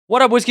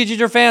What up, Whiskey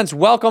Ginger fans?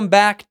 Welcome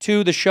back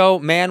to the show.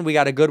 Man, we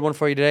got a good one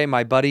for you today.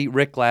 My buddy,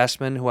 Rick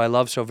Glassman, who I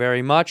love so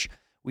very much.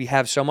 We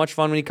have so much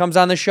fun when he comes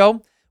on the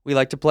show. We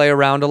like to play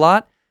around a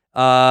lot.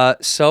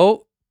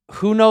 So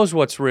who knows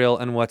what's real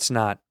and what's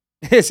not?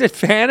 Is it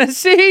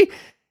fantasy?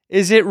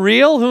 Is it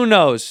real? Who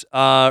knows?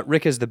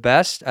 Rick is the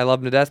best. I love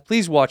him to death.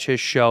 Please watch his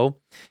show.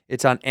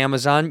 It's on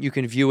Amazon. You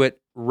can view it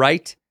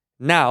right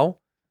now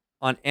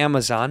on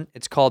Amazon.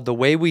 It's called The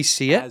Way We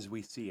See It. As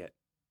We See It.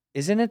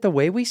 Isn't it The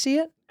Way We See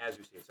It? As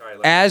We See It. Sorry.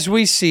 As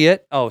We See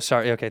It. Oh,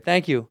 sorry. Okay,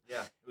 thank you.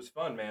 Yeah, it was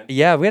fun, man.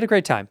 Yeah, we had a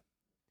great time.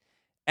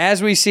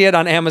 As We See It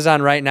on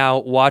Amazon right now.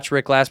 Watch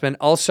Rick Glassman.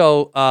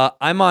 Also,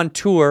 I'm on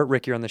tour.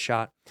 Rick, you're on the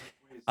shot.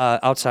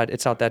 Outside.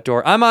 It's out that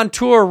door. I'm on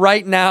tour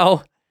right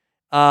now.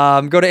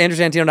 Go to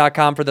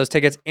andrewsantino.com for those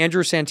tickets.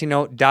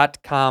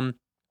 andrewsantino.com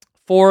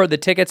for the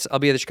tickets. I'll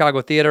be at the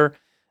Chicago Theater.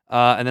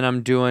 And then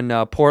I'm doing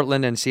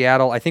Portland and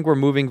Seattle. I think we're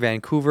moving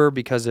Vancouver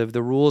because of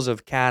the rules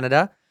of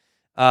Canada.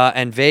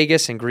 And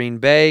Vegas and Green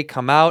Bay.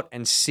 Come out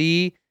and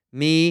see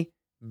me,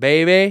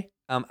 baby.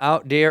 I'm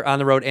out there on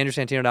the road,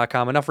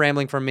 andrewsantino.com. Enough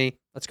rambling from me.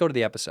 Let's go to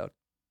the episode.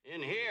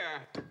 In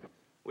here,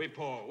 we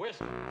pour whisk,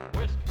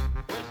 whisk,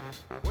 whisk,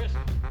 whisk,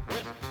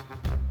 whisk.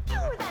 You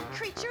were that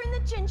creature in the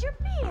ginger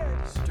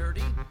beard.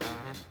 Sturdy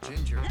and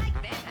ginger. Like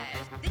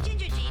vampires, the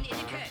ginger gene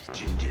is a curse.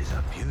 Gingers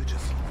are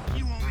beautiful.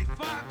 You owe me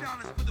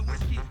 $5 for the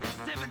whiskey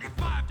and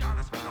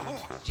 $75 for the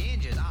horse.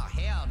 Gingers? Oh,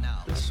 hell no.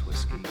 This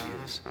whiskey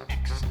is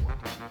excellent.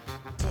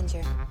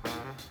 Ginger.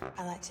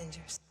 I like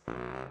gingers. A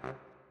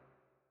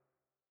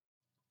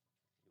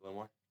little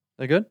more? Is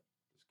that good?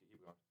 Just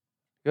keep going.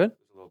 Good?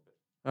 Just a little bit.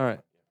 All right.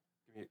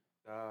 Give me, Is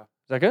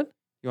that good?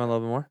 You want a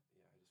little bit more? yeah,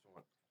 I just don't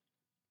want.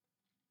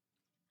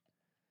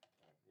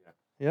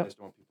 Yep. I just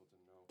don't want people to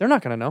know. They're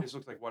not going to know. This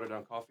looks like watered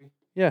down coffee.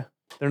 Yeah.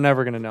 They're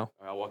never going to know.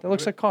 I'll walk That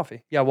looks into like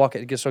coffee. Yeah, walk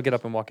it. So get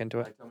up and walk into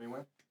it. it. Tell me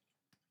when.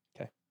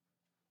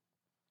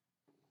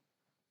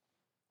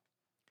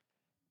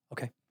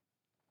 Okay.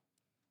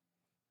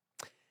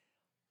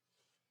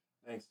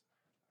 Thanks.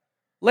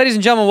 Ladies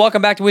and gentlemen,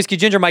 welcome back to Whiskey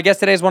Ginger. My guest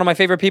today is one of my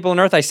favorite people on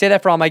earth. I say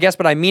that for all my guests,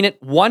 but I mean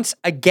it once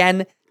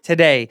again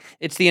today.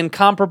 It's the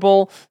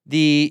incomparable,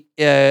 the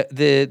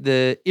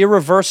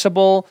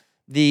irreversible,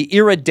 the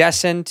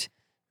iridescent,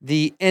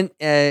 the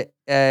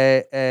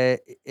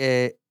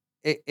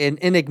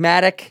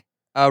enigmatic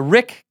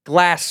Rick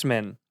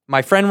Glassman.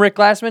 My friend Rick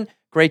Glassman.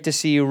 Great to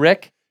see you,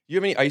 Rick. You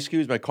have any ice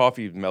cubes? My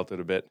coffee melted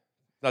a bit.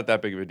 Not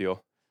that big of a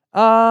deal.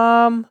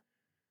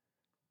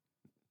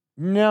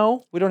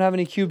 No, we don't have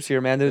any cubes here,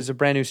 man. There's a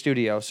brand new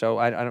studio, so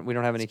we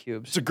don't have any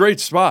cubes. It's a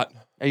great spot.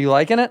 Are you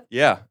liking it?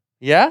 Yeah.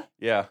 Yeah?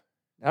 Yeah.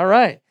 All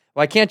right.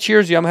 Well, I can't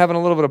cheers you. I'm having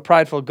a little bit of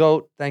prideful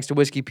goat, thanks to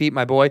Whiskey Pete,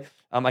 my boy.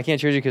 I can't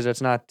cheers you because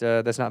that's not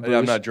booze.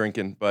 I'm not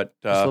drinking, but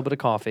Just a little bit of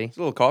coffee. it's a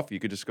little coffee.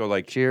 You could just go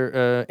like,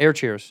 Air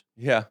cheers.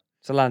 yeah.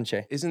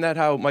 Solange. Isn't that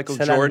how Michael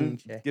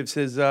Solange. Jordan gives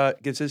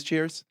his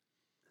cheers?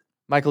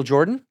 Michael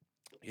Jordan?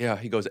 Yeah,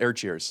 he goes air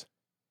cheers.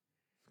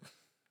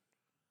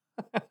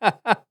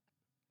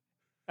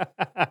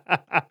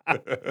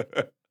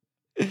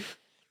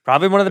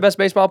 Probably one of the best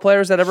baseball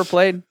players that ever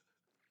played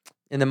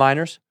in the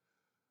minors.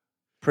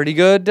 Pretty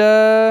good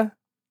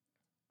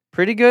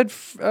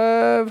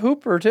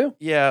hooper, too.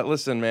 Yeah,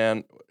 listen,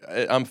 man,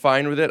 I'm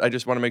fine with it. I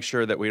just want to make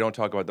sure that we don't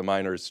talk about the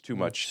minors too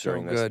much So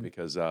during this good.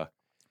 because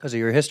Because of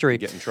your history. we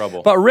get in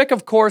trouble. But Rick,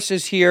 of course,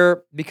 is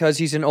here because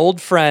he's an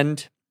old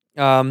friend.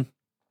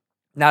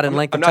 Not in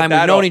length of I'm not time we've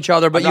that known old. each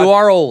other, but I'm you not-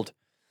 are old.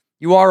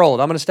 You are old.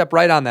 I'm going to step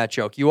right on that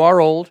joke. You are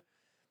old,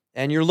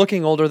 and you're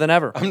looking older than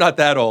ever. I'm not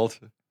that old.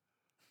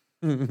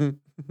 Rick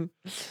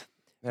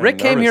Man,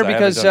 came nervous. here I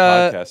because haven't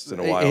done podcasts in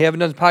a while. he haven't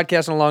done a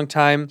podcast in a long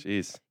time.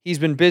 Jeez, He's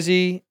been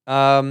busy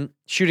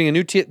shooting a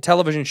new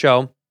television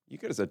show. you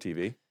could have said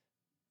TV.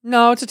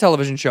 No, it's a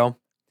television show.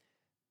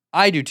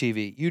 I do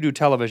TV. You do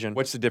television.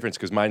 What's the difference?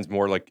 Because mine's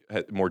more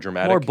more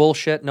dramatic. More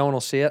bullshit. No one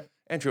will see it.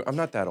 Andrew, I'm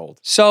not that old.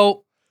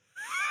 So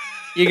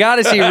you got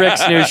to see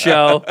Rick's new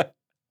show.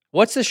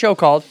 What's the show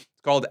called?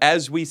 It's called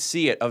As We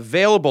See It.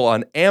 Available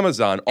on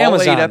Amazon. All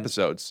Amazon. 8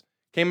 episodes.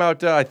 Came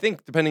out, I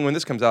think, depending when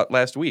this comes out,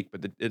 last week,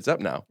 but it's up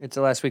now. It's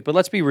the last week, but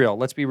let's be real.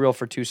 Let's be real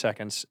for 2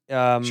 seconds.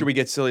 Should we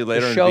get silly the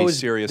later and show be is-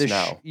 serious the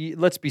now?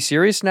 Let's be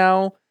serious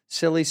now.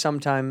 Silly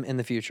sometime in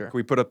the future. Can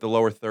we put up the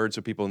lower third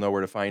so people know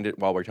where to find it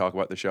while we talk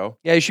about the show?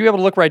 Yeah, you should be able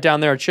to look right down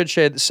there. It should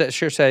say to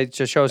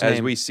show his As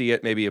name we see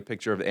it, maybe a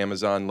picture of the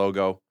Amazon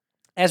logo.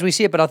 as we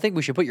see it. But I think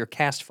we should put your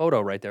cast photo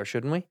right there,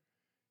 shouldn't we?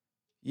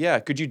 Yeah,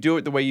 could you do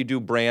it the way you do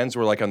brands,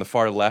 where like on the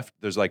far left,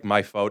 there's like my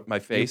You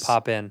face,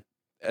 pop in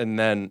and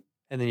then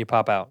and then you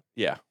pop out.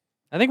 yeah,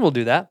 I think we'll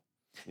do that.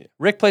 Yeah.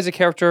 Rick plays a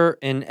character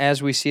in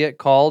As We See It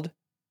called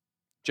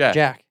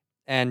Jack.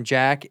 And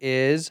Jack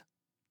is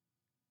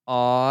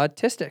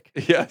autistic.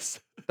 Yes.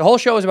 The whole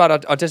show is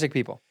about autistic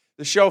people.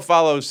 The show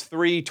follows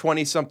 3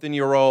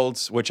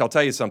 20-something-year-olds, which I'll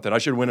tell you something. I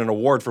should win an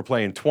award for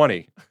playing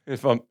 20.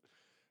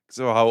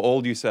 So how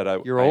old you said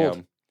You're I old.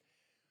 am.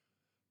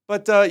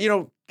 But,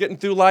 getting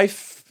through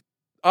life,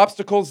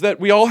 obstacles that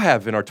we all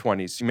have in our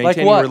 20s. You Like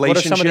maintain what? What are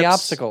relationships. some of the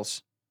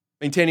obstacles?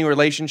 Maintaining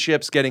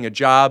relationships, getting a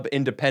job,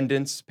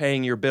 independence,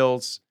 paying your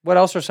bills. What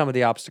else are some of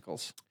the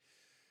obstacles?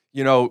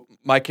 You know,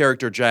 my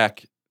character,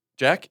 Jack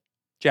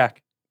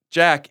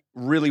Jack,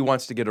 really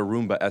wants to get a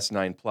Roomba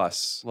S9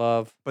 Plus,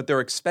 love. but they're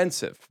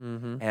expensive.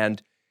 Mm-hmm.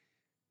 And,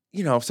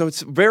 you know, so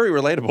it's very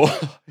relatable.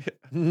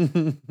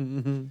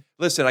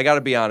 Listen, I got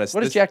to be honest.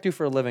 What does Jack do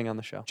for a living on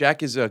the show?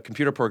 Jack is a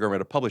computer programmer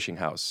at a publishing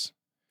house.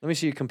 Let me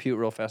see you compute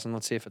real fast, and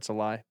let's see if it's a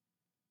lie.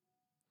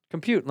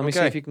 Compute. Let me see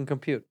Okay. if you can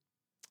compute.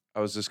 I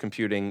was just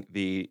computing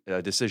the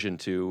decision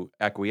to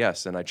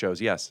acquiesce, and I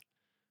chose yes.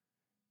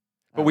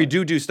 But we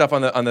do stuff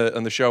on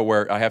the show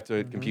where I have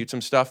to compute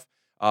some stuff.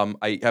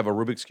 I have a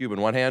Rubik's Cube in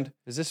one hand.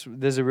 There's a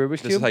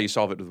Rubik's This Cube? is how you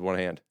solve it with one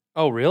hand.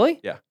 Oh, really?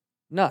 Yeah.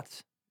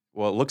 Nuts.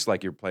 Well, it looks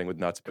like you're playing with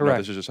nuts, but no,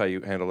 Correct. this is just how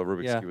you handle a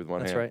Rubik's Yeah, Cube with one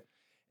that's hand. right.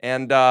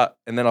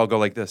 And then I'll go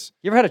like this.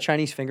 You ever had a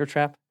Chinese finger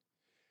trap?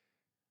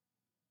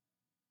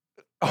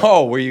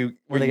 Oh, where you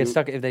Where they get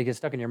stuck, if they get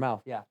stuck in your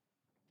mouth, yeah.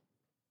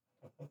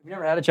 You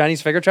never had a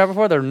Chinese finger trap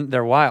before?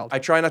 They're wild. I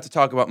try not to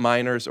talk about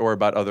minors or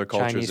about other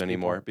cultures Chinese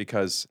anymore people.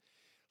 because,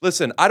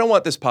 listen, I don't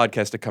want this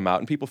podcast to come out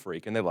and people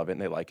freak and they love it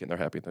and they like it and they're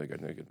happy and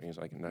they're good things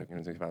like and they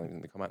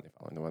come out and they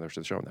follow the weather to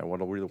the show and I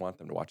really want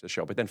them to watch the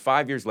show. But then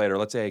 5 years later,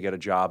 let's say I get a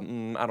job,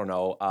 I don't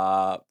know,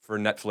 for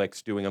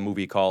Netflix doing a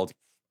movie called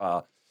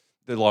A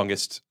Long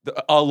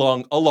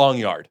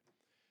Yard.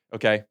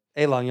 Okay,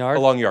 A Long Yard. A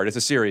Long Yard. It's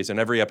a series and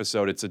every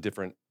episode it's a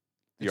different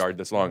yard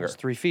that's longer. It's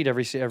 3 feet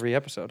every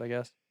episode, I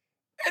guess.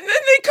 And then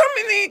they come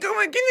and they go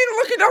like, you need to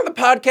look at all the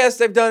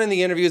podcasts I've done and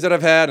the interviews that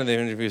I've had and the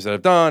interviews that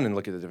I've done and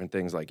look at the different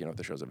things like, you know,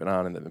 the shows I've been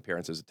on and the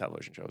appearances of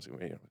television shows.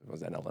 You know, was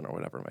that Ellen or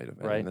whatever it might have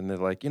been. Right. And then they're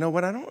like, you know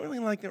what? I don't really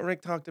like that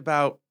Rick talked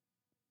about,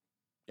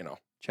 you know,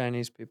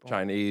 Chinese people.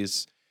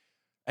 Chinese,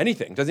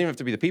 anything. Doesn't even have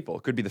to be the people.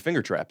 It could be the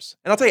finger traps.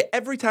 And I'll tell you,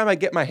 every time I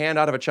get my hand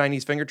out of a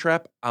Chinese finger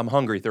trap, I'm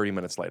hungry 30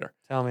 minutes later.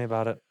 Tell me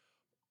about it.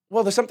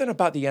 Well, there's something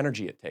about the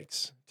energy it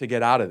takes to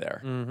get out of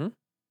there. Mm-hmm.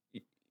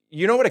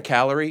 You know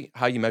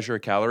how you measure a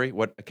calorie,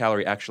 what a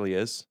calorie actually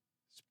is?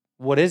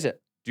 What is it?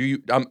 Do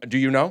you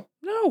know?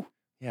 No.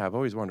 Yeah, I've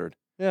always wondered.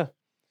 Yeah.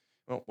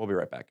 Well, we'll be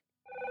right back.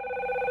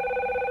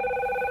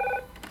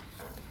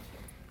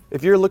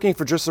 If you're looking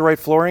for just the right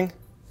flooring,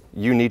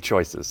 you need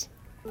choices.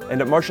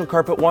 And at Marshall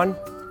Carpet One,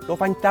 you'll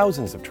find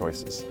thousands of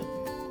choices,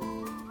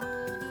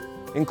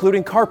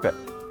 including carpet,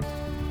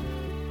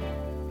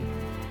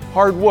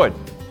 hardwood,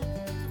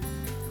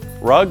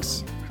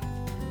 rugs,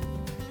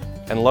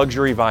 and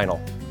luxury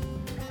vinyl.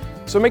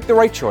 So make the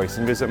right choice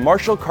and visit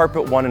Marshall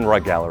Carpet One and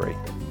Rug Gallery.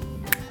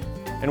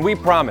 And we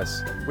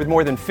promise, with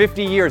more than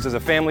 50 years as a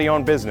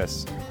family-owned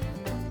business,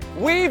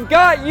 we've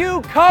got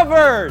you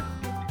covered!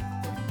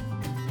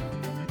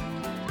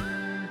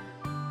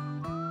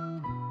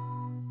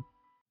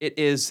 It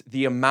is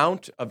the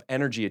amount of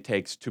energy it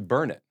takes to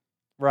burn it.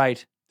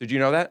 Right. Did you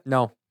know that?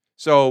 No.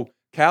 So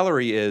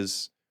calorie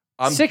is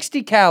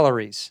 60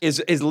 calories.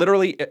 is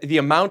literally the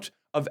amount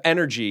of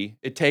energy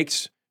it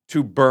takes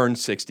to burn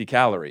 60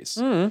 calories.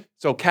 Mm.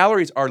 So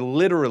calories are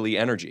literally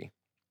energy.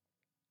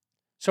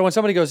 So when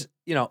somebody goes,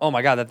 you know, oh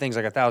my God, that thing's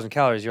like 1,000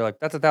 calories, you're like,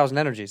 that's 1,000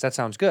 energies. That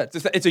sounds good.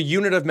 It's a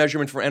unit of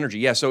measurement for energy.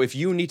 Yeah. So if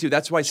you need to,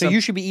 that's why. So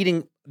you should be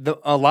eating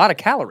a lot of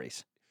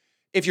calories.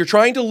 If you're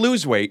trying to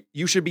lose weight,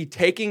 you should be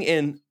taking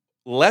in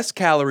less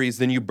calories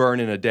than you burn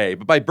in a day.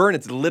 But by burn,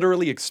 it's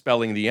literally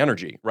expelling the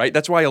energy, right?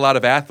 That's why a lot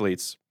of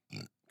athletes,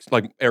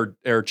 like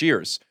Eric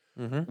Cheers,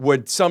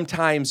 would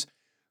sometimes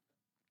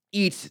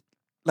eat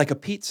like a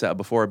pizza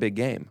before a big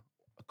game,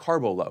 a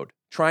carbo load,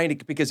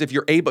 because if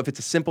it's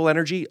a simple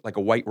energy, like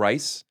a white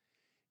rice,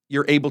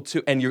 you're able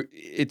to, and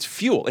it's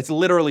fuel. It's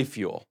literally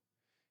fuel,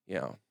 you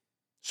know.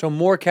 So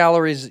more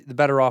calories, the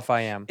better off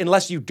I am.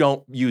 Unless you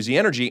don't use the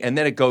energy, and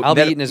then it goes. I'll be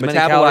then it eating as many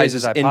calories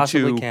as I metabolizes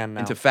possibly can now.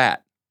 into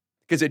fat,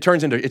 because it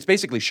turns into, it's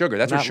basically sugar.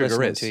 That's I'm what not sugar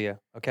listening is. to you,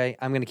 okay?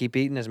 I'm going to keep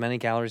eating as many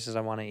calories as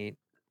I want to eat.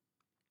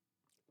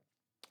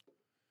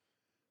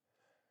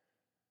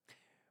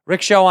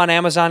 Rick's show on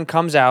Amazon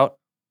comes out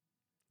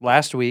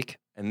last week,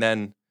 And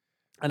then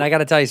and I got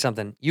to tell you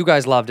something. You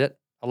guys loved it.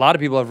 A lot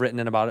of people have written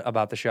in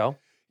about the show.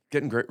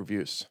 getting great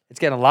reviews. It's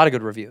getting a lot of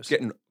good reviews.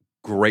 Getting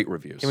great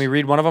reviews. Can we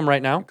read one of them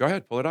right now? Go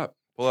ahead, pull it up.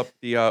 Pull up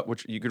the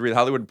which you could read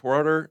Hollywood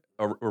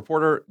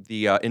Reporter,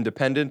 the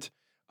Independent,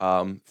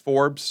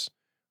 Forbes.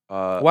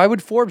 Why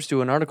would Forbes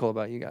do an article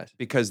about you guys?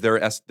 Because they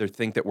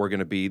think that we're going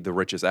to be the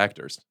richest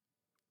actors.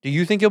 Do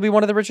you think you'll be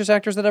one of the richest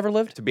actors that ever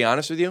lived? To be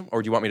honest with you,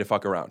 or do you want me to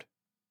fuck around?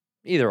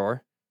 Either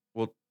or.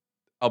 Well,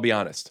 I'll be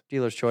honest.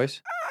 Dealer's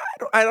choice.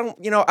 I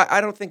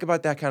don't think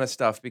about that kind of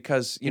stuff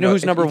because you know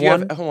who's if number you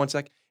have- one? hold on one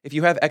sec. If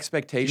you have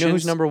expectations, You know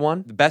who's number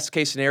one? the best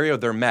case scenario,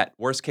 they're met.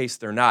 Worst case,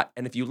 they're not.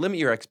 And if you limit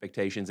your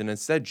expectations and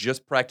instead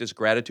just practice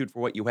gratitude for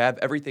what you have,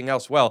 everything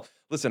else, well,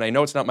 listen, I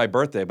know it's not my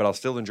birthday, but I'll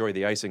still enjoy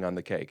the icing on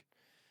the cake.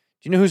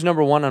 Do you know who's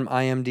number one on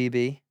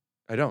IMDb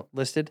I don't.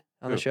 listed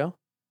on the Who? show?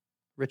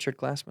 Richard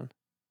Glassman.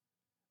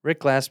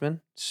 Rick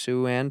Glassman,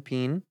 Sue Ann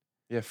Peen,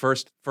 Yeah,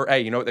 hey,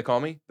 you know what they call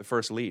me? The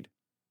first lead.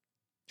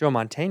 Joe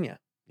Mantegna.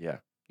 Yeah,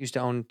 Used to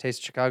own Taste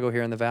of Chicago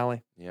here in the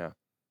Valley. yeah.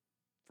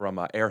 From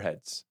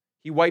Airheads.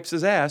 He wipes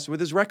his ass with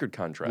his record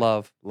contract.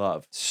 Love.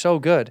 Love. So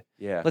good.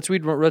 Yeah. Let's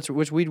weed.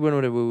 Which weed one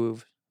of the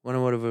woos? One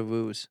of the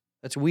woos.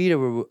 Let's weed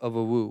of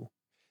a woo.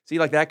 See,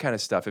 like that kind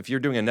of stuff. If you're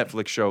doing a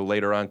Netflix show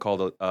later on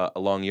called A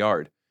Long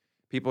Yard,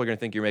 people are going to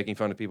think you're making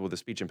fun of people with a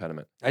speech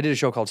impediment. I did a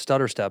show called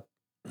Stutter Step.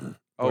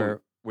 Oh,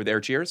 where with air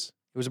cheers?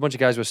 it was a bunch of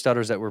guys with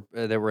stutters that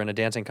were in a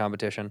dancing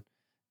competition,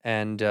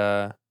 and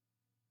it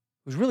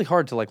was really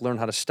hard to like learn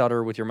how to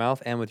stutter with your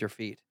mouth and with your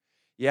feet.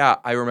 Yeah,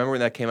 I remember when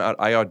that came out.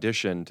 I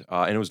auditioned,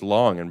 and it was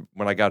long. And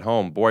when I got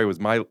home, boy,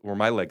 were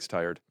my legs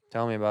tired.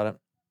 Tell me about it.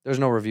 There's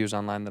no reviews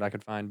online that I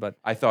could find, but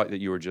I thought that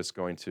you were just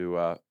going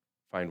to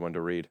find one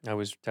to read. I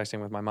was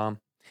texting with my mom.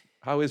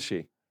 How is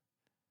she?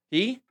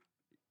 He?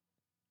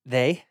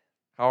 They?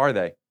 How are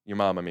they? Your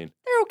mom, I mean.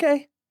 They're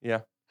okay.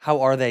 Yeah.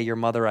 How are they? Your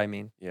mother, I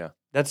mean. Yeah.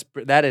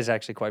 That is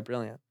actually quite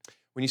brilliant.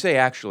 When you say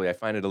actually, I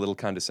find it a little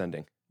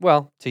condescending.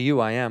 Well, to you,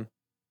 I am.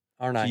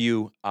 Aren't I? To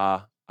you,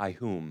 I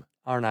whom?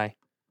 Aren't I?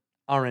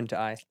 Aren't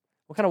I?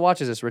 What kind of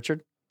watch is this,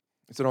 Richard?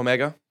 It's an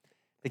Omega.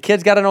 The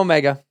kid's got an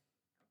Omega.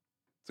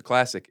 It's a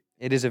classic.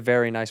 It is a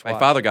very nice watch. My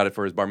father got it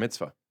for his bar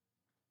mitzvah.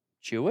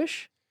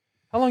 Jewish?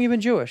 How long you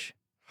been Jewish?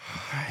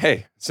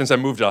 Hey, since I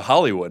moved to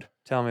Hollywood.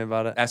 Tell me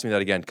about it. Ask me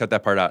that again. Cut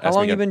that part out. How Ask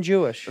long me you again. been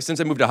Jewish? Since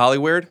I moved to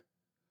Hollywood?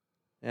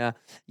 Yeah.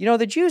 You know,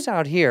 the Jews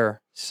out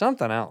here,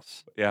 something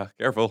else. Yeah,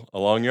 careful. A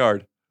long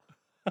yard.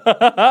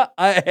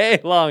 I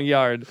hate long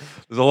yard.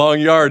 There's a long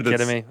yard.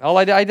 Kidding me?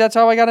 That's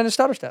how I got into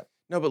Stutter Step.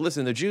 No, but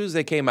listen, the Jews,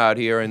 they came out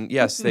here, and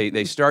yes,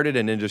 they started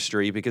an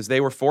industry because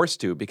they were forced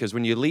to. Because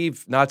when you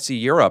leave Nazi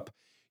Europe,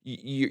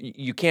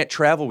 you can't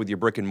travel with your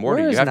brick and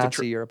mortar. Where is you have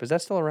Nazi Europe? Is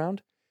that still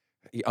around?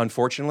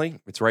 Unfortunately,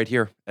 it's right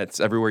here. It's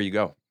everywhere you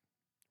go.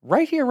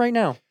 Right here, right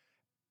now.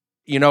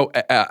 You know,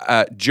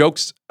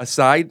 jokes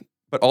aside,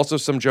 but also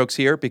some jokes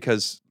here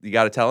because you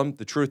got to tell them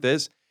the truth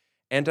is,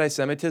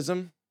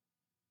 anti-Semitism,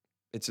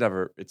 it's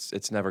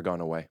never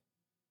gone away.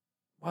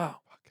 Wow.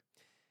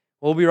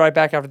 We'll be right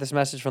back after this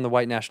message from the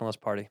White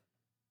Nationalist Party.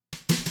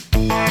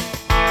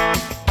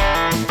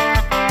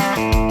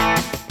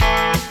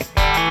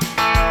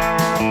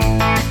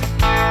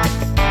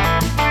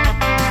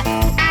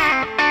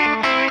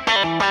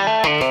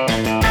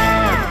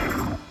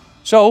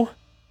 So,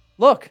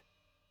 look,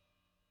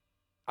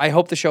 I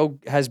hope the show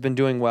has been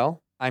doing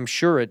well. I'm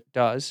sure it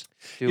does.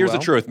 Here's the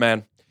truth,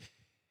 man.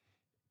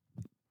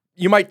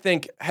 You might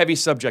think heavy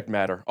subject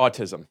matter,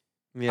 autism.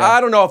 Yeah.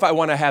 I don't know if I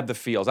want to have the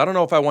feels. I don't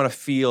know if I want to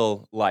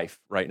feel life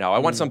right now. I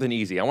want something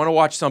easy. I want to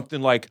watch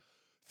something like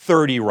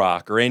 30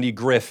 Rock or Andy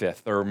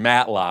Griffith or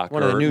Matlock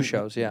One or of the new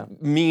shows, yeah.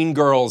 Mean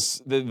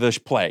Girls, the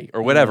play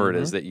or whatever it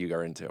is that you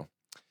are into.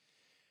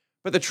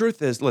 But the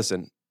truth is,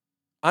 listen,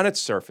 on its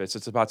surface,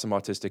 it's about some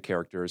autistic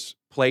characters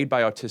played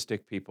by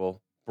autistic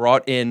people,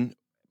 brought in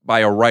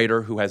by a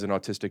writer who has an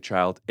autistic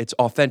child. It's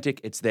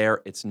authentic. It's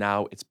there. It's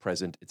now. It's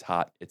present. It's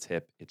hot. It's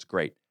hip. It's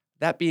great.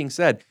 That being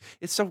said,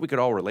 it's something we could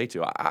all relate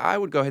to. I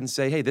would go ahead and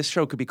say, hey, this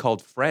show could be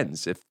called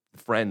Friends if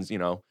Friends,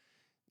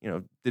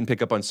 didn't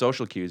pick up on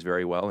social cues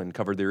very well and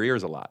covered their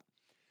ears a lot.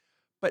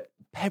 But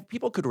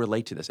people could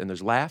relate to this. And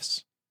there's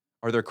laughs.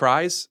 Are there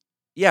cries?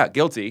 Yeah,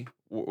 guilty.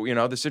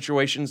 The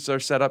situations are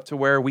set up to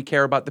where we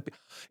care about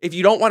if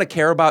you don't want to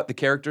care about the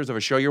characters of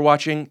a show you're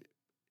watching,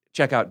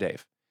 check out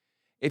Dave.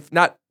 If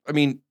not,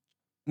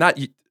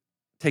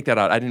 take that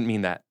out. I didn't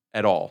mean that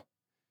at all.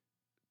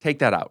 Take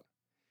that out.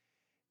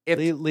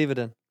 Leave it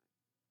in.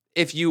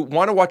 If you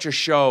want to watch a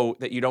show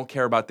that you don't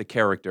care about the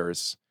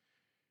characters,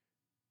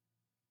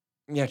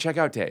 yeah, check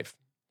out Dave.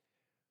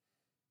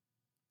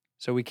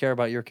 So we care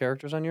about your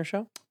characters on your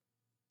show?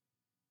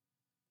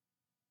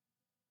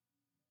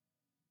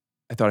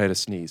 I thought I had a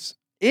sneeze.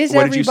 Is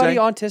What did you everybody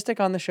say? autistic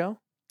on the show?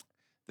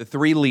 The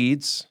three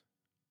leads,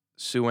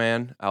 Sue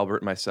Ann, Albert,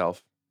 and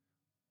myself,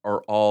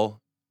 are all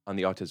on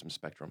the autism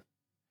spectrum.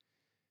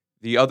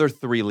 The other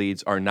three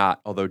leads are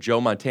not, although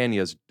Joe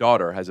Montana's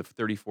daughter has a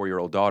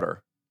 34-year-old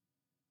daughter.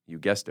 You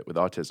guessed it, with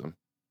autism.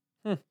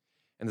 And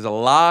there's a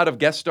lot of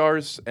guest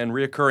stars and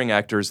reoccurring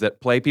actors that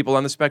play people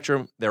on the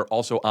spectrum. They're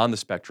also on the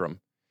spectrum.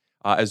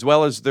 As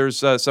well as there's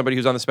somebody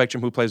who's on the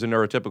spectrum who plays a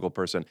neurotypical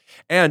person.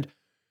 And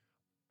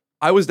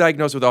I was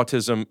diagnosed with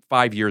autism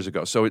 5 years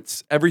ago, so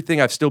it's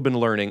everything I've still been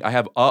learning. I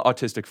have an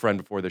autistic friend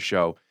before the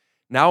show.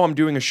 Now I'm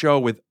doing a show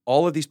with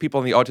all of these people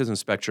on the autism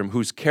spectrum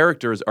whose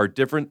characters are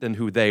different than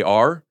who they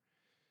are.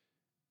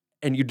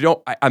 And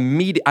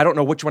I don't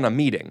know which one I'm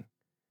meeting,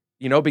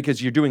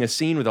 because you're doing a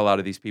scene with a lot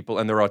of these people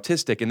and they're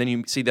autistic, and then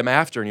you see them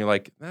after and you're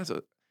like,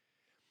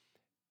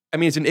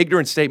 it's an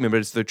ignorant statement, but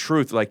it's the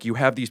truth. Like, you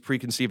have these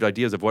preconceived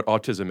ideas of what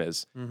autism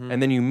is. Mm-hmm.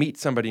 And then you meet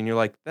somebody and you're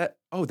like,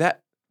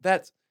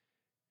 that's,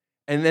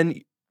 and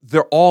then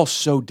they're all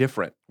so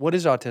different. What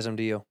is autism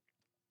to you?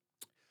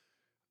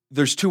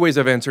 There's two ways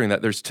of answering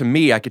that. To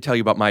me, I could tell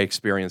you about my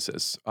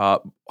experiences.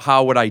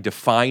 How would I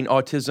define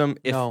autism?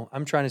 No,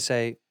 I'm trying to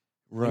say,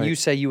 when you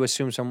say you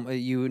assume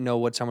you know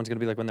what someone's going to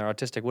be like when they're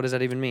autistic, what does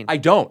that even mean? I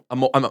don't.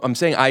 I'm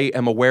saying I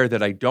am aware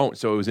that I don't.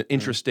 So it was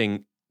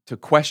interesting to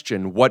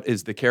question what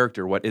is the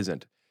character, what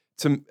isn't.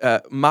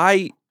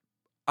 My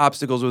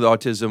obstacles with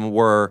autism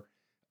were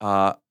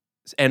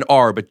and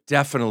are, but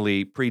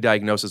definitely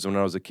pre-diagnosis when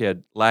I was a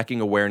kid,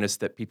 lacking awareness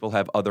that people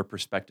have other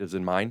perspectives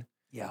than mine.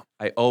 Yeah.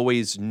 I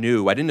always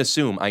knew, I didn't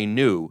assume, I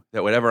knew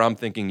that whatever I'm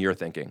thinking, you're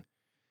thinking.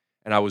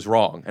 And I was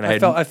wrong. And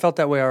I felt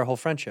that way our whole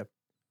friendship.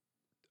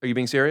 Are you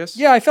being serious?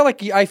 Yeah, I feel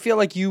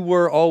like you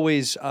were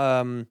always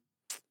on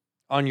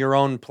your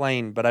own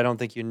plane, but I don't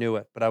think you knew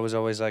it. But I was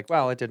always like,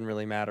 well, it didn't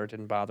really matter. It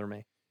didn't bother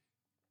me.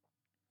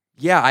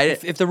 Yeah.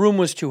 If the room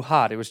was too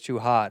hot, it was too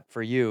hot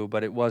for you,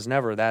 but it was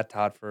never that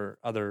hot for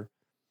other.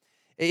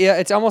 Yeah,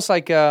 it's almost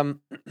like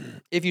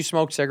if you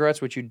smoke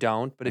cigarettes, which you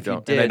don't, but if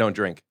you did, and I don't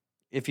drink.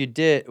 If you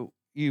did,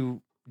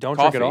 you don't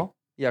drink at Coffee. all.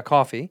 Yeah,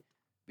 coffee.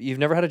 But you've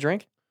never had a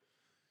drink.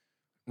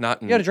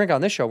 Not You had a drink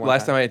on this show.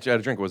 last time I had a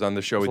drink was on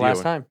the show It was with last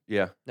you. time.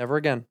 Yeah. Never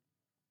again.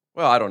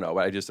 Well, I don't know.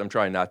 I'm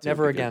trying not to.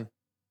 Never because again.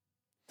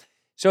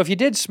 So if you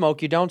did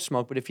smoke, you don't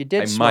smoke. But if you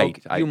did I smoke,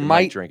 might. you I might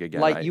might drink again.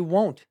 Like you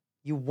won't.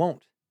 You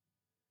won't.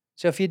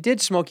 So if you did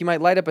smoke, you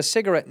might light up a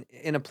cigarette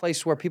in a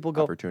place where people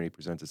go. Opportunity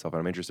presents itself, and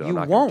I'm interested. You I'm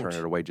not going to won't.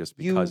 turn it away just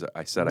You because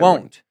I said I won't.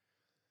 wouldn't.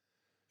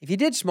 If you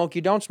did smoke,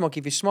 you don't smoke.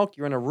 If you smoke,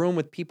 you're in a room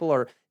with people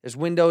or there's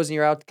windows and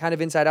you're out kind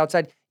of inside,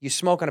 outside. You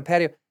smoke on a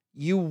patio.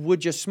 You would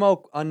just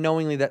smoke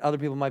unknowingly that other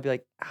people might be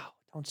like, ow,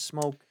 don't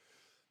smoke.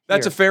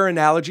 That's a here." fair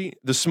analogy.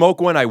 The smoke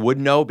one I would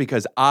know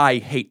because I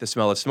hate the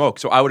smell of smoke.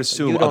 So I would You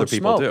assume don't other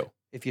people smoke. do.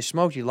 If you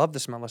smoke, you love the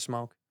smell of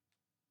smoke.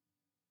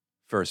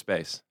 First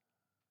base.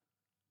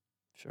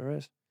 Sure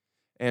is.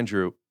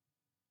 Andrew,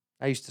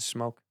 I used to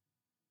smoke.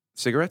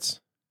 cigarettes?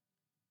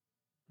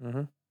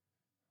 hmm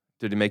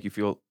Did it make you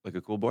feel like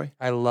a cool boy?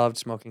 I loved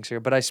smoking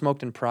cigarettes, but I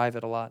smoked in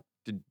private a lot.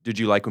 Did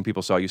you like when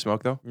people saw you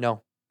smoke, though?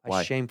 No, I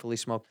Why? shamefully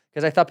smoked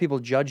because I thought people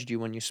judged you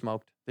when you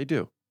smoked. They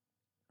do.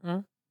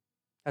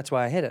 That's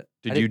why I hid it.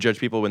 Did you judge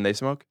people when they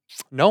smoke?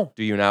 No.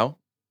 Do you now,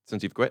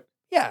 since you've quit?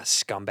 Yeah,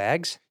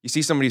 scumbags. You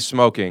see somebody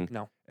smoking,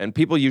 No. and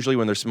people usually,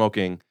 when they're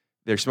smoking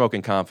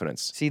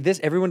confidence. See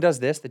this? Everyone does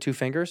this. The two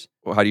fingers.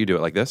 Well, how do you do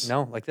it? Like this?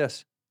 No, like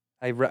this.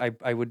 I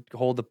would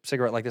hold the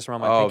cigarette like this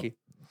around my Oh, pinky.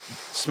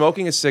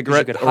 Smoking a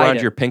cigarette could hide around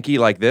it. your pinky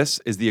like this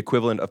is the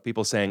equivalent of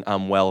people saying,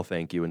 I'm well,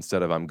 thank you,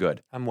 instead of I'm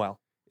good. I'm well.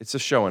 It's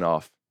just showing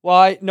off.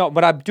 Well, no,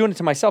 but I'm doing it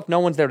to myself. No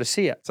one's there to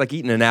see it. It's like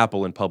eating an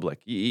apple in public.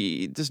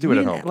 Just do it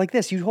at home. Like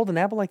this. You hold an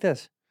apple like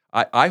this.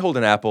 I hold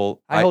an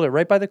apple. I hold it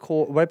right by the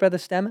core, right by the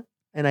stem,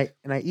 and I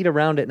eat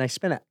around it and I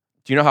spin it.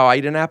 Do you know how I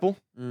eat an apple?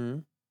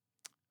 Mm.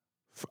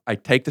 I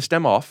take the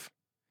stem off,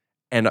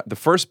 and the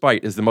first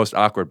bite is the most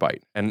awkward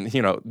bite. And,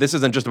 this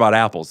isn't just about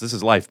apples. This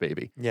is life,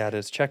 baby. Yeah, it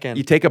is. Check in.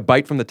 You take a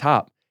bite from the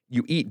top,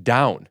 you eat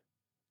down,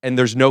 and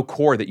there's no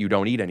core that you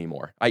don't eat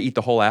anymore. I eat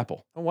the whole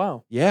apple. Oh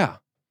wow. Yeah.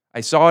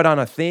 I saw it on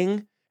a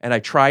thing, and I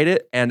tried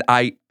it, and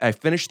I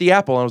finished the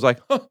apple, and I was like,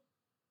 huh.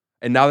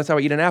 And now that's how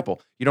I eat an apple.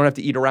 You don't have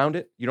to eat around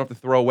it. You don't have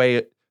to throw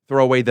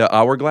away the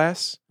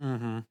hourglass,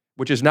 Mm-hmm.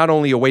 which is not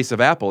only a waste of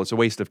apple, it's a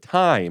waste of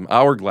time.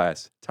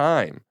 Hourglass,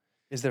 time.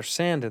 Is there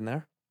sand in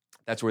there?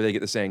 That's where they get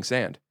the saying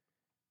sand.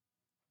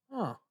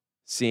 Oh.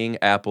 Seeing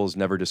apples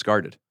never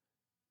discarded.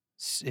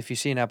 If you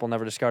see an apple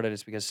never discarded,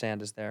 it's because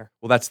sand is there.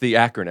 Well, that's the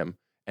acronym.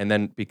 And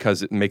then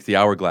because it makes the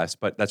hourglass,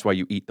 but that's why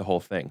you eat the whole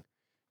thing.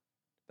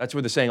 That's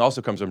where the saying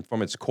also comes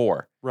from its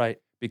core. Right.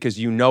 Because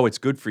it's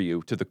good for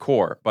you to the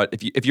core. But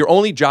if your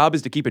only job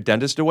is to keep a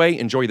dentist away,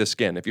 enjoy the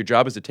skin. If your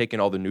job is to take in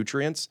all the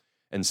nutrients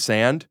and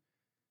sand,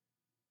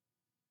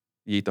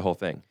 you eat the whole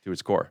thing to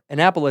its core. An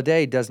apple a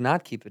day does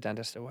not keep the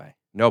dentist away.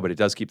 No, but it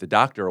does keep the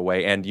doctor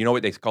away. And you know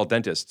what they call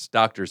dentists?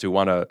 Doctors who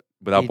want to,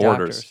 without Be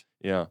borders. doctors.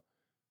 Yeah.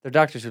 They're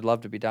doctors who'd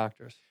love to be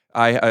doctors.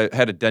 I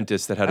had a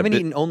dentist that had I've been a bit.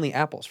 eating only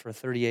apples for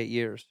 38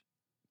 years.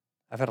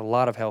 I've had a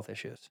lot of health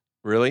issues.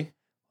 Really?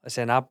 I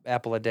say an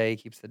apple a day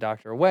keeps the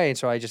doctor away, and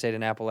so I just ate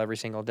an apple every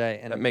single day.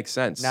 And That makes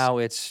sense. now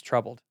it's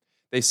troubled.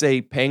 They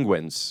say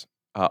penguins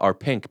are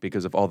pink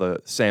because of all the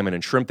salmon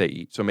and shrimp they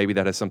eat. So maybe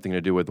that has something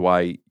to do with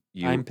why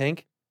you. I'm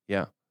pink.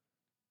 Yeah.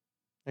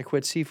 I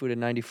quit seafood in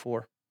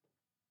 '94.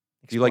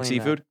 Do you like Explain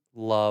that. seafood?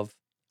 Love.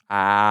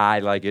 I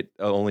like it.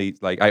 I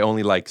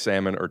only like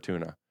salmon or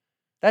tuna.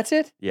 That's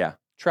it. Yeah.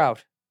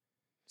 Trout,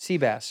 sea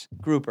bass,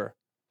 grouper,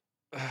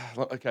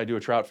 Can I do a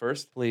trout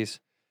first? please.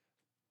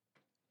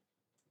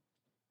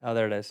 Oh,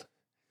 there it is.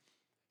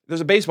 There's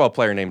a baseball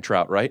player named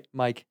Trout, right?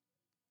 Mike.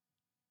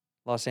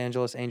 Los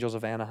Angeles Angels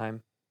of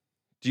Anaheim,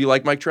 Do you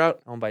like Mike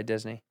Trout? owned by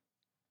Disney.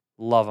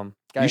 Love him.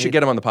 You should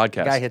get him on the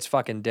podcast. Guy hits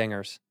fucking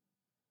dingers.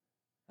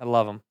 I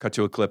love him. Cut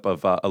to a clip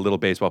of a little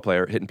baseball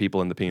player hitting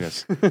people in the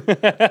penis.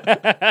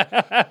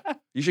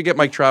 You should get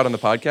Mike Trout on the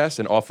podcast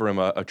and offer him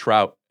a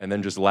trout and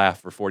then just laugh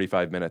for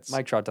 45 minutes.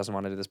 Mike Trout doesn't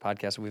want to do this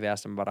podcast. We've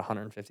asked him about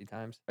 150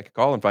 times. I could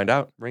call and find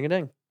out. Ring a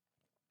ding.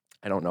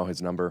 I don't know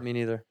his number. Me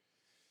neither.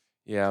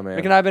 Yeah, man.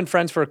 Rick and I have been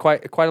friends for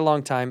quite a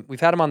long time. We've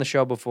had him on the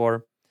show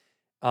before.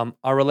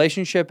 Our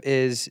relationship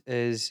is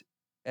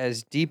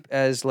as deep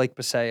as Lake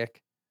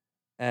Passaic,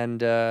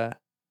 and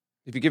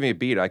If you give me a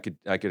beat, I could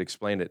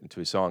explain it into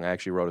a song. I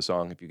actually wrote a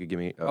song. If you could give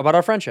me about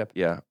our friendship.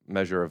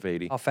 measure of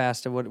 80. How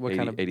fast and what 80,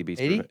 kind of 80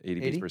 beats 80? per 80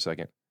 beats per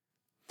second.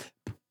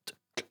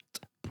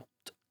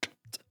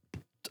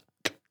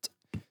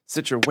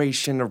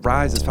 Situation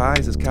arises,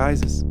 rises,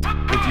 kaises. We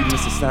If you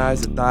miss the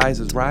size of thighs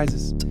as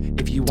rises.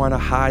 If you wanna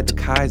hide the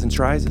Kais and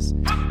trises.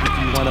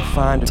 If you wanna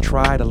find or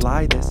try to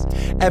lie this.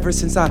 Ever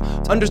since I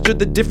understood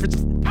the difference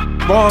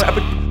wrong, I've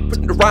been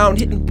putting around,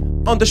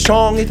 hitting on the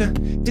shong, hit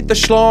the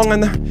schlong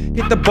and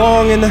hit the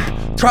bong and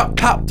the trot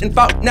pop and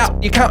fout. Now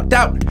you count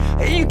down.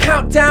 You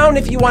count down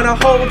if you wanna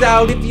hold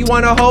out, if you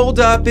wanna hold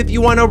up, if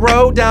you wanna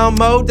roll down,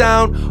 mow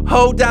down,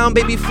 hold down,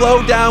 baby,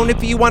 flow down.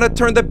 If you wanna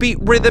turn the beat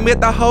rhythm at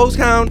the hose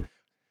count.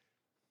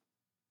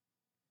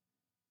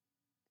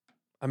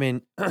 I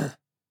mean,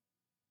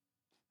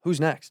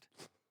 who's next?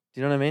 Do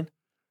you know what I mean?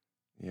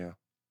 Yeah,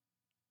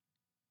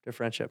 To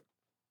friendship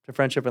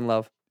and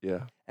love.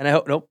 yeah. And I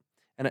hope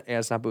yeah,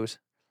 it's not booze.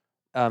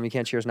 You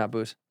can't cheers, not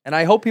booze. And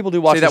I hope people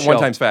do watch Say the that show. one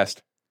times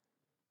fast.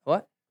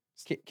 What?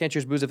 Can't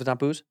cheers booze if it's not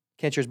booze.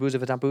 Can't cheers booze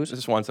if it's not booze.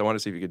 Just once. I want to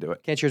see if you could do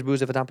it. Can't cheers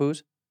booze if it's not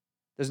booze.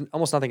 There's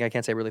almost nothing I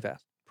can't say really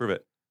fast. Prove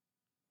it.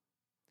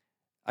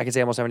 I can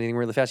say almost anything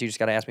really fast. You just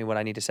got to ask me what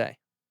I need to say.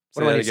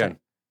 What Say do I that need to say? again.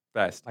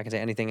 Fast. I can say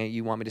anything that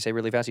you want me to say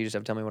really fast. You just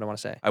have to tell me what I want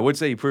to say. I would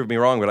say you proved me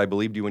wrong, but I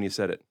believed you when you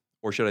said it.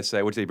 Or should I say,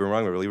 I would say you proved me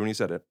wrong, but I believed when you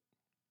said it.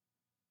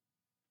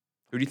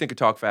 Who do you think could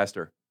talk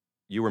faster?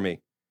 You or me?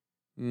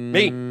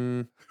 Me.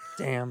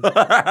 Damn. Man,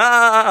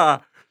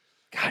 God,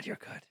 you're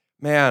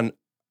good.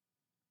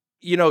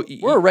 you know.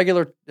 We're a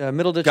regular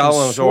middle ditch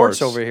Gollum Swartz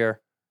Zors. over here.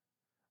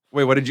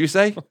 Wait, what did you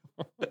say?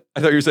 I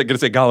thought you were going to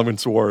say Gollum and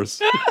Swartz.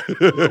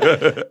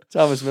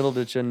 Thomas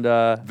Middleditch and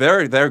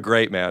They're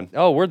great, man.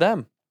 oh, we're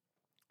them.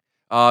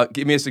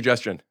 Give me a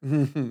suggestion.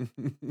 Give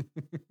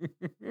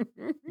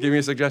me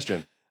a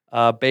suggestion.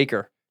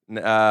 Baker.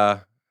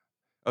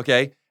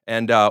 Okay.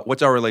 And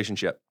what's our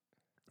relationship?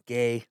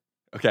 Gay.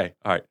 Okay.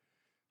 All right.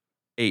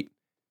 8,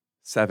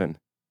 7,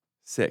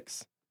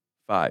 6,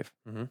 5,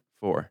 Mhm.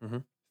 4,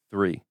 Mhm.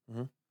 3.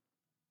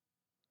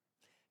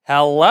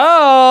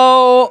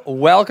 Hello.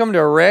 Welcome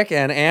to Rick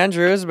and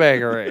Andrew's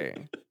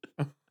Bakery.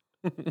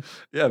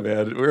 Yeah,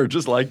 man. We're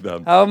just like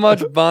them. How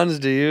much buns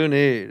do you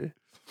need?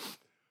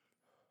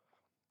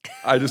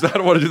 I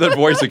don't want to do that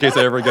voice in case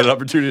I ever get an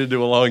opportunity to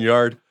do a long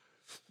yard.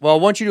 Well,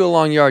 once you do a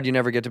long yard, you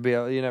never get to be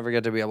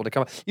able to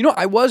come. You know,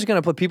 I was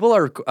gonna put people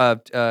are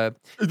how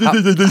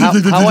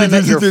I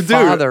Met Your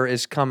Father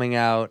is coming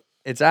out.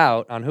 It's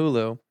out on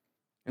Hulu,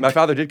 My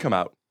father did come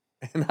out.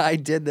 and I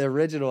did the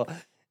original,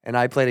 and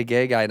I played a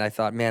gay guy, and I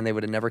thought, man, they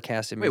would have never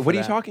casted me. Wait, for what are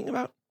you that. talking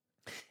about?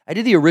 I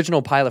did the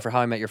original pilot for How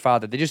I Met Your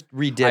Father. They just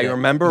redid it. I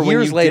remember when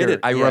years you later. did it.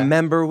 I Yeah.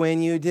 remember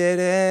when you did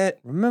it.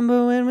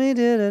 Remember when we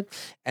did it?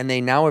 And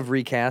they now have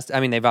recast. I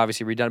mean, they've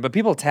obviously redone it, but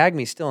people tag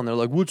me still, and they're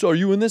like, "Are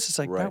you in this?" It's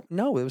like, Right.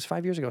 no, it was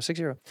 5 years ago, 6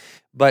 years ago.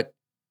 But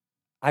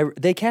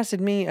they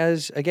casted me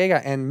as a gay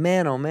guy, and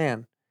man, oh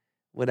man,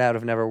 would that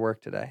have never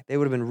worked today? They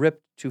would have been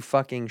ripped to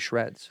fucking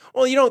shreds.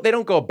 Well, they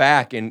don't go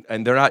back and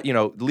they're not,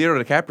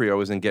 Leonardo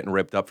DiCaprio isn't getting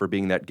ripped up for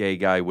being that gay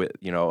guy with,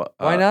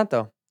 Why not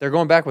though? They're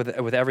going back with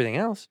everything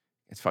else.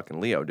 It's fucking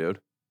Leo, dude.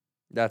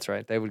 That's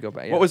right. They would go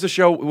back. Yeah. What was the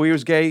show where he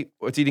was gay?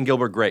 What's Eating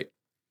Gilbert Great?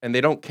 And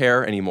they don't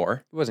care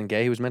anymore. He wasn't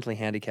gay. He was mentally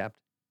handicapped.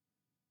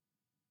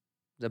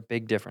 It's a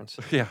big difference.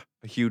 Yeah,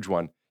 a huge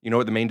one. You know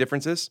what the main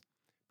difference is?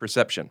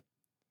 Perception.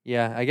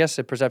 Yeah, I guess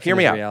the perception Hear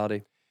me is out.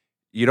 reality.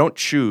 You don't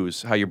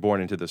choose how you're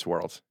born into this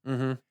world.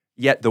 Mm-hmm.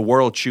 Yet the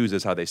world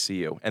chooses how they see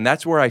you. And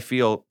that's where I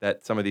feel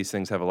that some of these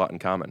things have a lot in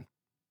common.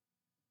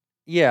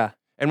 Yeah.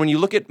 And when you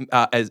look at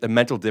as a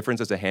mental difference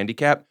as a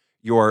handicap,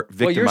 you're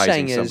What you're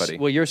saying victimizing somebody. is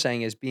what you're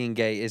saying is being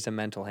gay is a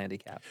mental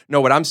handicap.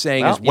 No, what I'm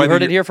saying Well, is you whether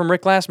heard it you're- here from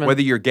Rick Glassman.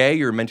 whether you're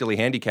gay or mentally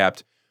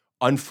handicapped,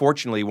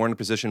 unfortunately, we're in a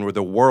position where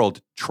the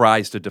world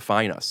tries to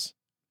define us.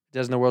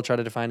 Doesn't the world try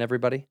to define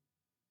everybody?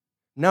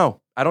 No,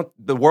 I don't.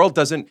 The world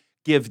doesn't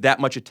give that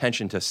much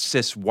attention to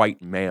cis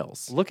white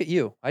males. Look at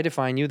you. I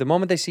define you. The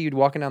moment they see you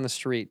walking down the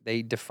street,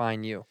 they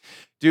define you.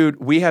 Dude,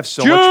 we have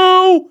so Jew!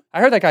 much. I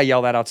heard that guy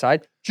yell that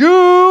outside.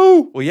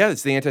 Jew! Well, yeah,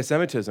 it's the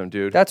anti-Semitism,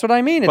 dude. That's what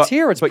I mean. It's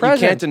here. It's but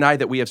present. you can't deny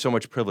that we have so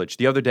much privilege.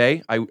 The other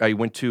day, I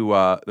went to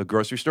the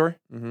grocery store,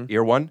 Mhm.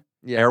 Air One.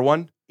 Yeah.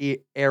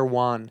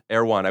 Erewhon.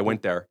 Erewhon. I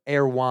went there.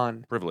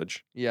 Erewhon.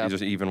 Privilege. Yeah. You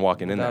just even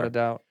walking in Without there. a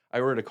doubt. I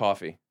ordered a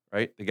coffee,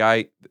 right? The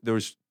guy, there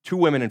was 2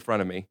 women in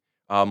front of me.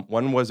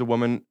 One was a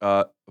woman,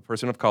 a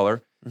person of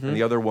color, Mhm. and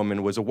the other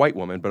woman was a white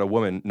woman, but a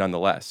woman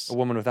nonetheless. A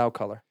woman without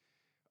color.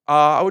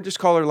 I would just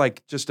call her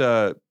like just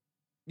a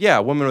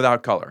woman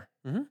without color.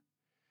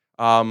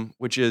 Mhm.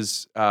 Which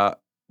is the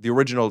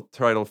original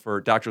title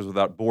for Doctors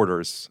Without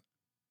Borders,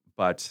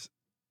 but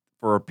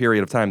for a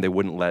period of time they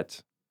wouldn't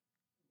let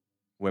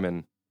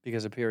women.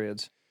 Because of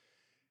periods.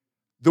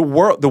 The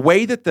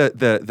way that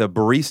the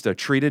barista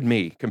treated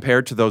me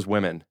compared to those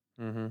women,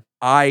 Mm-hmm.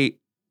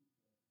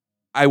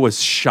 I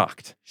was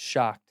shocked.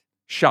 Shocked.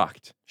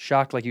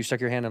 Shocked. Like you stuck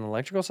your hand in an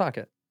electrical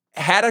socket.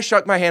 Had I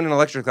stuck my hand in an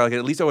electric socket,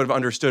 at least I would have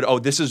understood, oh,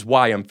 this is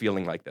why I'm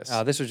feeling like this.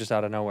 This was just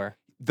out of nowhere.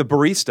 The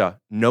barista,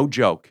 no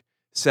joke,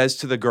 says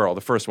to the girl,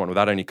 the first one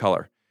without any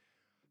color,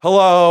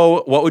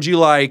 "Hello, what would you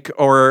like?"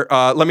 Or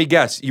let me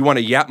guess, you want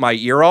to yap my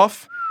ear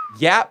off?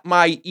 Yap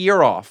my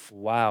ear off.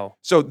 Wow.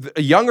 So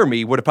a younger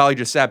me would have probably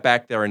just sat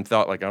back there and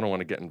thought, like, I don't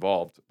want to get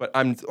involved. But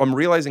I'm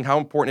realizing how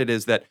important it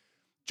is that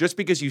just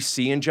because you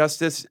see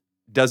injustice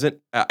doesn't,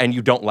 and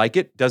you don't like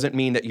it, doesn't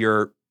mean that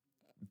you're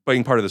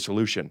being part of the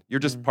solution. You're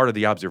just part of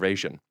the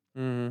observation.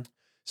 Mm-hmm.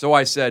 So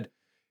I said,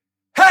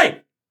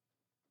 hey!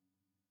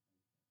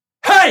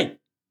 Hey!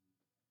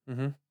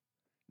 Mm-hmm.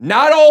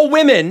 Not all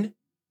women,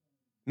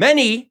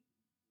 many,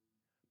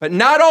 but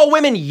not all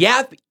women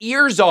yap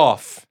ears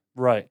off.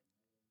 Right.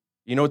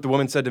 You know what the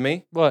woman said to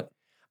me? What?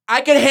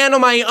 I can handle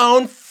my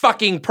own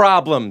fucking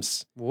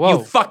problems. Whoa.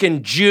 You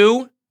fucking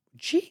Jew.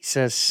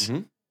 Jesus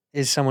Mhm.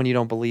 is someone you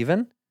don't believe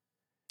in.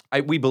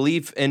 We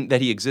believe in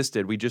that he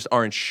existed. We just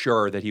aren't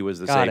sure that he was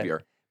the Got it.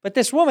 savior. But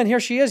this woman, here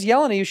she is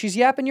yelling at you. She's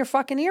yapping your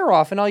fucking ear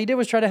off, and all you did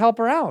was try to help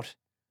her out.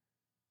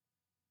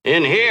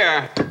 In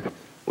here,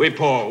 we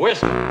pour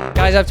whiskey.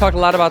 Guys, I've talked a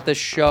lot about this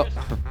show.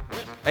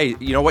 Hey,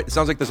 you know what? It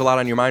sounds like there's a lot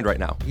on your mind right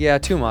now. Yeah,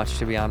 too much,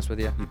 to be honest with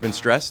you. You've been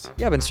stressed?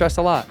 Yeah, I've been stressed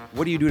a lot.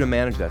 What do you do to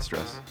manage that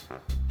stress?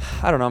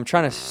 I don't know. I'm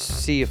trying to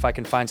see if I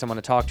can find someone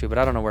to talk to, but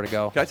I don't know where to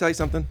go. Can I tell you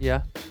something?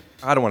 Yeah?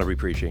 I don't want to be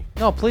preachy.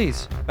 No,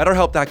 please.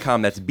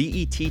 BetterHelp.com. That's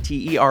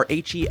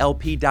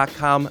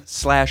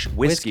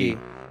BetterHelp.com/whiskey.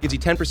 Gives you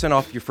 10%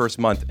 off your first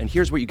month. And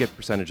here's what you get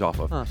percentage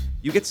off of. Huh.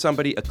 You get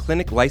somebody, a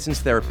clinic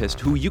licensed therapist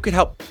who you could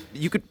help.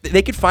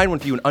 They could find one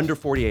for you in under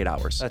 48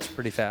 hours. That's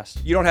pretty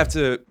fast. You don't have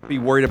to be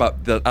worried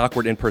about the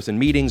awkward in-person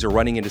meetings or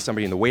running into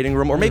somebody in the waiting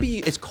room. Or maybe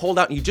it's cold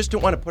out and you just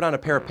don't want to put on a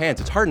pair of pants.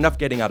 It's hard enough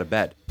getting out of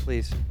bed.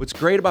 Please. What's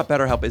great about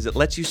BetterHelp is it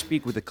lets you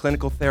speak with a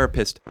clinical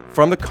therapist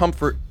from the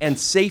comfort and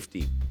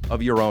safety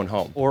of your own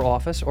home. Or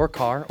office, or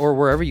car, or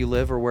wherever you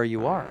live or where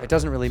you are. It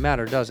doesn't really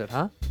matter, does it,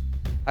 huh?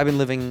 I've been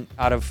living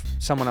out of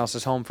someone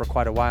else's home for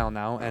quite a while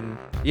now, and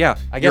Yeah,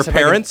 I guess your if I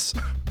can- parents.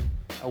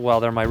 well,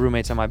 they're my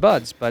roommates and my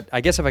buds, but I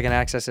guess if I can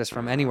access this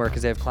from anywhere,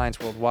 because they have clients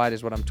worldwide,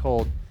 is what I'm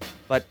told.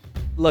 But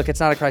look, it's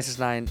not a crisis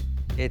line.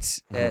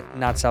 It's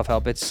not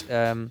self-help. It's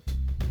is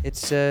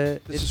it's real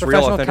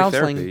professional authentic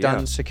counseling therapy, done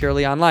yeah.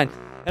 securely online.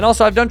 And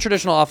also, I've done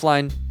traditional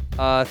offline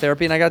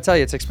therapy, and I got to tell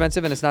you, it's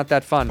expensive and it's not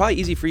that fun. Probably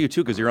easy for you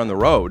too because you're on the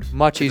road.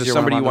 Much If there's easier when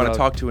somebody I'm you on want the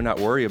to road. talk to and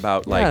not worry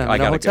about, like, Yeah, and I'm I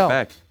in a gotta hotel.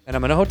 get back. And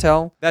I'm in a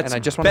hotel, That's and I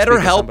just want to speak to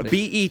BetterHelp, somebody.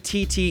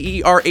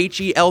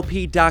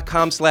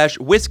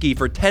 BetterHelp.com/whiskey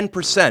for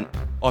 10%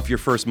 off your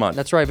first month.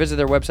 That's right. Visit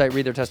their website,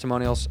 read their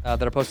testimonials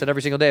that are posted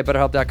every single day at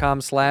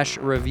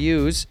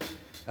BetterHelp.com/reviews.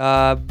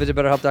 Visit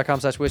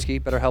BetterHelp.com/whiskey,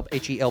 BetterHelp,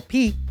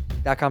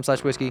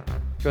 HELP.com/whiskey.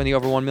 Join the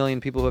over 1 million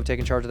people who have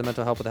taken charge of their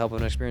mental health with the help of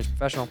an experienced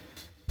professional.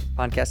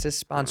 Podcast is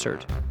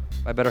sponsored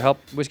by BetterHelp.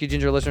 Whiskey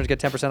Ginger listeners get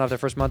 10% off their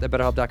first month at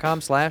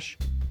BetterHelp.com/whiskey.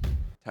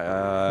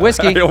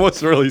 I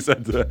almost really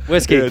said that.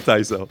 Whiskey. Yeah,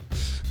 Tyso.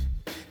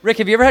 Rick,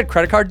 have you ever had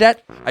credit card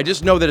debt? I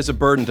just know that it's a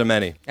burden to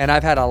many. And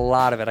I've had a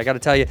lot of it, I got to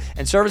tell you.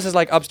 And services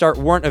like Upstart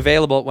weren't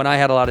available when I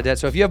had a lot of debt.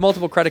 So if you have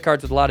multiple credit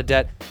cards with a lot of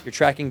debt, you're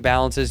tracking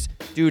balances,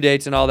 due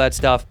dates, and all that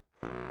stuff,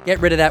 get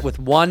rid of that with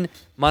one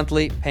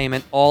monthly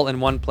payment all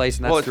in one place,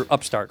 and that's through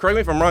Upstart. Correct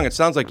me if I'm wrong. It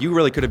sounds like you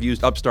really could have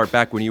used Upstart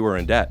back when you were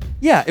in debt.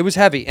 Yeah, it was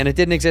heavy, and it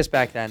didn't exist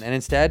back then. And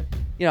instead,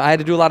 I had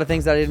to do a lot of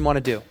things that I didn't want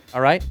to do, all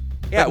right?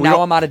 Yeah, But we now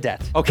don't- I'm out of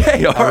debt.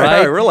 Okay, all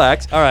right. right,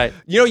 relax. All right.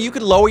 You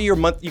could lower your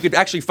month. You could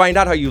actually find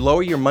out how you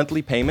lower your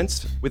monthly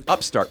payments with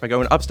Upstart by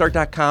going to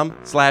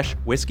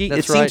upstart.com/whiskey.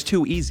 That's It right. seems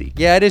too easy.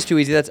 Yeah, it is too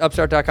easy. That's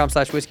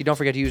upstart.com/whiskey. Don't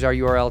forget to use our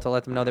URL to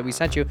let them know that we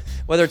sent you.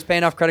 Whether it's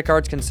paying off credit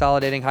cards,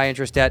 consolidating high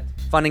interest debt,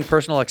 funding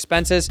personal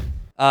expenses,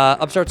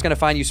 Upstart's going to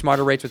find you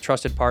smarter rates with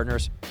trusted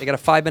partners. They got a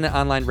 5-minute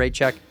online rate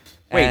check.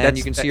 Wait, and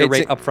you can see your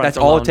rate up front. That's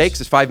for all loans. it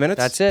takes is 5 minutes?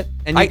 That's it.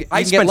 And I you can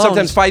spend get sometimes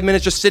loans. 5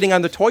 minutes just sitting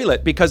on the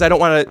toilet because I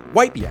don't want to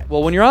wipe yet.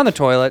 Well, when you're on the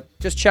toilet,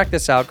 just check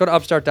this out. Go to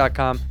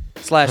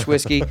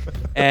upstart.com/whiskey,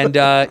 and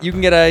you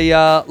can get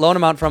a loan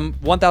amount from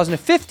 $1,000 to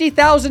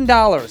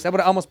 $50,000. That would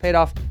have almost paid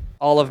off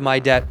all of my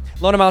debt.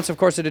 Loan amounts, of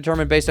course, are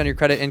determined based on your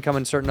credit, income,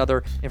 and certain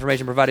other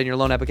information provided in your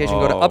loan application.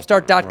 Go to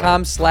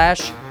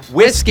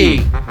upstart.com/whiskey.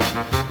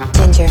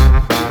 Ginger.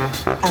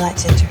 I like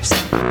gingers.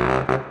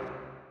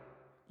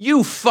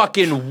 You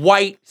fucking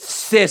white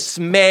cis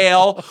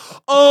male.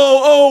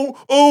 Oh,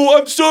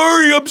 I'm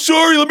sorry.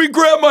 Let me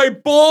grab my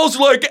balls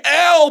like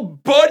Al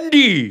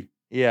Bundy.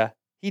 Yeah,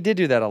 he did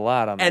do that a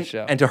lot on that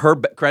show. And to her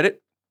credit,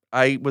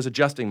 I was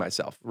adjusting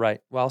myself.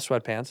 Right. Well,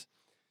 sweatpants.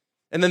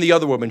 And then the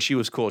other woman, she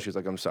was cool. She was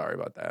like, I'm sorry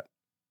about that.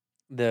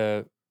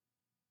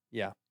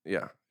 Yeah.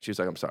 Yeah. She was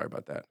like, I'm sorry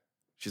about that.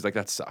 She's like,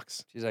 that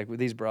sucks. She's like,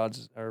 these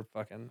broads are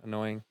fucking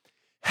annoying.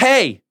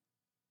 Hey,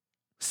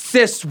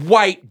 cis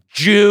white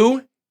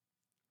Jew.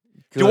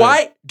 Good.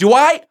 Do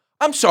I?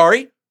 I'm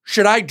sorry.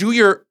 Should I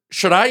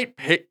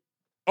pay?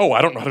 Oh,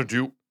 I don't know how to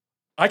do.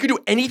 I could do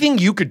anything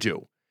you could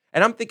do.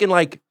 And I'm thinking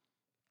like,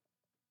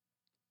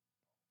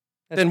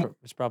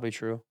 It's probably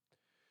true.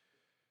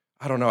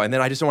 I don't know. And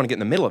then I just don't want to get in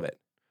the middle of it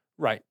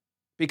Right.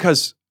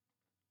 because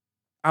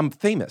I'm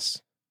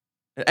famous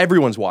and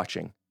everyone's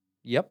watching.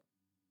 Yep.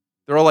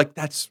 They're all like,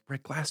 that's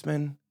Rick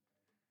Glassman.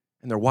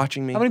 And they're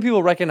watching me. How many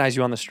people recognize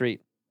you on the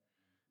street?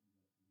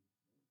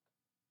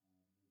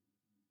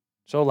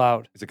 So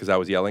loud, Is it because I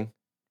was yelling?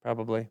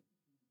 probably.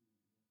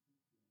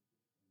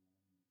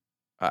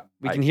 I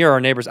We can hear our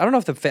neighbors. I don't know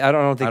if I don't think I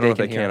don't know they if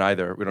they can hear. can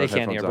either. We don't They have can't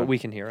headphones hear, on. but we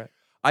can hear it.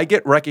 I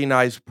get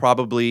recognized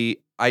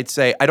probably, I'd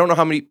say, I don't know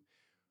how many.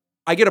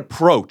 I get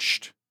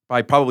approached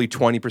by probably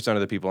 20% of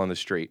the people on the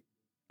street.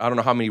 I don't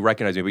know how many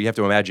recognize me, but you have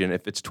to imagine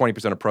if it's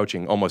 20%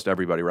 approaching, almost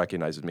everybody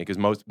recognizes me because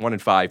 1 in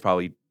 5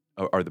 probably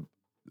are the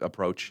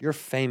approach. You're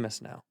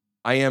famous now.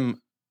 I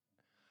am.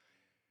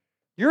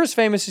 You're as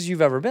famous as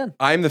you've ever been.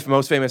 I'm the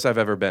most famous I've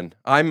ever been.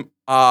 I'm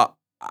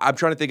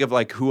trying to think of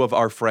like who of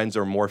our friends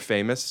are more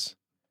famous.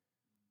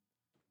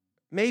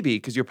 Maybe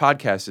because your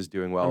podcast is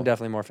doing well. I'm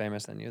definitely more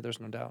famous than you. There's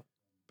no doubt.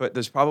 But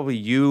there's probably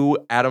you,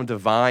 Adam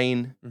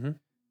Devine,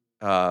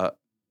 Mhm.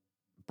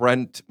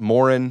 Brent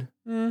Morin,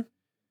 Mm.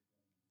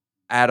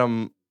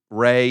 Adam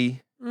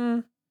Ray,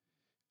 Mm.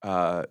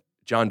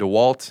 John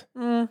DeWalt.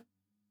 Mm.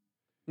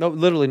 No,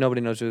 literally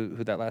nobody knows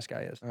who that last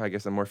guy is. I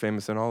guess I'm more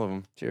famous than all of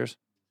them. Cheers.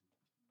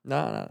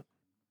 No.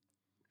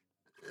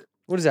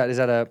 What is that? Is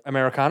that a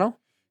Americano?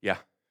 Yeah,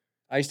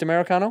 Iced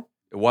Americano?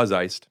 it was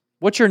iced.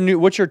 What's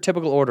your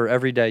typical order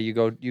every day? You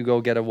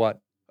go get a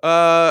what?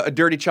 A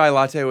dirty chai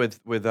latte with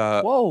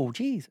Whoa,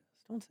 Jesus.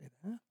 Don't say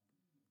that.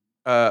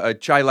 a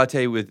chai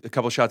latte with a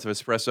couple shots of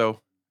espresso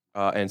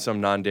and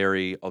some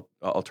non-dairy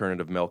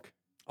alternative milk.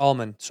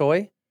 Almond.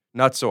 Soy?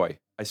 Not soy.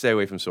 I stay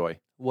away from soy.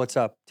 What's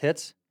up?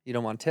 Tits? You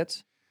don't want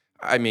tits?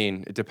 I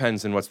mean, it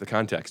depends on what's the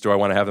context. Do I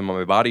want to have them on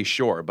my body?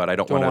 Sure, but I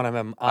don't Don't want want to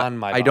have them on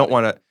my body. I don't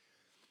want to.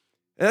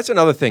 And that's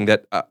another thing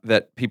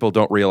that people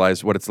don't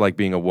realize what it's like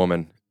being a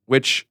woman.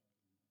 This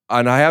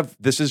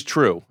is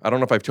true. I don't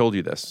know if I've told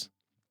you this,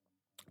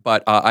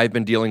 but I've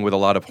been dealing with a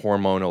lot of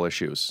hormonal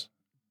issues.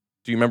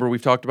 Do you remember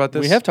we've talked about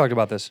this? We have talked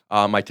about this.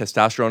 My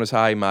testosterone is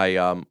high.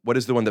 My what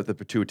is the one that the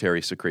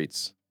pituitary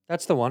secretes?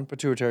 That's the one,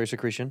 pituitary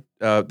secretion.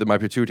 My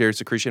pituitary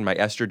secretion, my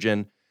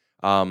estrogen,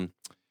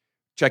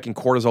 checking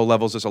cortisol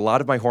levels. There's a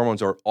lot of my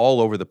hormones are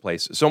all over the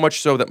place. So much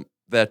so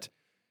that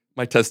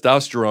my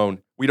testosterone,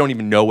 we don't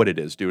even know what it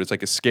is, dude. It's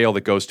like a scale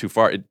that goes too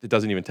far. It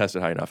doesn't even test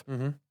it high enough.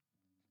 Mm-hmm.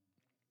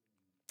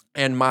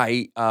 And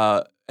my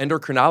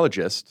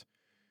endocrinologist,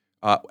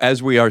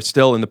 as we are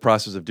still in the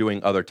process of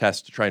doing other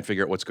tests to try and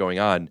figure out what's going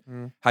on,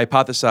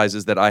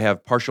 hypothesizes that I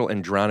have partial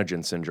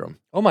androgen syndrome.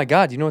 Oh my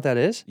God, you know what that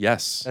is?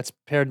 Yes. That's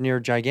paired near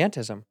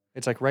gigantism.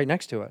 It's like right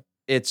next to it.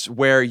 It's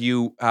where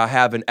you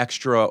have an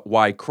extra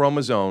Y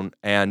chromosome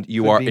and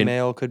you Could are be in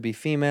male, could be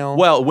female.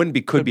 Well, it wouldn't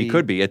be could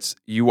be. It's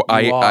you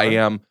I are.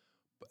 am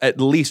at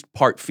least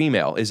part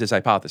female is his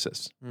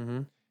hypothesis.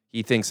 Mm-hmm.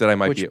 He thinks that I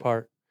might be Which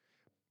part?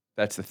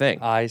 That's the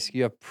thing. Eyes.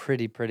 You have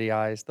pretty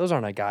eyes. Those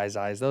aren't a guy's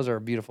eyes. Those are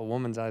a beautiful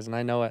woman's eyes, and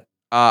I know it.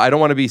 I don't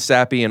want to be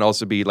sappy and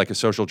also be like a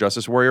social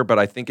justice warrior, but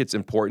I think it's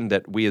important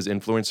that we as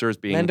influencers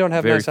being Men don't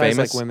have very nice eyes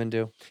famous like women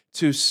do.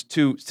 to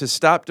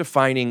stop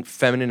defining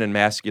feminine and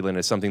masculine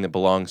as something that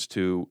belongs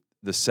to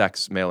the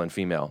sex, male and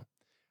female.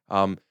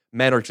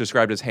 Men are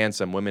described as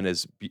handsome, women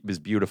as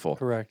beautiful.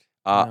 Correct.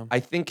 Yeah. I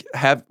think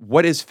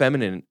what is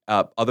feminine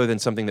other than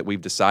something that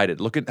we've decided?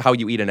 Look at how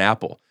you eat an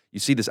apple. You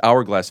see this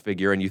hourglass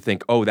figure and you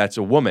think, oh, that's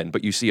a woman,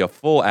 but you see a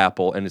full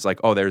apple and it's like,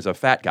 oh, there's a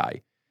fat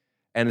guy.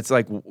 And it's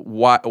like,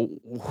 why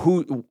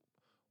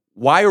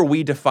are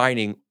we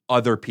defining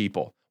other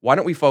people? Why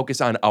don't we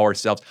focus on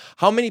ourselves?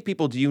 How many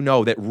people do you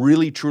know that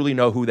really, truly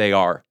know who they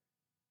are?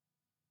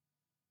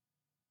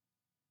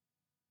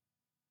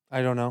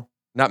 I don't know.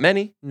 Not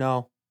many.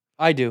 No,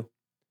 I do.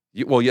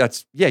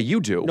 You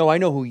do. No, I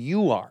know who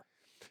you are.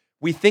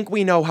 We think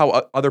we know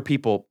how other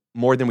people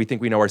more than we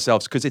think we know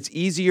ourselves because it's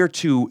easier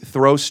to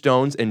throw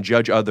stones and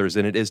judge others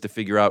than it is to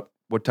figure out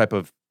what type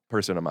of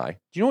person am I. Do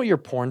you know what your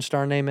porn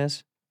star name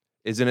is?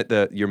 Isn't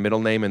it your middle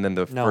name and then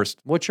the No. first?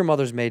 What's your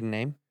mother's maiden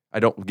name? I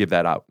don't give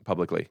that out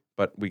publicly,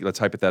 but let's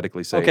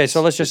hypothetically say. Okay,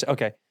 so let's just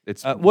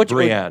It's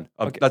Brianne.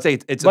 Brianne. Let's say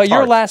it's. But your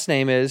Tart. last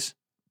name is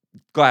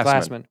Glassman.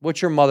 Glassman.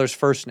 What's your mother's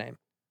first name?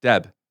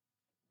 Deb.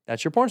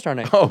 That's your porn star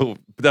name. Oh,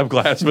 Deb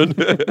Glassman.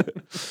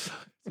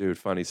 Dude,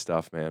 funny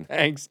stuff, man.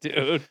 Thanks,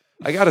 dude.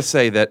 I got to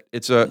say that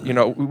it's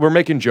we're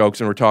making jokes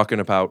and we're talking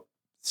about,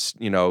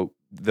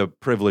 the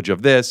privilege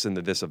of this and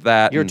the this of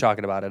that. You're and,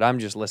 talking about it. I'm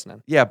just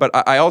listening. Yeah, but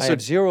I I also,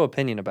 have zero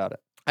opinion about it.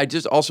 I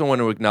just also want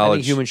to I think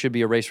acknowledge. humans should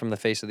be erased from the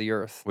face of the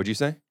earth. What'd you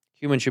say?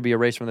 Humans should be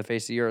erased from the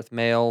face of the earth.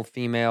 Male,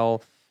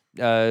 female,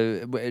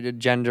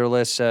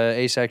 genderless,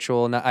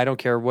 asexual. I don't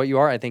care what you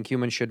are. I think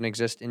humans shouldn't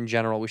exist in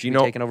general. We should be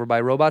taken over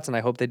by robots, and I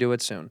hope they do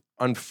it soon.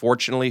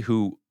 Unfortunately,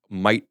 who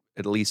might,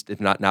 at least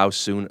if not now,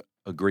 soon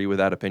agree with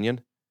that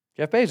opinion?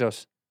 Jeff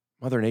Bezos.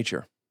 Mother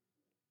Nature.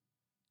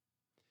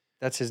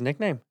 That's his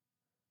nickname.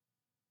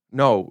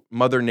 No,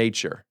 Mother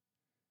Nature.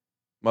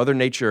 Mother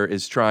Nature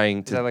is trying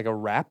Is to. that like a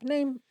rap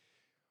name?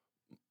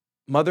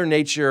 Mother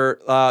Nature,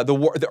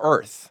 the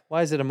Earth.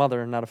 Why is it a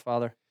mother and not a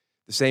father?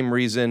 The same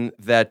reason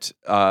that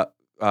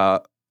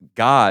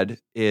God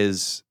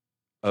is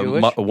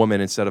Jewish? a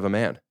woman instead of a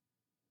man.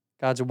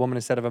 God's a woman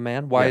instead of a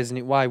man. Why Yeah. isn't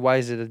he? Why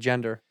is it a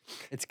gender?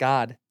 It's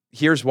God.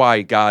 Here's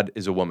why God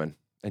is a woman,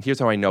 and here's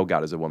how I know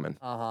God is a woman.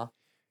 Uh-huh.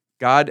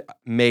 God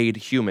made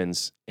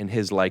humans in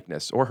his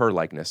likeness or her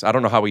likeness. I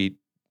don't know how he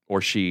or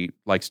she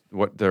likes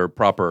what their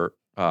proper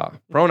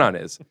pronoun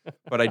is,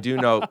 but I do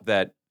know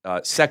that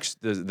sex,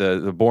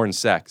 the born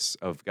sex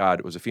of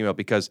God was a female,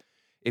 because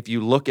if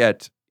you look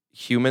at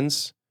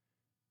humans,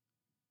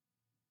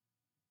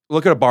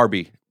 look at a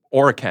Barbie.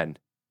 or a Ken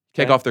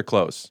take Okay. off their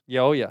clothes,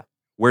 Yeah, oh yeah.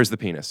 where's the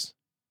penis?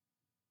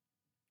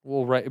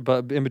 Well, right,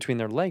 but in between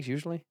their legs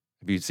usually.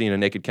 Have you seen a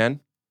naked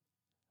Ken?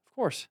 Of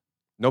course.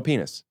 No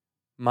penis.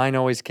 Mine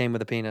always came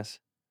with a penis.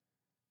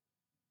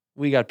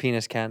 We got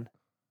penis Ken.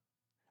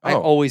 I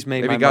Oh, always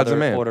made maybe my God's a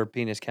mother man. order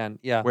penis Ken.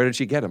 Yeah. Where did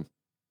she get him?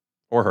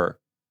 Or her?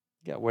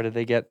 Yeah. Where did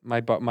they get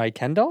my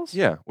Ken dolls?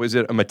 Yeah. Was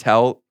it a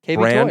Mattel KB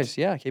brand? Toys.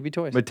 Yeah, KB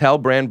Toys.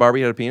 Mattel brand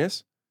Barbie had a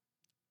penis?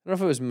 I don't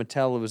know if it was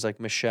Mattel. It was like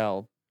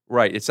Michelle.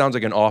 Right. It sounds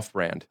like an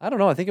off-brand. I don't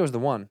know. I think it was the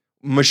one.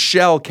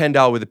 Michelle Ken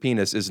doll with a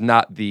penis is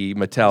not the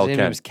Mattel His name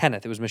Ken. was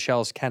Kenneth. It was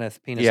Michelle's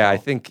Kenneth penis. Yeah, I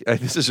doll. think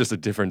this is just a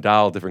different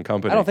doll, different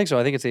company. I don't think so.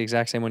 I think it's the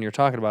exact same one you're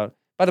talking about.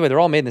 By the way, they're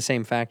all made in the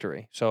same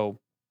factory. So,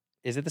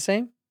 is it the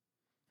same?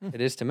 It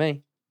is to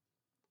me.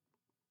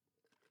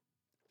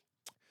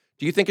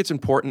 Do you think it's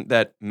important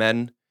that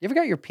men, You ever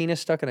got your penis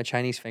stuck in a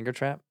Chinese finger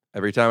trap?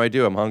 every time I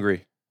do, I'm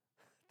hungry?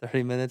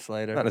 30 minutes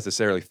later. Not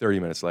necessarily 30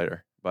 minutes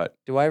later, but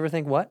Do I ever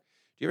think what?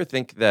 do you ever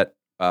think that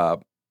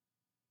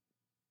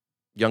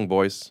young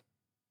boys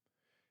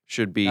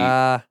should be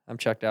I'm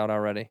checked out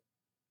already.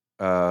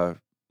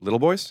 little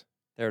boys?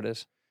 There it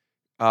is.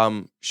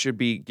 Should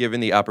be given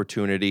the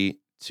opportunity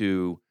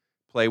to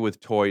play with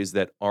toys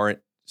that aren't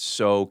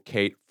so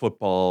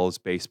footballs,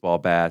 baseball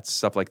bats,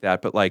 stuff like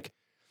that. But like,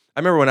 I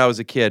remember when I was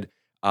a kid,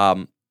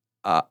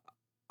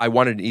 I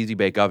wanted an easy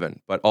bake oven,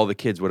 but all the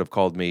kids would have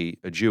called me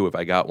a Jew if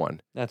I got one.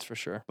 That's for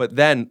sure. But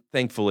then,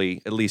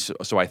 thankfully, at least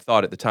so I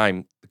thought at the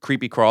time, the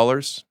creepy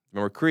crawlers.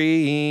 Remember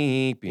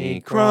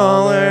creepy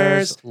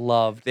crawlers?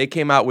 Loved. They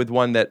came out with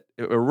one that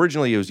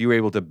originally you were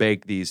able to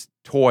bake these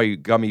toy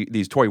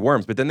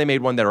worms, but then they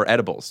made one that are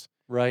edibles,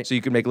 Right. so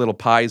you could make little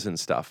pies and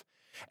stuff.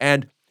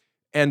 And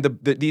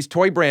these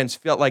toy brands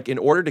felt like in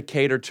order to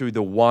cater to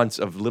the wants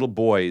of little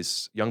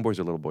boys, young boys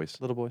or little boys,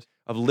 Little boys.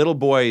 of little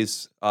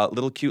boys,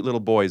 little cute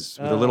little boys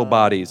with their little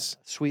bodies,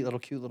 Sweet little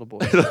cute little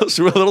boys.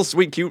 little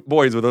sweet cute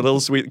boys with their little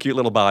sweet cute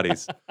little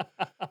bodies.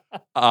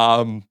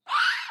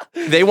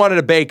 They wanted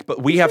to bake,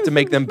 but we have to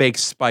make them bake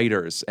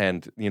spiders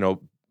and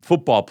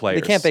football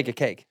players. They can't bake a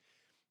cake.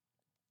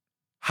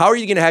 How are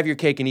you going to have your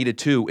cake and eat it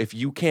too if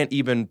you can't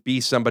even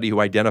be somebody who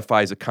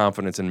identifies a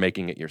confidence in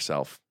making it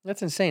yourself?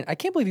 That's insane. I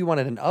can't believe you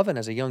wanted an oven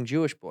as a young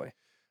Jewish boy.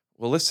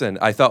 Well, listen,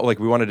 I thought like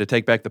we wanted to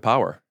take back the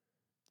power.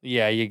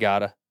 Yeah, you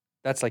gotta.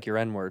 That's like your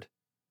N word.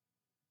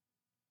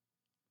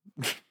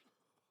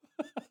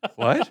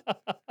 What?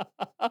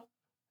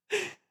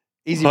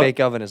 Easy Huh? bake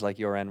oven is like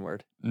your N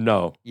word.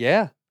 No,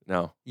 Yeah.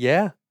 no.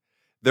 Yeah.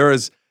 There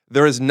is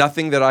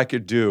nothing that I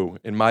could do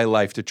in my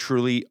life to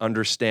truly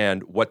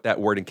understand what that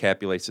word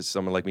encapsulates to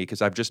someone like me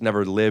because I've just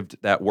never lived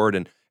that word.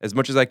 And as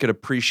much as I could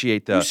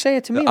appreciate the, You say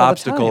it to me the all the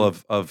obstacle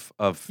time.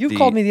 of You've the,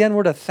 called me the N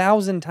word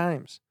 1,000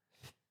 times.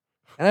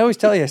 And I always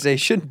tell you, I say, you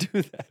shouldn't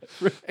do that,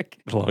 Rick.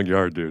 the long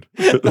yard, dude.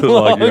 The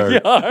long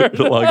yard.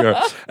 The long yard.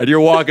 And you're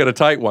walking a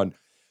tight one.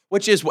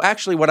 Which is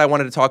actually what I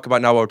wanted to talk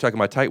about now while we're talking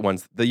about tight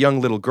ones. The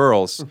young little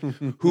girls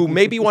who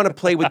maybe want to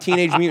play with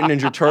Teenage Mutant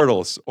Ninja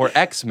Turtles or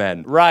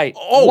X-Men. Right.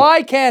 Oh.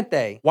 Why can't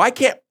they? Why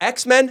can't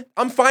X-Men?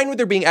 I'm fine with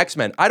there being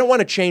X-Men. I don't want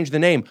to change the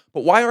name.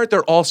 But why aren't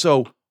there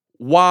also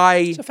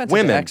It's offensive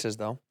women? to X's,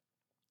 though.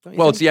 Don't you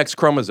Well, it's think? the X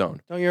chromosome.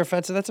 Don't you're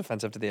offensive? That's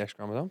offensive to the X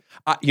chromosome.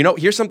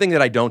 Here's something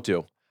that I don't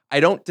do. I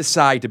don't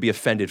decide to be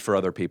offended for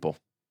other people.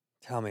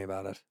 Tell me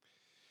about it.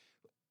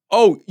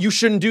 Oh, you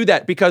shouldn't do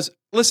that because,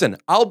 listen,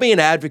 I'll be an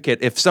advocate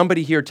if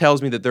somebody here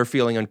tells me that they're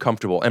feeling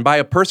uncomfortable. And by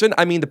a person,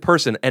 I mean the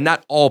person and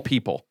not all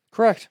people.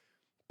 Correct.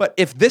 But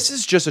if this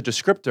is just a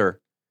descriptor,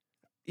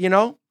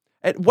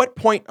 at what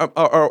point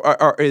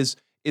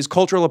is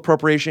cultural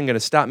appropriation going to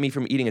stop me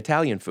from eating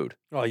Italian food?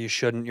 Oh, you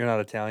shouldn't. You're not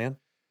Italian.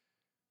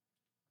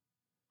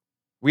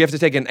 We have to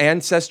take an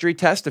ancestry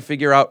test to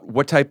figure out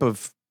what type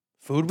of,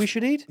 Food we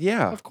should eat?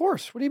 yeah. Of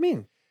course. What do you mean? You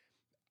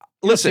don't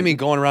see Listen, me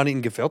going around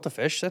eating gefilte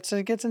fish.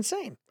 It gets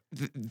insane.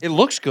 It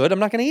looks good. I'm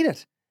not going to eat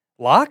it.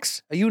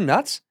 Lox? Are you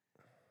nuts?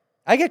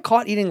 I get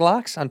caught eating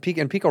lox on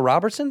Pico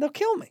Robertson. They'll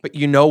kill me. but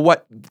you know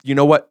what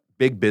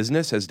big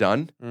business has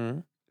done?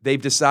 Mhm.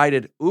 They've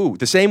decided,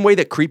 the same way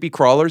that creepy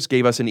crawlers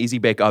gave us an easy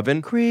bake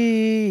oven,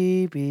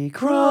 Creepy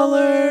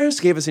crawlers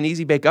gave us an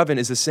easy bake oven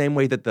is the same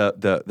way that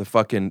the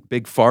fucking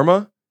big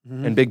pharma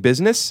Mhm. and big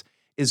business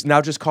is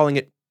now just calling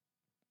it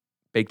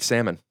baked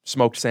salmon,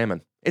 smoked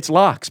salmon. It's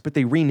lox, but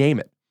they rename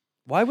it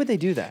Why would they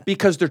do that?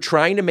 because they're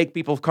trying to make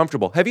people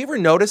comfortable. Have you ever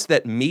noticed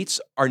that meats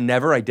are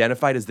never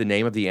identified as the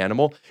name of the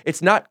animal?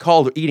 It's not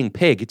called eating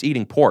pig, it's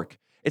eating pork.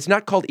 It's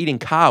not called eating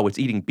cow, it's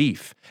eating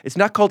beef. It's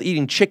not called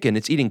eating chicken,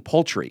 it's eating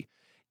poultry.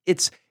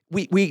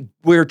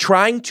 We're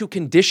trying to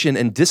condition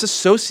and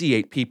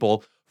disassociate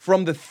people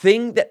from the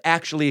thing that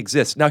actually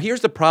exists. Now,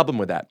 here's the problem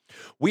with that.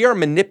 We are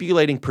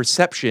manipulating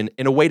perception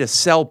in a way to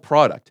sell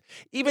product.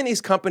 Even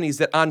these companies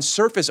that on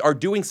surface are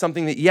doing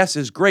something that, yes,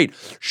 is great,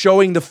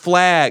 showing the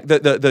flag,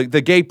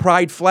 the gay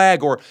pride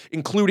flag, or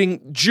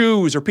including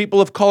Jews or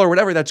people of color,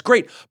 whatever, that's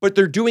great. But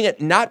they're doing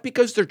it not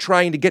because they're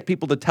trying to get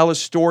people to tell a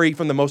story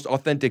from the most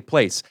authentic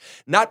place,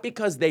 not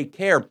because they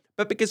care,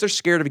 but because they're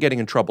scared of getting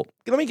in trouble.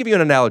 Let me give you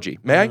an analogy,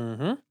 may I?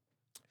 Mm-hmm.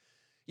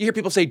 You hear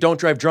people say, don't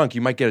drive drunk.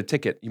 You might get a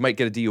ticket. You might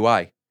get a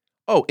DUI.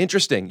 Oh,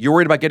 interesting. You're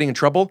worried about getting in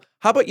trouble?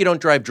 How about you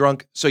don't drive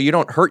drunk so you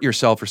don't hurt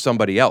yourself or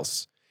somebody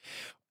else?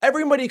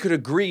 Everybody could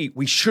agree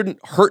we shouldn't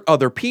hurt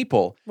other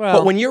people. Well-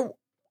 But when you're,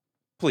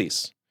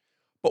 please,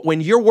 but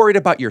when you're worried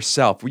about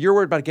yourself, when you're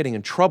worried about getting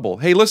in trouble,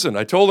 hey, listen,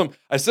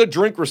 I said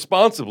drink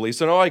responsibly,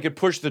 so now I could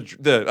push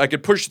I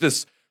could push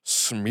this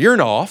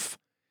Smirnoff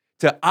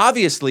to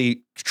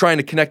obviously trying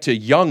to connect to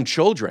young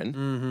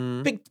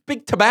children.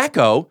 Big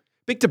tobacco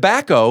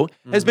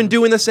has been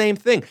doing the same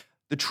thing.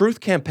 The Truth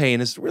Campaign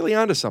is really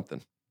onto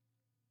something.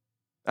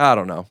 I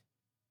don't know.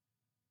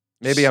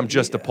 Maybe I'm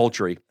just a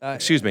poultry.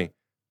 Excuse me,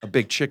 a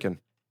big chicken.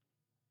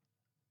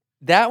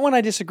 That one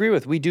I disagree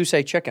with. We do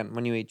say chicken.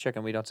 When you eat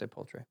chicken, we don't say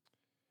poultry.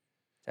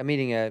 I'm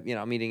eating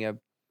a.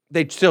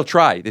 They still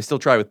try. They still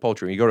try with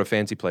poultry. When you go to a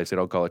fancy place, they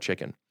don't call it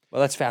chicken.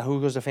 Well, that's fat. Who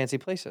goes to fancy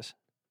places?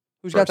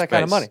 Who's got First that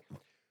kind of base. money?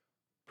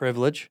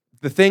 Privilege.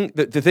 The thing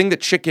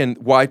that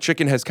why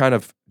chicken has kind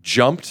of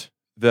jumped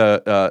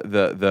the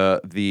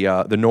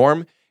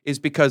norm is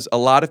because a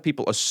lot of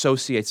people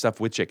associate stuff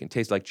with chicken.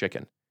 Tastes like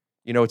chicken.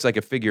 You know, it's like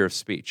a figure of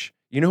speech.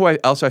 You know who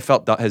else I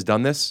felt has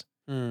done this?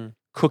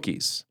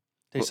 Cookies.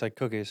 Tastes like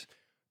cookies.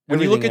 When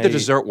you look Everything at the I eat.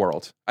 dessert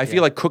world, I feel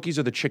Yeah. like cookies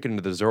are the chicken in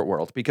the dessert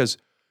world because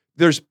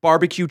there's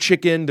barbecue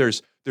chicken,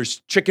 there's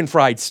chicken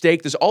fried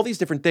steak, there's all these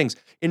different things.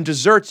 In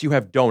desserts, you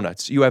have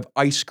donuts, you have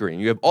ice cream,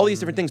 you have all these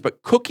different things,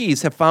 but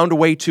cookies have found a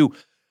way to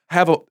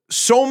have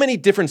so many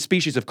different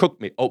species of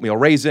oatmeal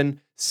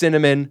raisin,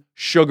 cinnamon,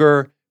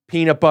 sugar,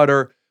 peanut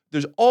butter.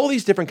 There's all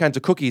these different kinds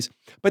of cookies,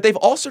 but they've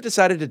also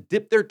decided to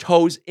dip their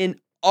toes in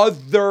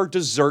other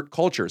dessert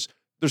cultures.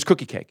 There's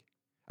cookie cake.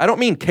 I don't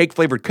mean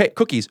cake-flavored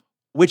cookies,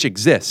 which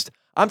exist.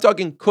 I'm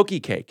talking cookie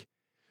cake.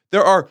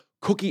 There are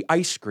cookie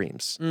ice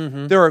creams.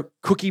 There are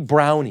cookie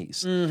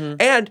brownies.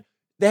 And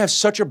they have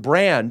such a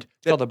brand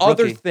that called a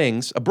other brookie.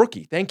 things, a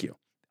brookie, thank you.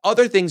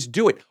 Other things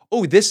do it.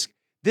 Oh, this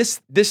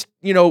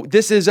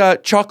is a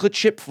chocolate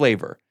chip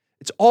flavor.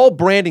 It's all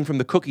branding from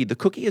the cookie. The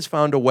cookie has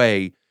found a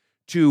way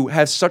to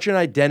have such an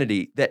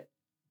identity that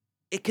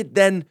it could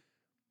then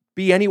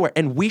be anywhere.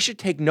 And we should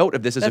take note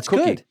of this as That's a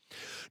cookie. good.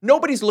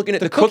 Nobody's looking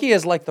at The the cookie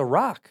is like the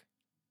rock.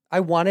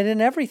 I want it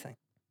in everything.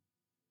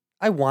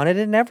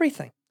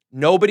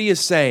 Nobody is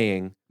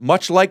saying,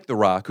 much like The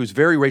Rock, who's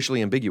very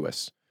racially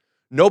ambiguous,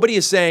 nobody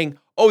is saying,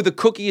 oh, the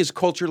cookie is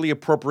culturally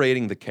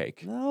appropriating the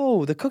cake.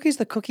 No, the cookie's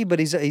the cookie, but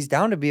he's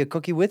down to be a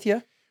cookie with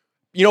you.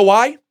 You know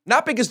why?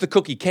 Not because the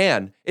cookie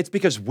can. It's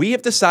because we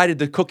have decided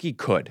the cookie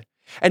could.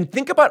 And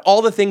think about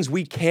all the things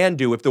we can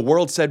do if the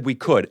world said we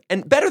could.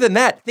 And better than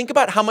that, think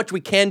about how much we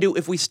can do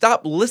if we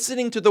stop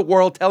listening to the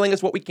world telling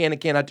us what we can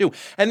and cannot do.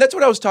 And that's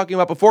what I was talking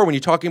about before when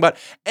you're talking about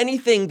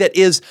anything that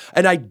is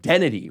an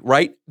identity,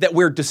 right? That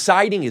we're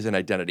deciding is an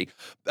identity.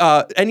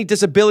 Any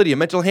disability, a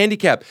mental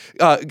handicap,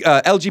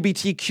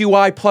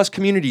 LGBTQI plus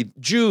community,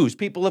 Jews,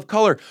 people of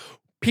color.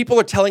 People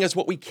are telling us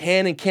what we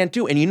can and can't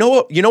do. And you know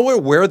what? You know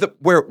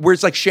where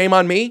it's like shame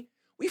on me?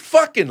 We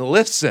fucking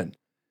listen.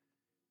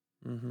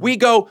 We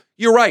go,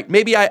 you're right.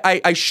 Maybe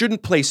I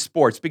shouldn't play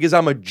sports because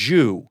I'm a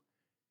Jew.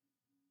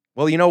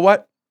 Well, you know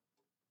what?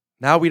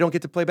 Now we don't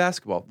get to play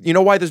basketball. You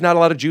know why there's not a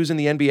lot of Jews in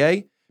the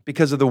NBA?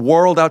 Because of the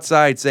world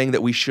outside saying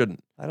that we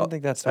shouldn't. I don't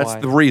think that's why.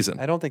 That's the reason.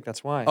 I don't think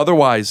that's why.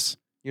 Otherwise,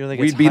 You don't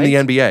think we'd it's be in the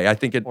height NBA. I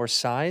think it. or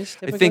size? I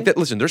Typically? think that.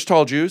 Listen, there's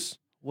tall Jews.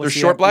 What's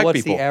There's short black what's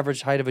people. the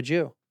average height of a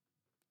Jew?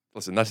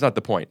 Listen, that's not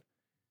the point.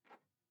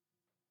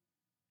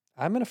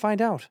 I'm going to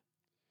find out.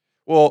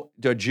 Well,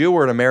 a Jew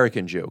or an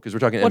American Jew? Because we're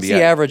talking What's NBA.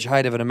 the average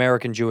height of an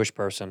American Jewish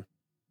person?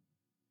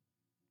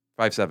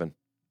 5'7".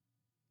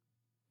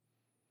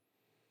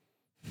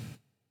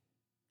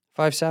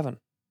 5'7".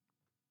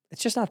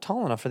 It's just not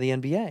tall enough for the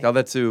NBA. Tell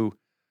that to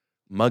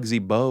Muggsy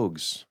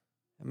Bogues.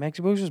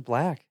 Maxi Bogues was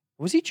black.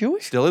 Was he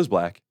Jewish? Still is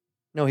black.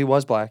 No, he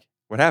was black.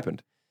 What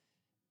happened?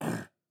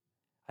 I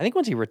think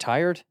once he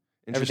retired,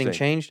 everything Interesting.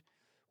 changed.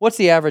 What's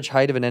the average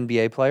height of an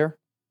NBA player?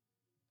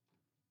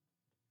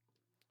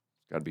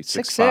 Got to be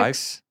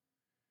 6'5".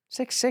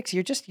 6'6".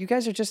 6'6". You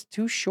guys are just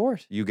too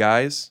short. You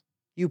guys,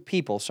 You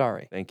people,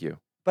 sorry. thank you.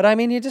 But I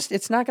mean,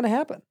 it's not going to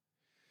happen.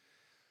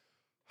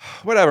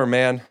 Whatever,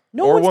 man.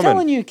 No or one's woman.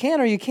 telling you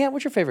can or you can't.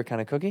 What's your favorite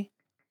kind of cookie?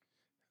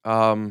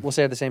 We'll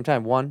say at the same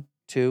time. 1,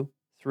 2,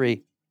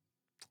 3.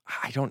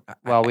 I don't.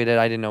 Well, we did.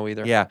 I didn't know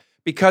either. Yeah,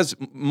 because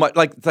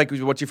it's like,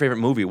 what's your favorite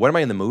movie? What am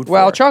I in the mood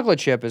Well, for? chocolate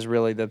chip is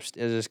really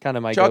is kind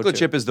of my Chocolate go-to.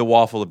 chip is the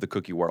waffle of the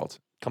cookie world.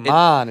 Come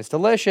on, it's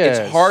delicious.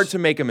 It's hard to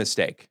make a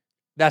mistake.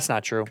 That's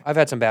not true. I've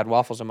had some bad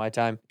waffles in my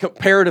time.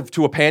 Comparative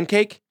to a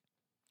pancake,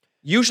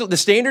 usually the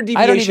standard I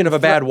don't deviation even of a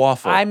bad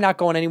waffle. I'm not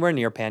going anywhere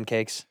near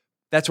pancakes.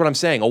 That's what I'm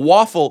saying. A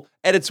waffle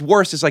at its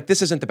worst is like,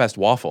 this isn't the best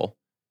waffle.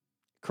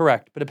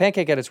 Correct. But a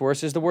pancake at its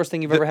worst is the worst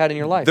thing you've ever had in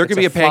your life. there could It's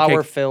be a pancake-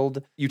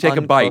 flour-filled, You take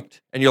a bite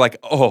uncooked. and you're like,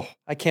 oh.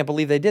 I can't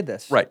believe they did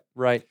this. Right.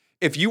 Right.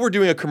 If you were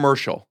doing a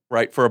commercial,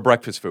 right, for a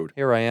breakfast food,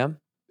 Here I am.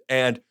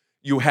 and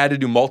you had to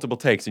do multiple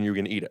takes and you were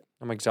going to eat it,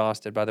 I'm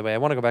exhausted, by the way. I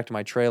want to go back to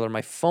my trailer.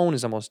 My phone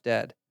is almost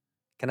dead.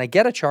 Can I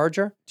get a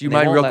charger? do you They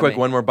mind won't real let quick, me.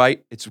 one more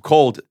bite? It's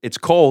cold. It's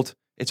cold.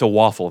 It's a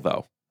waffle,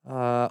 though.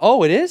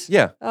 Oh, it is?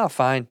 Yeah, Oh,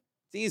 fine.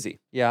 it's easy.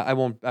 Yeah, I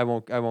won't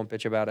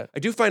bitch about it. I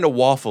do find a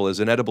waffle is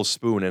an edible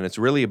spoon, and it's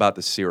really about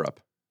the syrup.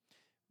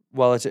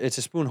 Well, it's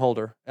a spoon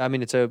holder. I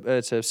mean, it's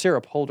a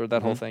syrup holder.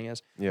 That whole thing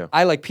is. Yeah.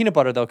 I like peanut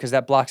butter though because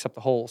that blocks up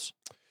the holes.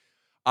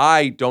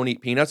 I don't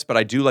eat peanuts, but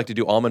I do like to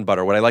do almond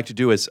butter. What I like to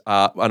do is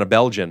on a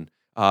Belgian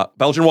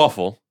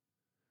waffle.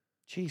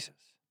 Jesus.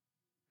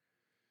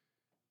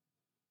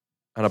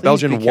 On a Please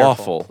Belgian be careful.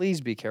 waffle,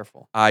 Please be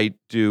careful. I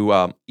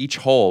do each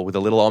hole with a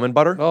little almond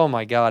butter. Oh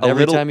my God! A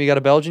Every little- time you got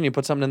a Belgian, you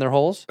put something in their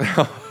holes.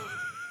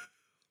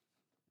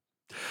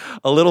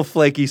 A little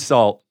flaky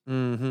salt,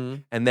 Mm-hmm.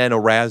 and then a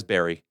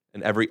raspberry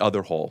in every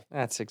other hole.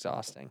 That's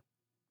exhausting.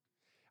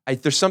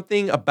 There's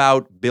something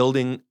about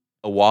building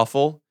a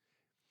waffle.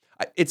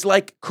 It's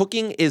like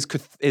cooking is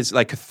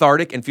like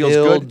cathartic and feels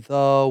Build good.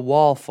 the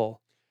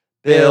waffle.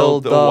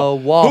 Build the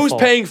waffle. Who's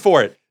paying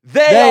for it? They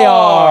They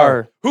are.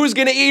 are. Who's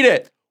gonna eat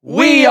it?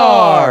 We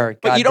are.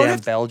 But you don't Goddamn have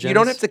to, Belgians. You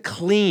don't have to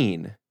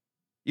clean.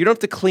 You don't have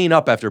to clean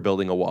up after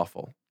building a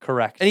waffle.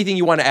 Correct. Anything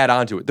you want to add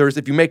on to it.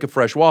 If you make a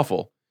fresh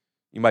waffle,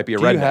 you might be a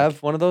Do redneck. you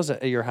have one of those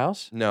at your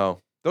house? No.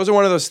 Those are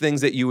one of those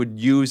things that you would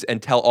use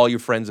and tell all your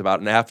friends about,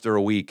 and after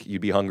a week,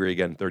 you'd be hungry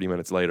again 30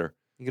 minutes later.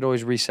 You could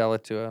always resell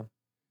it to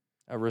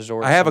a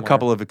resort. I have a somewhere.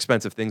 couple of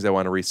expensive things I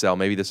want to resell.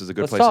 Maybe this is a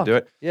good Let's place talk. to do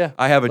it. Yeah.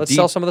 I have a Let's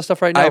sell some of the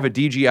stuff right now. I have a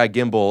DJI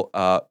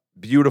gimbal,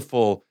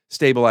 beautiful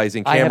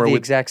stabilizing I camera. have the with,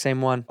 exact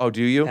same one, oh,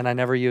 do you? and I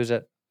never use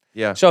it.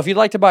 Yeah. So if you'd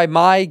like to buy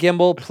my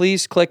gimbal,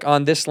 please click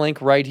on this link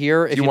right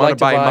here. If If you you'd want like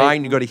to buy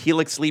mine, you go to go to his.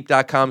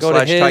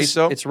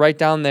 helixsleep.com/Tyso. It's right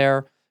down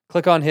there.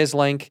 Click on his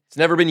link. It's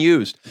never been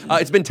used.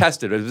 It's been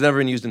tested. It's never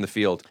been used in the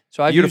field.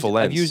 So Beautiful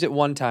I've lens. used it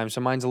one time,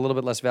 so mine's a little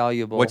bit less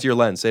valuable. What's your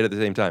lens? Say it at the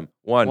same time.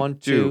 One, 1,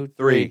 2, 2,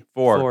 3,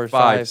 4,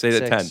 5. Say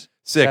it at 10.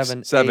 6,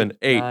 7, 7,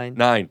 8, 9,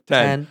 9,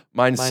 10.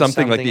 Mine's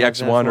something like the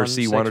X1 or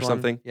C1 or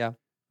something. Yeah,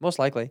 most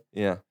likely.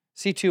 Yeah.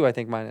 C2, I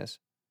think mine is.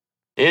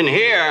 In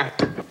here,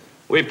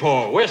 we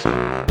pour whiskey.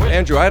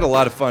 Andrew, I had a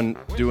lot of fun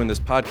doing this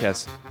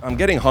podcast. I'm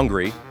getting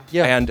hungry.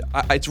 Yeah. And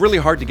it's really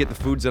hard to get the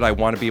foods that I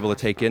want to be able to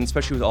take in,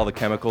 especially with all the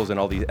chemicals and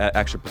all the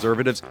extra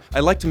preservatives. I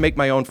like to make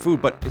my own food,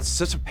 but it's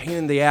such a pain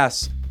in the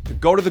ass to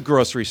go to the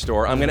grocery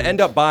store. I'm going to end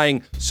up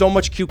buying so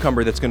much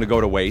cucumber that's going to go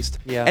to waste.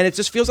 Yeah. And it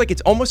just feels like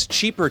it's almost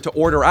cheaper to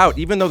order out,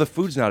 even though the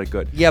food's not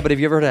good. Yeah, but have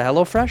you ever heard of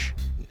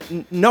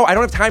HelloFresh? No, I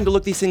don't have time to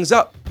look these things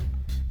up.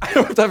 I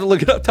don't have time to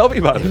look it up. Tell me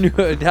about it.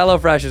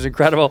 HelloFresh is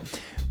incredible.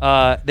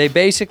 They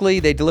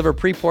deliver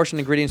pre-portioned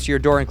ingredients to your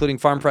door, including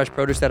farm fresh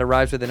produce that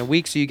arrives within a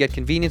week, so you get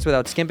convenience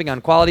without skimping on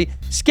quality.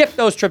 Skip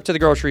those trips to the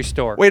grocery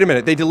store. Wait a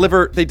minute. They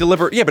deliver.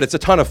 Yeah, but it's a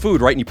ton of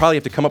food, right? And you probably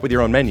have to come up with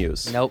your own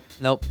menus. Nope.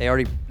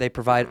 They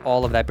provide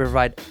all of that. They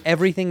provide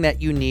everything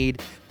that you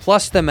need,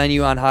 plus the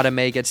menu on how to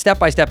make it,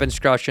 step-by-step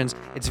instructions.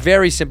 It's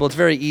very simple, it's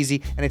very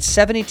easy, and it's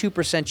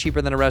 72%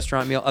 cheaper than a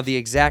restaurant meal of the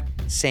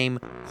exact same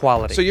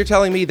quality. So you're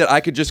telling me that I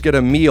could just get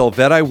a meal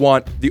that I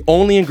want, the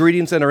only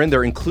ingredients that are in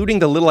there, including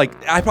the little, I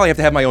probably have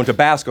to have my own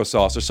Tabasco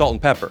sauce or salt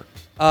and pepper.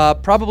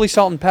 Probably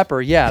salt and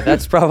pepper. Yeah,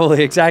 that's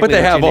probably exactly But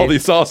they what have you all need.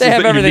 these sauces They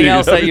have that you everything need,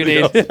 else that you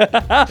need.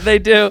 They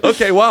do.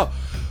 Okay, wow.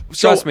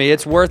 Trust me,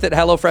 it's worth it.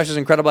 HelloFresh is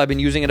incredible. I've been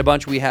using it a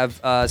bunch. We have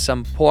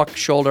some pork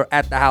shoulder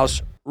at the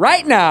house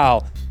right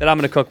now that I'm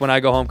going to cook when I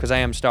go home because I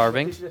am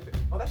starving.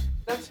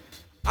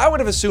 I would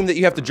have assumed that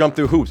you have to jump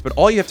through hoops, but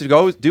all you have to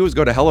do is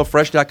go to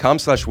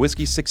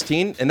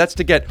HelloFresh.com/whiskey16, and that's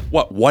to get,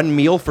 what, one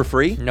meal for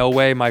free? No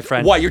way, my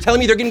friend. What, you're telling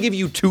me they're going to give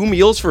you 2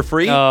 meals for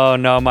free? Oh,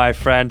 no, my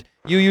friend.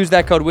 You use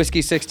that code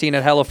whiskey16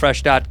 at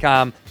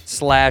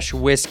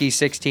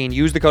HelloFresh.com/whiskey16.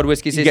 Use the code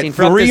whiskey16 get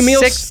for up to 3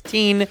 meals?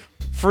 16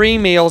 free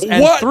meals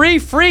and What? 3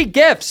 free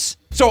gifts.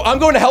 So I'm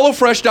going to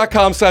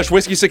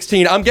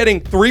HelloFresh.com/whiskey16. I'm getting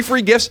 3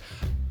 free gifts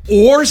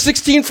or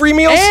 16 free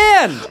meals?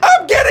 And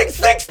I'm getting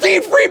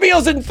 16 free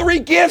meals and 3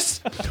 gifts.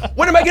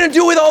 What am I going to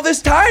do with all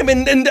this time?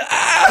 And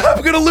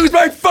I'm going to lose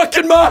my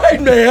fucking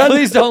mind, man.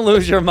 please don't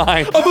lose your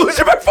mind. I'm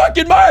losing my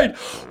fucking mind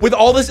with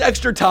all this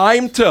extra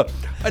time to,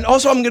 and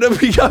also I'm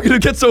gonna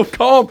get so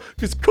calm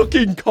because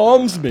cooking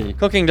calms me.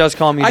 Cooking does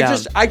calm you down.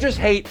 I just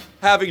hate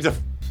having to.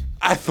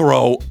 I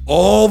throw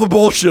all the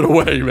bullshit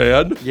away,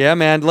 man. Yeah,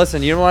 man.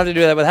 Listen, you don't want to do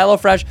that with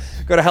HelloFresh.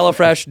 Go to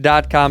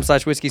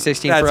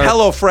HelloFresh.com/whiskey16 That's for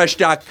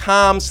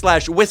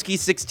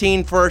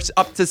HelloFresh.com/whiskey16 for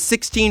up to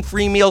 16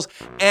 free meals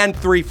and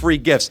 3 free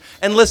gifts.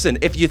 And listen,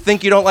 if you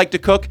think you don't like to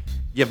cook,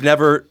 you've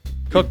never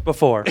cooked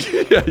before.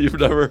 yeah, you've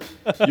never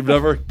cooked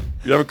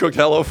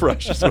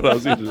HelloFresh. That's what I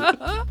was eating.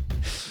 All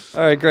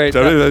right, great.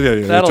 That'll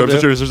That'll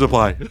do. do.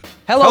 Supply.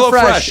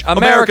 HelloFresh,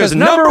 America's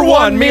number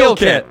one meal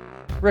kit.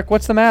 Rick,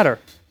 what's the matter?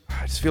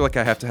 I just feel like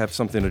I have to have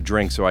something to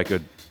drink so I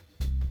could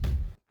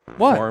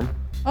What? perform.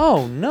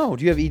 Oh, no.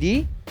 Do you have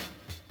ED?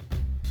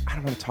 I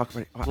don't want to talk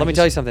about it. Let me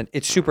tell you something.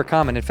 It's super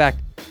common. In fact,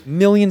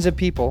 millions of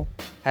people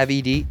have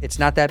ED. It's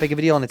not that big of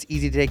a deal, and it's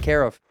easy to take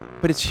care of.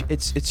 But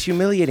it's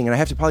humiliating, and I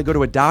have to probably go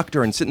to a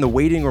doctor and sit in the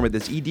waiting room at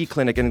this ED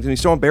clinic, and it's going to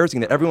be so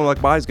embarrassing that everyone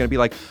like by is going to be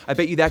like, I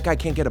bet you that guy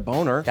can't get a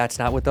boner. That's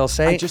not what they'll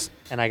say.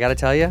 And I got to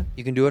tell you,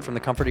 you can do it from the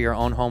comfort of your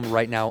own home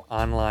right now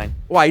online.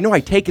 Well, I know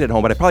I take it at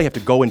home, but I probably have to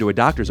go into a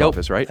doctor's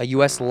office, right? A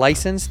U.S.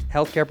 licensed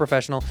healthcare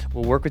professional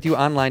will work with you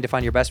online to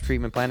find your best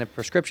treatment plan. If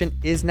prescription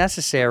is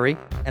necessary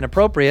and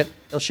appropriate,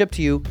 they'll ship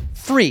to you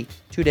free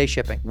 2-day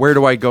shipping. Where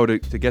do I go to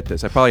get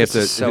this? I probably have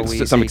to so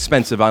some easy.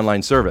 expensive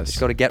online service. Just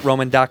go to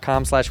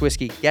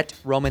GetRoman.com/whiskey.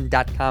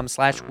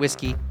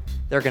 GetRoman.com/whiskey.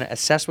 They're going to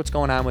assess what's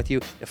going on with you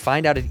to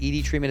find out if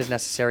ED treatment is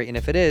necessary. And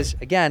if it is,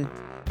 again,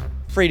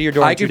 free to your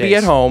door I in 2 could days. be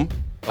at home.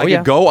 I yeah.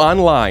 could go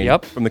online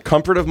Yep. from the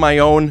comfort of my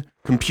own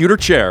computer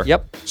chair.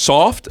 Yep.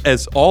 Soft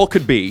as all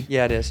could be.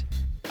 Yeah, it is.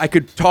 I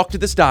could talk to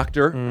this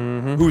doctor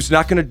who's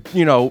not going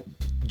to,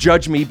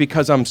 judge me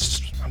because I'm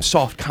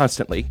soft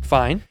constantly.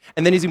 Fine.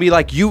 And then he's going to be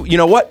like, you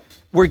know what?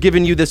 We're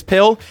giving you this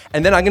pill,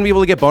 and then I'm going to be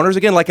able to get boners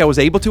again like I was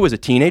able to as a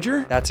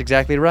teenager? That's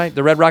exactly right.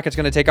 The Red Rocket's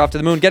going to take off to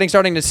the moon. Getting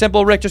starting is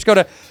simple, Rick. Just go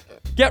to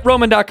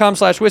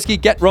GetRoman.com/whiskey.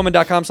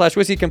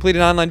 GetRoman.com/whiskey. Complete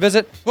an online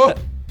visit. Whoa.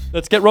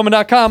 Let's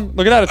GetRoman.com.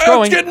 Look at that. It's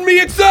growing. It's getting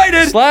me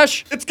excited.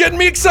 / It's getting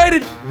me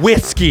excited.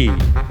 Whiskey.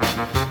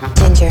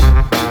 Ginger.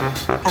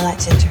 I like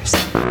gingers.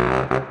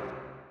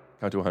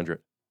 Count to 100.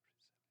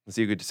 Let's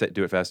see who could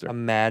do it faster.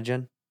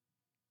 Imagine.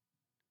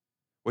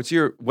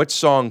 What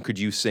song could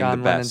you sing John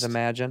the Lennon's best?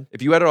 Imagine.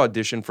 If you had an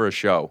audition for a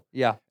show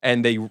Yeah.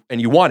 and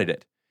you wanted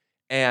it,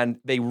 and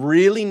they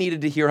really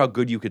needed to hear how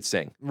good you could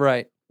sing,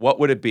 Right. what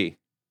would it be?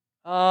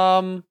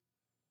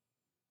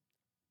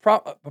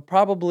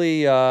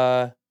 Probably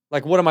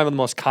like what am I the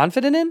most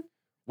confident in?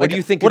 What do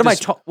you think? What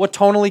what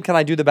tonally can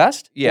I do the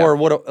best? Yeah. Or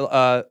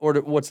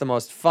what's the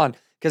most fun?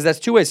 Because that's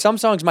two ways. Some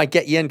songs might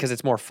get you in because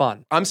it's more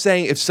fun. I'm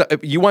saying if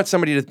you want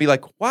somebody to be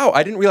like, wow,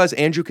 I didn't realize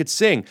Andrew could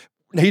sing.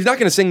 He's not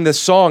going to sing this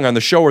song on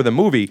the show or the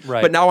movie,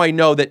 Right. but now I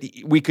know that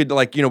we could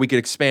we could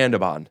expand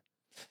upon.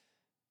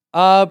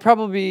 I'd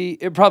probably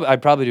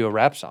do a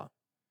rap song.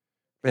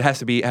 It has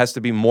to be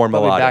more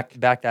Probably melodic,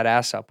 back that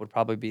ass up would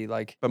probably be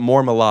like. but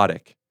more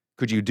melodic.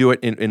 Could you do it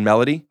in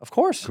melody? Of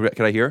course.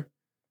 Could I hear?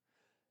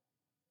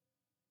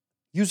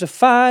 You's a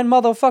fine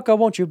motherfucker,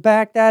 won't you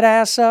back that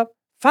ass up?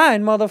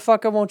 Fine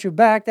motherfucker, won't you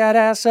back that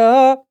ass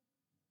up?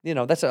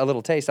 That's a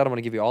little taste. I don't want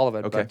to give you all of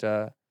it, Okay.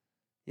 but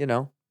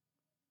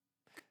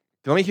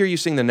Let me hear you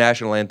sing the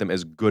national anthem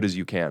as good as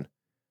you can,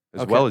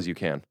 as Okay. well as you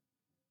can.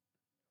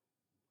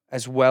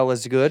 as well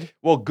as good.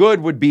 Well,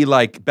 good would be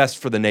like best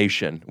for the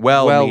nation.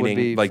 Well would meaning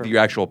be like for your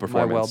actual My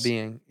performance.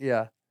 well-being.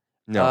 Yeah.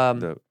 No,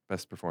 the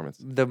best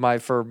performance.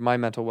 For my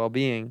mental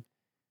well-being.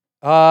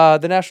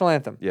 The national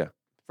anthem. Yeah.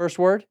 First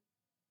word,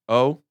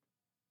 Oh,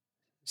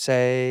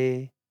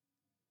 say.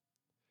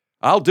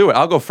 I'll do it.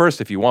 I'll go first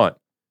if you want.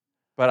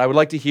 But I would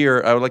like to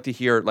hear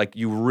like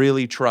you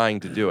really trying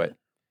to do it.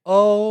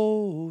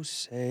 Oh,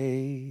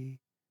 say,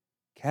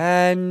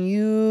 can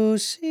you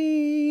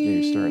see? Yeah,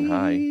 you're starting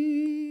high.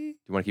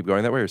 Do you want to keep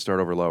going that way or start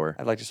over lower?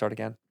 I'd like to start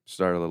again.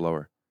 Start a little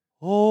lower.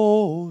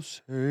 Oh,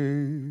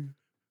 say,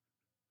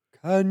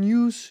 can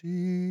you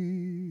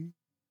see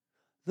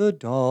the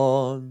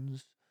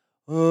dawn's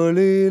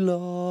early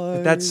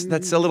light? But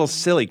that's a little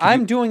silly. Could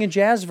I'm you- doing a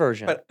jazz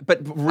version.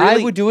 but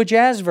really I would do a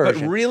jazz but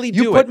version. really you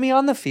do put it. me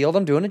on the field,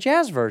 I'm doing a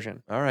jazz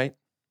version. All right.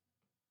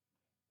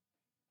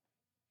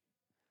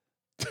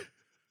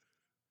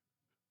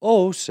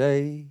 Oh,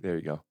 say, There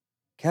you go.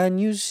 can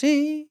you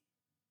see?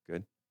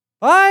 Good.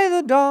 By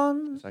the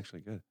dawn's It's actually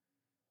good.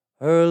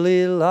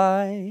 early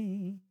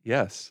light,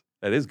 Yes,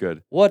 that is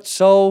good. what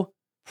so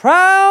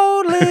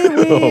proudly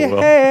we Oh,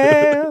 well.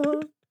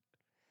 hailed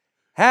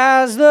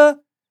has the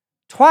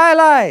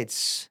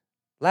twilight's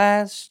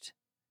last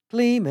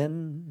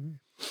gleaming,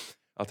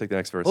 I'll take the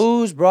next verse.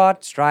 whose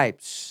broad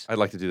stripes I'd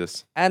like to do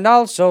this. and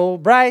also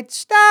bright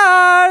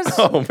stars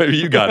Oh, maybe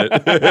you got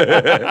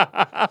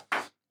it.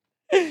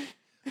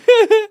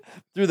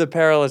 through the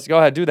perilous. Go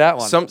ahead, do that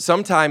one.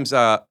 Sometimes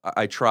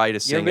I try to You ever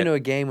sing been it. to a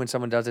game when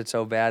someone does it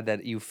so bad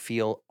that you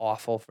feel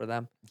awful for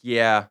them?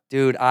 Yeah.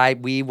 Dude,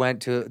 we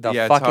went to the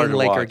Yeah, it's hard fucking to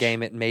Laker watch.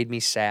 game. It made me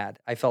sad.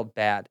 I felt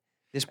bad.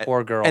 This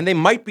poor girl. And they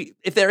might be,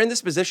 if they're in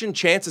this position,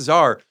 chances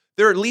are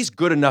they're at least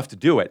good enough to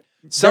do it.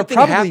 they're Something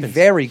probably happens.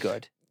 very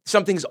good.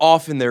 Something's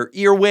off in their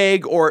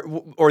earwig, or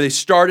they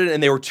started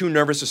and they were too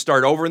nervous to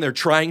start over, and they're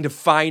trying to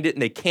find it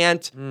and they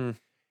can't.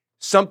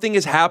 Something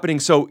is happening.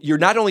 So you're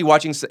not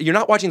watching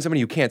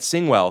somebody who can't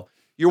sing well.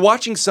 You're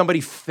watching somebody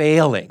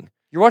failing.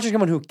 You're watching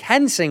someone who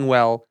can sing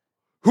well.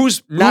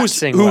 Who's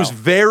sing well.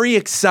 very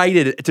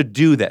excited to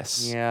do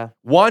this. Yeah.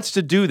 Wants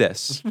to do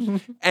this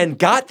and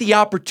got the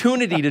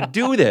opportunity to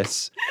do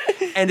this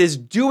and is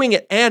doing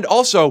it. And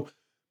also,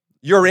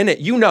 you're in it.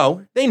 They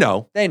know. They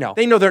know.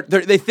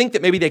 They think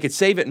that maybe they could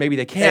save it, maybe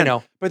they can't.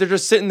 know. But they're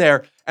just sitting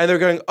there and they're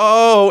going,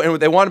 oh, and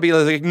they want to be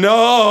like,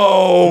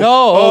 no,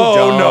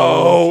 No.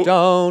 no.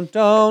 Don't.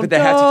 But they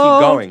have to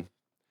keep going.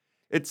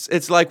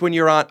 It's like when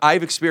you're on.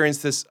 I've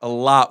experienced this a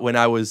lot when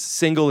I was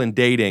single and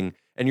dating,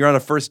 and you're on a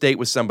first date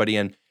with somebody,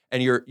 and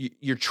you're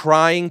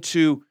trying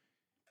to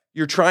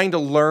you're trying to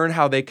learn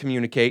how they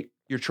communicate.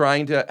 You're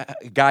trying to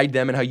guide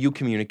them in how you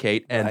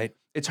communicate. And Right.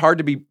 it's hard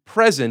to be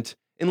present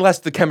unless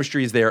the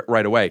chemistry is there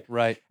right away.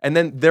 Right. And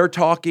then they're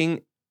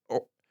talking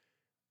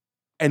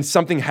and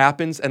something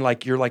happens and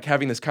like you're like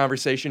having this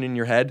conversation in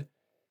your head.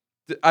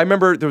 I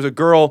remember there was a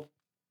girl,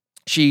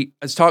 she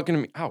was talking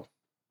to me. Ow.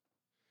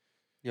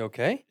 You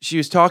okay? She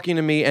was talking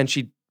to me and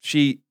she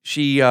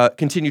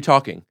continued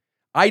talking.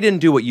 I didn't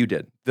do what you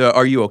did.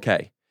 Are you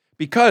okay?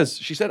 Because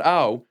she said,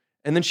 ow.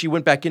 And then she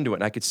went back into it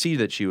and I could see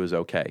that she was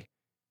okay.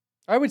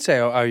 I would say,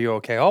 are you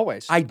okay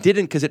always? I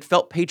didn't because it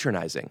felt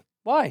patronizing.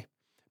 Why?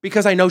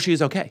 Because I know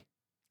she's okay.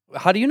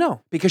 How do you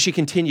know? Because she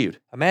continued.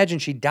 Imagine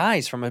she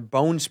dies from a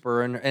bone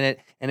spur and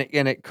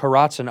it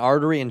corrodes an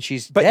artery and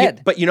she's But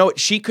dead. but you know,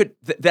 she could.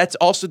 That's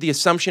also the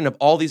assumption of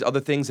all these other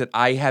things that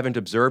I haven't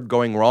observed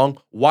going wrong.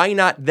 Why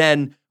not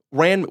then?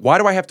 Why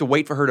do I have to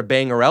wait for her to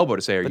bang her elbow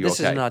to say, "Are But you this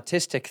okay?" is an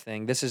autistic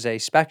thing. This is a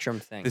spectrum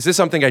thing. This is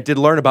something I did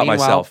learn about Meanwhile,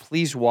 myself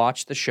please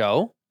watch the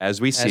show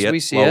as we see as it. we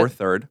see lower it.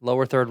 third.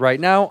 Lower third right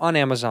now on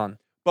Amazon.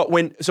 But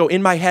so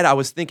in my head, I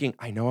was thinking,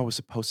 I know I was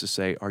supposed to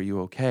say, "Are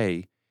you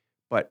okay?"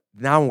 But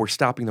now we're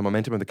stopping the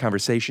momentum of the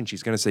conversation.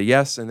 She's going to say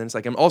yes. And then it's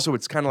like,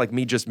 it's kind of like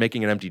me just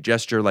making an empty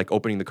gesture, like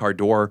opening the car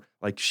door.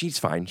 Like, she's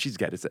fine. She's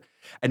good.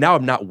 And now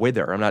I'm not with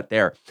her. I'm not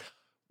there.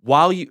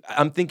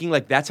 I'm thinking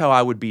like, that's how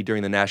I would be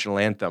during the national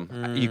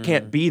anthem. You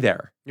can't be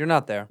there. You're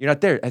not there. You're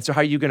not there. And so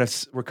how are you going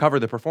to recover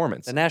the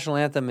performance? The national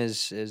anthem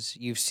is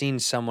you've seen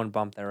someone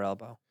bump their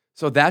elbow.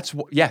 So that's,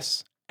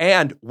 yes.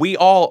 And we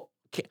all,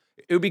 it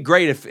would be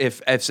great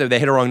if say they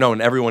hit a wrong note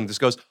and everyone just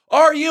goes,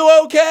 "Are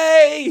you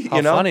okay?"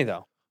 How funny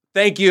though.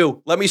 Thank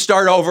you. Let me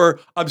start over.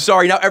 I'm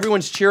sorry. Now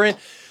everyone's cheering.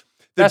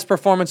 Best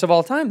performance of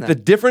all time then. The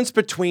difference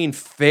between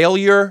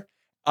failure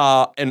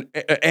and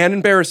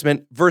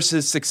embarrassment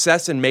versus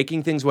success and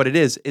making things what it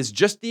is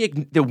just the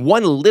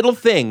one little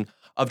thing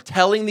of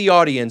telling the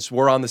audience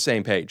we're on the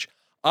same page.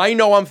 I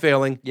know I'm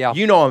failing. Yeah.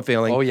 You know I'm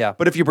failing. Oh, yeah.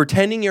 But if you're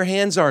pretending your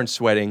hands aren't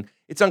sweating,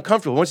 it's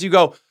uncomfortable. Once you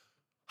go,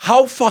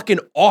 how fucking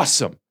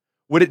awesome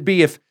would it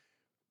be if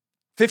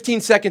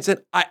 15 seconds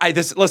in,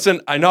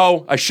 listen, I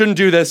know I shouldn't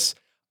do this,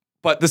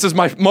 but this is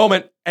my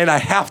moment and I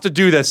have to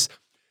do this.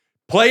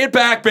 Play it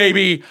back,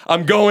 baby.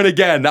 I'm going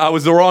again. I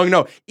was the wrong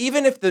note.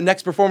 Even if the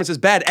next performance is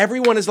bad,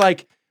 everyone is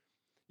like,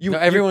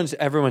 everyone's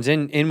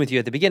in with you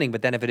at the beginning,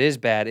 but then if it is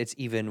bad, it's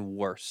even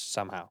worse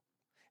somehow.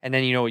 And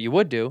then you know what you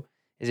would do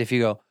is if you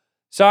go,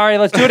 "Sorry,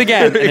 let's do it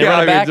again," and they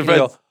run back and you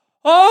go,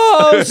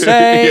 "Oh,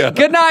 say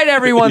good night,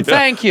 everyone.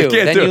 Thank you."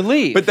 Then you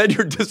leave. But then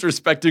you're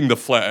disrespecting the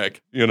flag,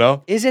 you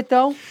know? Is it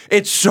though?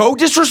 It's so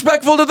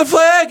disrespectful to the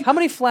flag. How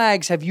many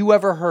flags have you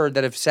ever heard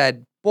that have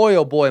said, "Boy,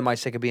 oh boy, am I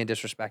sick of being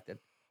disrespected"?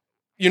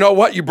 You know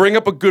what? You bring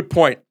up a good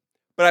point.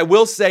 But I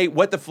will say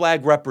what the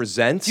flag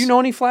represents. Do you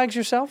know any flags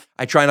yourself?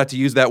 I try not to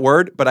use that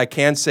word, but I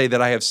can say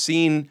that I have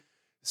seen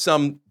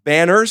some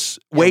banners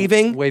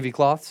waving. Wavy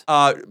cloths.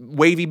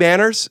 Wavy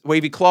banners,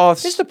 wavy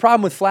cloths. This is the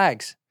problem with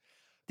flags.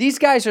 These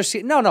guys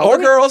are no. Or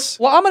girls.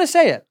 Well, I'm going to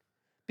say it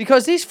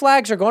because these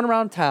flags are going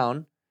around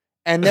town,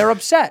 and they're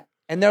upset,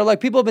 and they're like,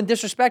 people have been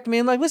disrespecting me,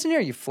 and like, listen here,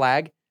 you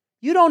flag,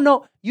 you don't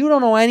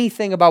know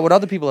anything about what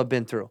other people have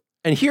been through.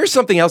 And here's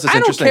something else that's I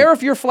don't interesting. care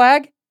if you're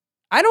flag.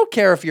 I don't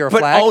care if you're a but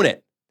flag. own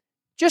it.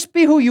 Just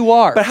be who you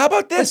are. But how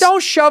about this? But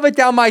don't shove it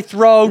down my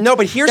throat. No,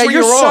 but here's that where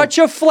you're you're wrong. such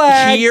a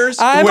flag.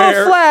 I'm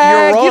where a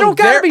flag. you're wrong. You don't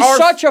got to be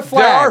such a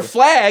flag. There are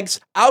flags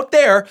out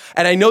there,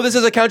 and I know this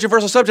is a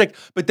controversial subject,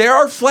 but there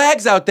are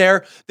flags out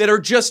there that are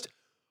just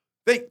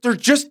they're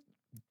just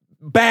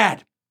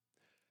bad.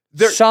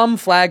 Some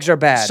flags are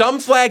bad. Some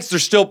flags they're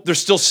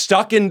still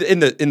stuck in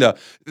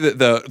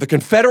the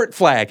Confederate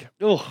flag.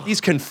 Ugh.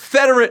 These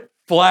Confederate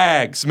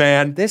flags,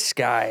 man. This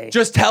guy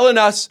Just telling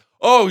us,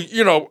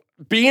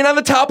 being on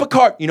the top of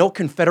car. You know,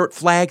 Confederate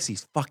flags,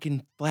 these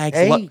fucking flags.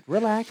 Hey,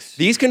 relax.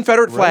 These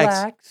Confederate flags,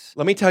 Relax.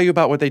 let me tell you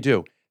about what they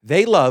do.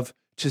 They love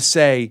to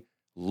say,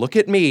 "Look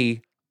at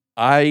me,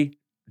 I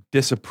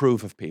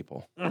disapprove of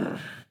people." I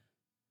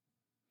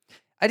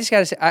just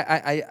gotta say,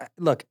 I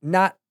look.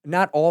 Not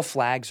all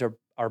flags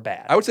are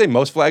bad. I would say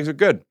most flags are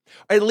good.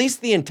 At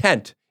least the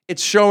intent.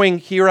 It's showing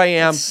here I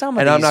am, Some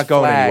of and I'm these not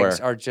going flags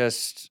anywhere. are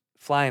just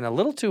flying a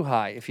little too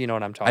high. If you know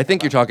what I'm talking. I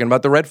think you're about. talking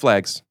about the red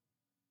flags.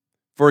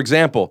 For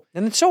example,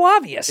 and it's so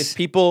obvious. if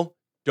people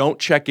don't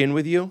check in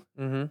with you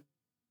Mm-hmm.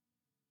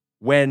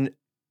 when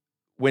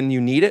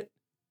you need it,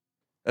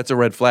 that's a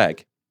red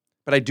flag.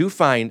 But I do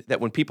find that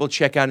when people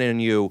check on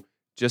you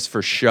just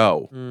for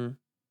show,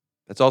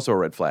 that's also a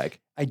red flag.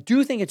 I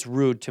do think it's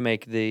rude to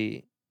make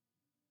the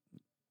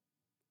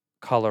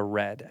color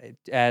red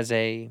as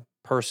a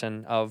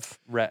person of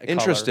red.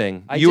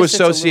 Interesting. Color. You it's a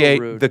little associate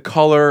rude. the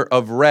color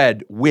of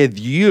red with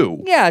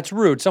you. Yeah, it's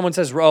rude. Someone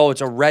says, "Oh,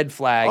 it's a red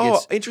flag." Oh,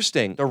 It's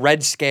interesting. the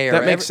red scare.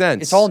 That makes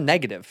sense. It's all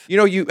negative. You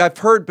know, I've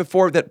heard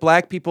before that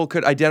black people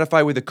could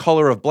identify with the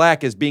color of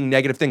black as being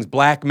negative things.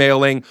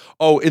 Blackmailing,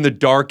 in the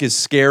dark is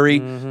scary.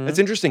 Mm-hmm. That's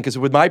interesting because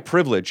with my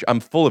privilege, I'm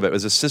full of it.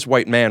 As a cis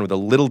white man with a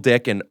little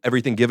dick and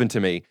everything given to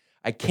me,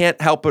 I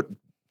can't help but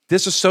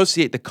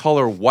disassociate the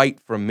color white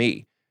from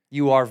me.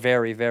 You are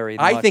very, very.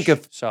 I think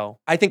of so.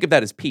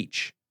 that as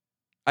peach.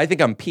 I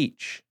think I'm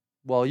peach.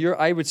 Well,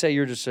 I would say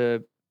you're just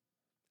a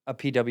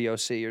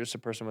PWOC. You're just a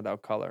person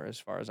without color, as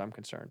far as I'm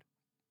concerned.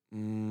 Or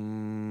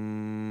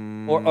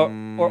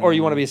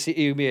you want to be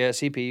you can be a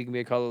CP, you can be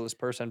a colorless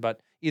person,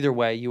 but either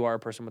way, you are a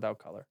person without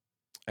color.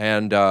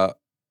 And but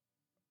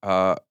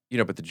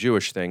the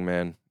Jewish thing,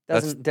 man.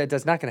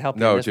 That's not going to help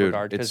you No, in this dude.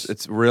 regard.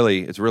 It's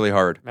really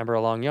hard. Remember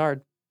a long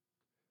yard.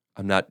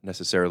 I'm not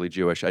necessarily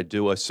Jewish. I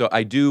do a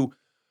Jewish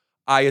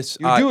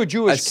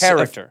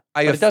character,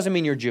 but it aff- doesn't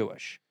mean you're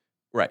Jewish.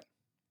 Right.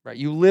 Right.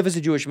 You live as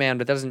a Jewish man,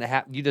 but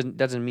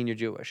doesn't mean you're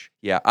Jewish.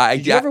 Yeah.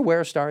 Did you ever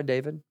wear a Star of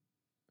David?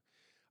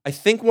 I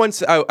think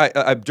once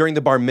I during the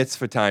bar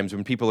mitzvah times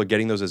when people are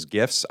getting those as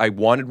gifts, I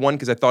wanted one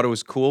because I thought it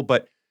was cool.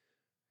 But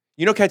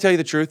can I tell you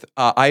the truth?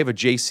 I have a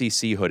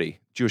JCC hoodie,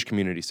 Jewish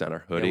Community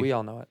Center hoodie. Yeah, we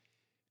all know it.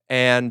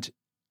 And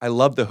I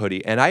love the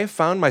hoodie. And I have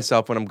found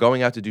myself when I'm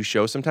going out to do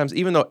shows sometimes,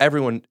 even though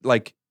everyone,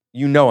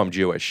 I'm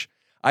Jewish,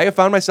 I have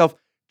found myself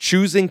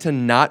choosing to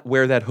not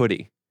wear that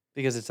hoodie.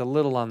 Because it's a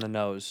little on the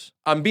nose.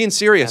 I'm being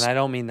serious. And I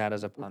don't mean that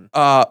as a pun.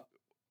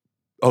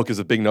 Because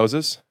of big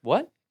noses?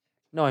 What?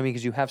 No, I mean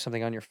because you have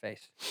something on your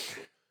face.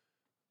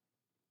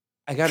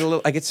 I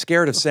get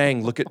scared of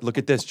saying, look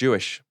at this,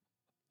 Jewish.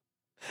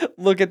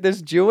 Look at this,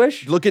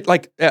 Jewish? Look at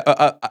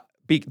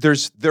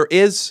there's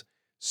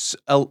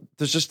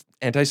just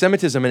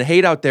anti-Semitism and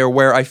hate out there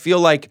where I feel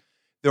like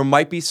there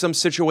might be some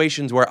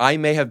situations where I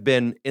may have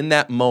been in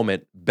that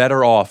moment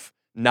better off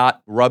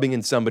not rubbing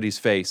in somebody's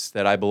face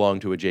that I belong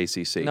to a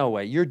JCC. No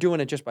way. You're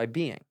doing it just by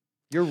being.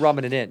 You're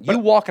rubbing it in. You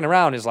walking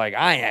around is like,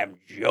 I am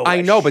Jewish.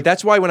 I know, but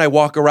that's why when I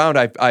walk around,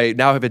 I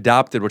now have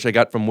adopted, which I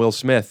got from Will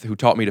Smith, who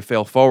taught me to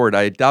fail forward.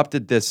 I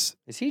adopted this.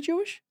 Is he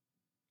Jewish?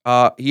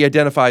 He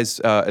identifies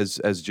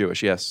as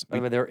Jewish, yes. By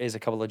the way, there is a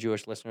couple of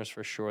Jewish listeners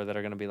for sure that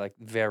are going to be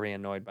very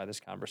annoyed by this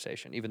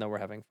conversation, even though we're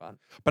having fun.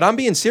 But I'm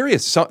being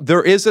serious.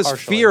 There is this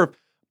fear.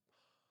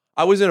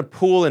 I was in a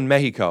pool in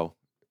Mexico,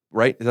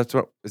 right?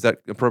 Is that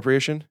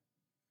appropriation?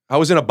 I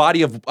was in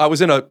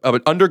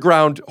an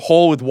underground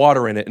hole with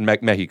water in it in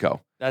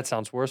Mexico. That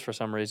sounds worse for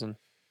some reason.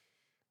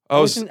 I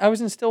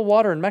was in still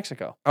water in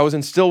Mexico. I was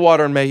in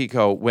Stillwater in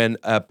Mexico when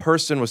a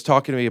person was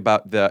talking to me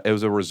about it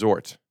was a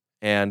resort.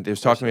 And he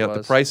was talking to me about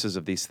the prices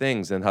of these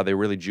things and how they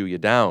really Jew you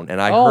down. And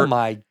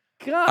my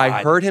God.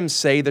 I heard him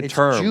say the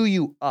term. Jew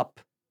you up.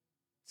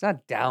 It's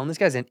not down. This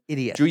guy's an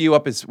idiot. Jew you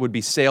up would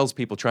be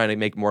salespeople trying to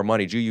make more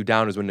money. Jew you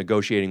down is when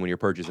negotiating when you're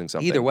purchasing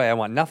something. Either way, I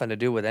want nothing to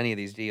do with any of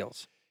these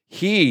deals.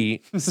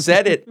 He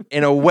said it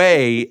in a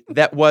way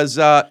that was,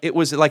 it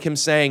was like him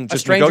saying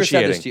just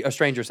negotiating. A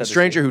stranger said this to you. A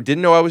stranger who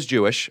didn't know I was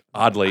Jewish,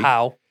 oddly.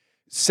 How?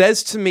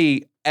 Says to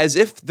me as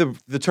if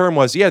the term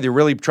was, yeah, they're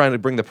really trying to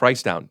bring the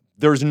price down.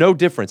 There's no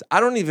difference. I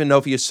don't even know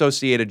if he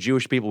associated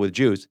Jewish people with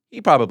Jews.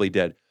 He probably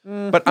did.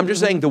 But I'm just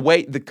saying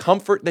the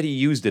comfort that he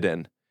used it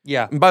in.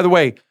 Yeah. And by the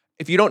way,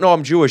 if you don't know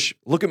I'm Jewish,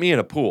 look at me in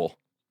a pool.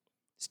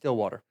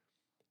 Stillwater.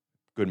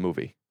 Good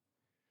movie.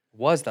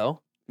 Was,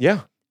 though.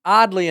 Yeah.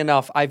 Oddly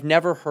enough, I've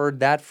never heard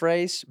that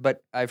phrase,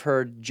 but I've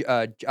heard,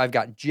 I've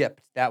got gypped.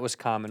 That was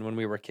common when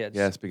we were kids.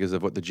 Yes, because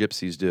of what the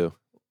gypsies do.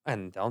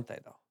 And don't they,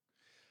 though?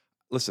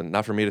 Listen,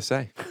 not for me to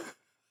say.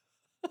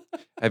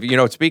 Have you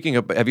ever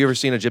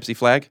seen a gypsy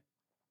flag?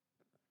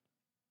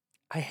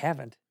 I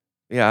haven't.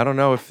 Yeah, I don't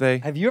know if they...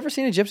 Have you ever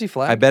seen a gypsy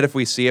flag? I bet if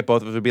we see it,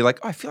 both of us would be like,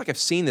 oh, I feel like I've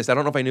seen this. I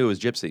don't know if I knew it was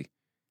gypsy.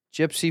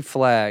 Gypsy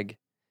flag.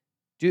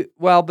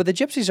 But the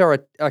gypsies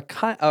are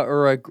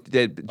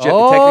Technically, it's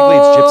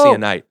Gypsy a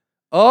night.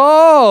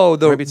 Oh,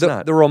 Maybe it's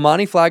not. The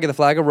Romani flag, or the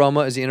flag of Roma,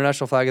 is the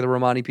international flag of the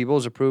Romani people.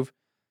 Is approved.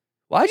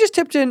 Well, I just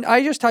typed in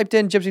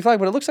gypsy flag,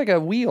 but it looks like a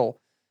wheel.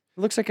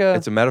 It looks like a...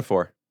 It's a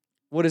metaphor.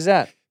 What is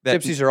that?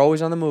 Gypsies are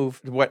always on the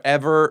move.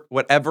 Whatever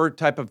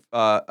type of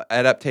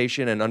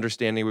adaptation and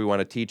understanding we want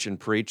to teach and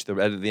preach,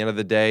 at the end of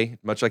the day,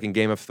 much like in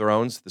Game of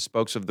Thrones, the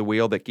spokes of the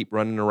wheel that keep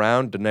running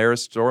around,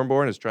 Daenerys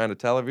Stormborn is trying to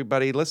tell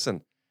everybody,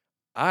 listen,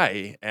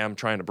 I am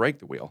trying to break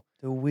the wheel.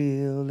 The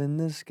wheel in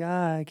the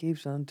sky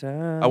keeps on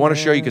turning. I want to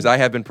show you because I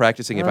have been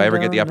practicing if I ever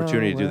get the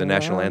opportunity to do the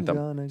national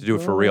anthem, to do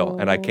it for real,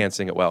 and I can't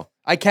sing it well.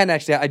 I can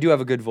actually. I do have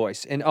a good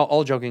voice. And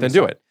all joking Then aside,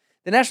 do it.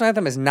 The national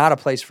anthem is not a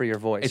place for your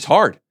voice. It's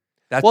hard.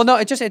 Well, no,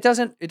 it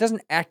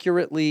doesn't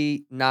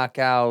accurately knock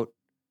out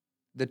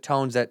the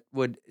tones that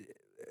would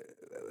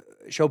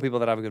show people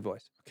that I have a good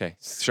voice. Okay,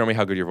 show me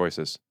how good your voice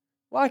is.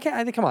 Well, I can't.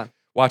 I think. Come on.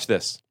 Watch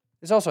this.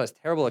 This also has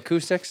terrible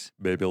acoustics.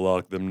 Baby,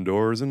 lock them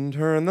doors and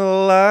turn the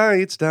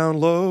lights down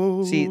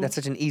low. See, that's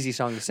such an easy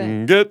song to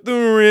sing. Get the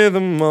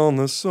rhythm on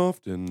the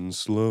soft and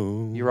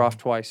slow. You're off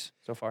twice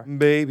so far.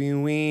 Baby,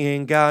 we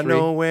ain't got 3,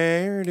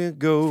 nowhere to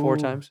go. 4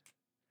 times.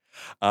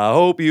 I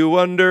hope you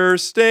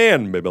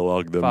understand. Baby,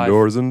 lock them 5.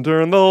 doors and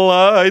turn the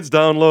lights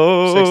down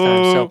low. 6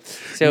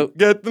 times. So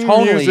get the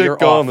tonally, music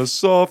you're on off. the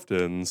soft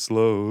and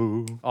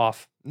slow.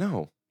 Off.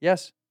 No.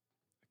 Yes.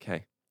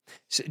 Okay.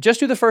 So just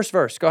do the first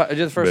verse. Go ahead.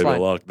 Do the first Baby, line.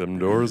 lock them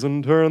doors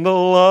and turn the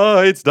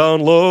lights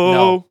down low.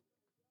 No.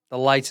 The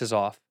lights is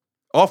off.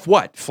 Off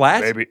what?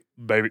 Flat?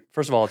 Baby.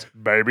 First of all, it's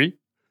baby.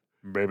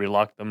 Baby,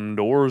 lock them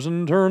doors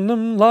and turn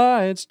them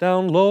lights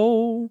down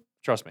low.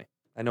 Trust me.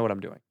 I know what I'm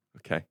doing.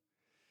 Okay.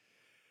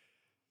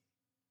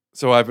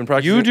 So I've been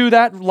practicing. You do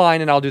that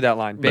line and I'll do that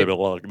line. Baby,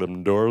 lock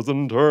them doors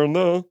and turn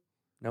the.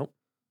 Nope.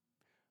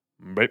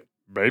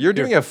 You're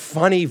doing a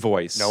funny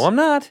voice. No, I'm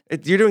not.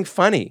 You're doing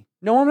funny.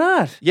 No, I'm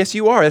not. Yes,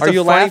 you are. That's Are a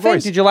you funny laughing?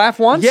 voice. Did you laugh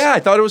once? Yeah, I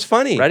thought it was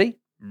funny. Ready?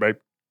 Baby.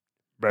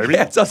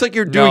 Yeah, it sounds like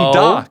you're doing No.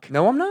 Doc.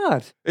 No, I'm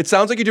not. It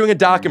sounds like you're doing a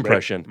Doc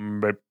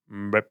impression. Go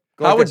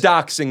How like would this.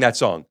 Doc sing that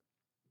song?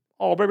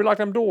 Oh, baby, lock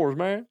them doors,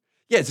 man.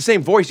 Yeah, it's the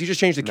same voice. You just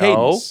changed the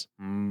cadence.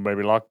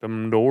 Baby, lock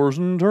them doors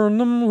and turn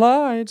them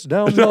lights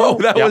down No, low.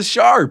 that Yeah. was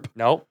sharp.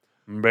 No.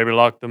 Baby,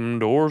 lock them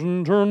doors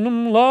and turn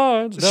them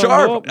lights down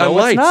Sharp. low. and No,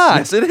 lights. it's not.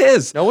 Yes, it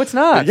is. No, it's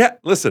not. Yeah,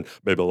 listen.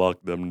 Baby, lock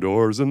them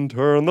doors and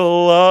turn the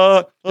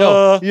light.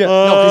 No, yeah,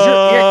 no, 'cause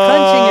you're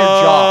clenching your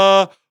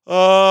jaw.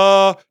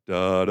 Da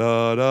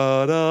da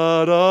da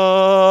da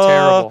da.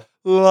 Terrible.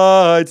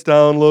 Lights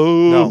down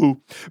low. No.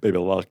 Baby,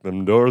 lock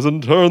them doors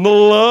and turn the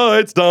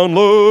lights down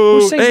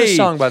low. Who sings this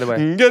song, by the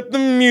way? Get the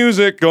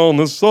music on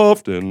the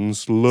soft and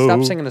slow.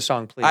 Stop singing the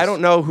song, please. I don't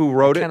know who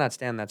wrote I it. cannot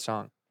stand that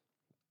song.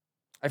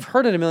 I've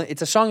heard it a million.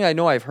 It's a song I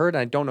know I've heard,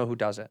 and I don't know who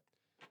does it.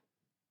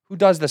 Who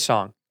does the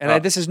song?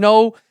 And this is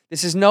no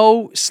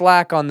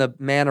slack on the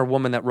man or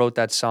woman that wrote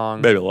that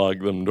song. Baby, lock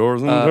them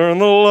doors and turn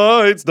the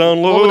lights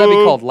down low. What would that be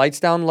called?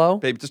 Lights Down Low?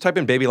 Baby, just type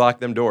in "baby, lock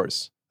them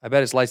doors." I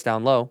bet it's Lights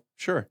Down Low.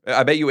 Sure.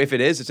 I bet you if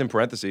it is, it's in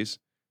parentheses.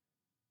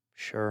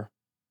 Sure.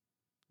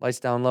 Lights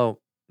Down Low.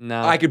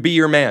 No. I could be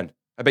your man.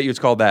 I bet you it's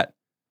called that.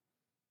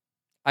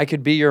 I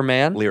Could Be Your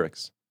Man.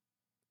 Lyrics.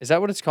 Is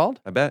that what it's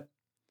called? I bet.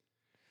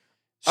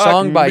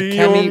 Song can by be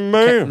your Kemi.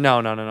 man.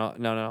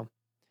 No.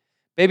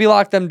 Baby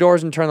Lock Them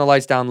Doors and Turn the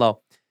Lights Down Low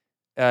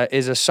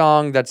is a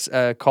song that's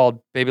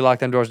called Baby Lock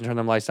Them Doors and Turn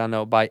Them Lights Down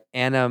Low by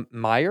Anna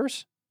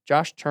Myers,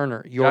 Josh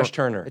Turner. Josh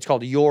Turner. It's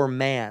called Your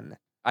Man.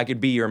 I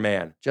could be your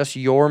man. Just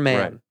Your Man.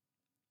 Right.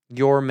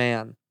 Your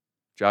Man.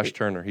 Josh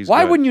Turner. He's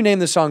Why good. wouldn't you name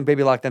the song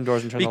Baby Lock Them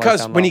Doors and Turn the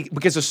Lights Down Low?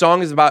 Because the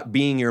song is about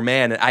being your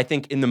man, and I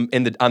think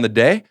on the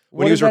day when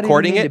What he was does that even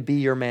recording mean it. to be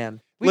your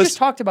man. We Listen- just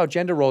talked about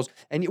gender roles,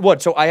 and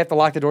what? So I have to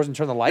lock the doors and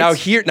turn the lights. off?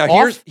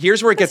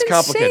 Here's where it gets That's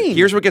complicated. insane.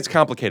 Here's where it gets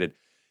complicated.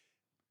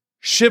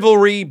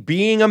 Chivalry,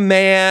 being a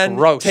man,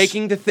 Gross.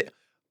 taking the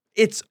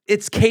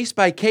it's case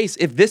by case.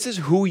 If this is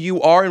who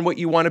you are and what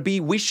you want to be,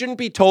 we shouldn't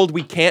be told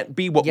we can't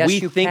be what Yes, we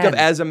you think can. of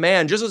as a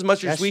man, just as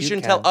much Yes, as we you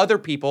shouldn't can. tell other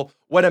people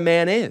what a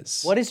man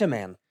is. What is a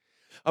man?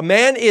 A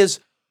man is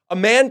a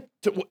man.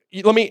 The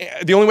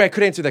only way I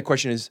could answer that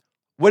question is,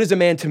 what is a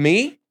man to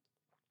me?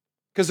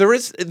 Because there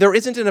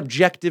isn't an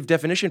objective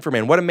definition for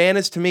man. What a man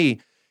is to me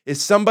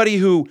is somebody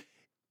who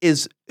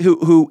is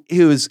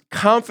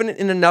confident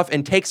in enough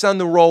and takes on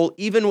the role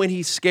even when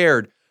he's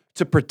scared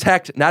to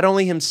protect not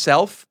only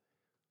himself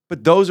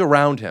but those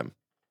around him.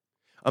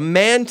 A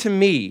man to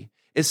me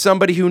is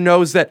somebody who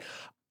knows that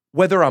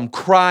whether I'm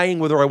crying,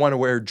 whether I want to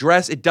wear a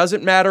dress, it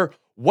doesn't matter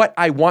what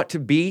I want to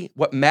be.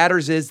 What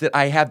matters is that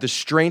I have the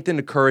strength and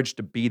the courage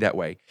to be that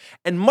way.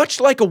 And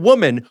much like a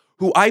woman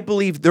who I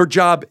believe their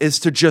job is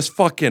to just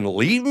fucking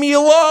leave me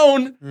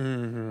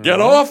alone,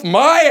 get off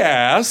my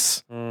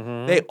ass,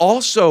 they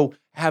also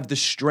have the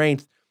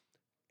strength.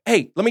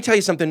 Hey, let me tell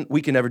you something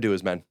we can never do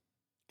as men.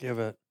 Give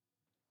it.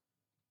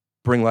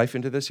 Bring life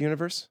into this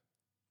universe.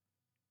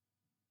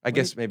 I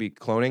guess maybe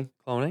cloning.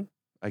 Cloning?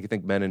 I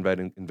think men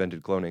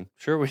invented cloning.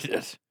 Sure we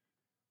did.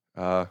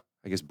 I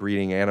guess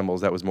breeding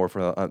animals, that was more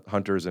for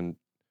hunters and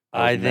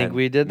I think men.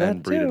 we did Men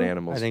that breeded too.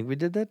 animals. I think we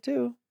did that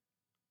too.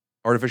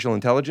 Artificial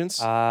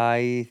intelligence?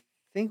 I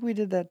think we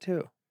did that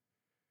too.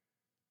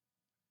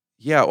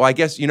 Yeah, well, I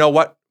guess, you know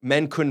what?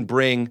 Men couldn't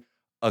bring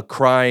a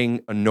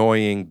crying,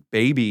 annoying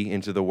baby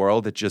into the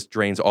world that just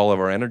drains all of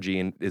our energy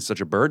and is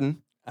such a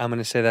burden. I'm going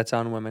to say that's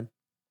on women.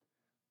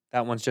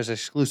 That one's just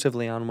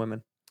exclusively on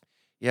women.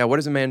 Yeah, what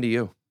is a man to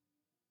you?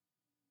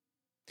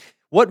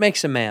 What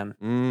makes a man?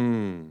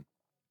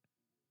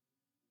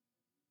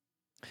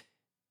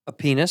 A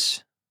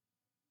penis,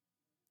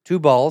 2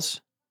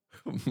 balls.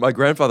 My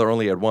grandfather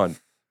only had one.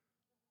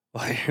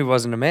 Well, he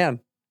wasn't a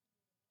man.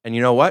 And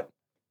you know what?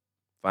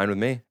 Fine with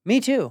me. Me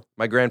too.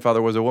 My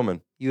grandfather was a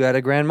woman. You had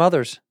a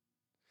grandmother's.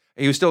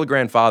 He was still a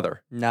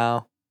grandfather.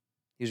 No,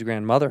 he was a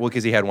grandmother. Well,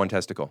 because he had one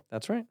testicle.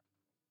 That's right.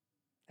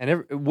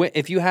 And women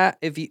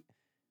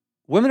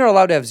are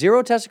allowed to have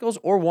 0 testicles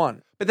or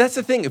 1. But that's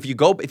the thing. If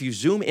you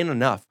zoom in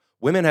enough,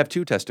 women have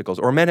 2 testicles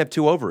or men have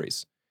 2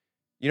 ovaries.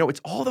 You know,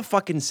 it's all the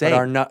fucking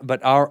same.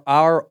 But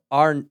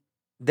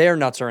their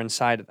nuts are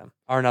inside of them.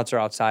 Our nuts are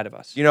outside of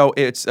us. You know,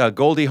 it's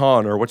Goldie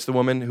Hawn, or what's the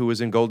woman who was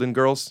in Golden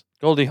Girls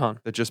Goldie Hawn.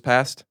 that just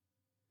passed?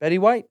 Betty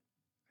White.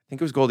 I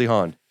think it was Goldie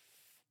Hawn.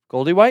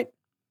 Goldie White?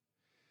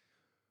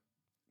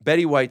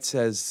 Betty White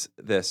says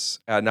this.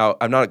 Now,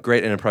 I'm not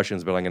great at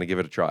impressions, but I'm going to give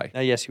it a try.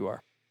 Yes, you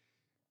are.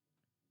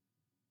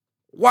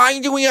 Why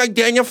do we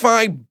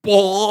identify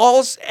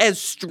balls as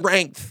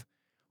strength?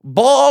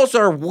 Balls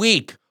are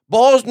weak.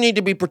 Balls need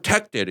to be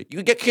protected.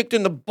 You get kicked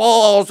in the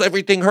balls,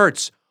 everything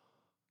hurts.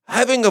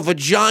 Having a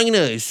vagina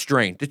is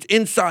strength. It's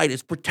inside,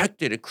 it's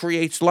protected, it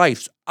creates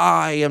life.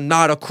 I am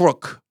not a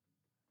crook.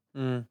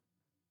 I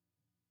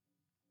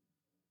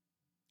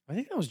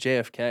think that was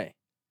JFK.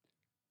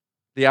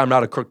 The I'm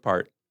not a crook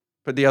part.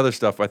 But the other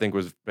stuff I think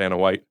was Vanna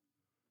White.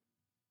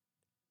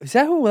 Is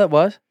that who that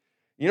was?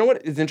 You know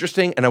what is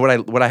interesting, and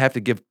what I have to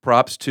give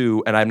props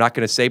to, and I'm not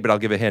going to say, but I'll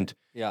give a hint.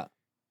 Yeah.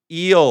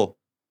 Eel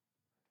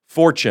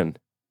Fortune.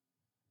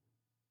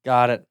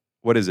 Got it.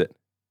 What is it?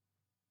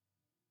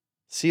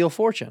 Seal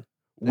Fortune.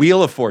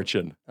 Wheel of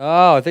Fortune.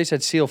 Oh, I think you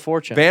said Seal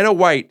Fortune. Vanna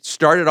White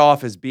started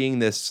off as being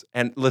this,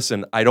 and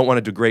listen, I don't want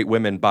to degrade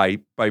women by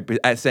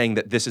saying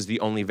that this is the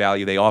only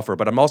value they offer,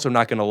 but I'm also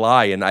not going to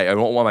lie, and I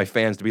don't want my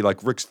fans to be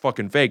like, Rick's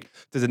fucking fake,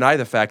 to deny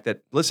the fact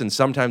that, listen,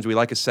 sometimes we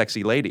like a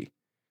sexy lady.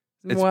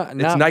 It's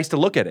nice to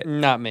look at it.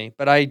 Not me,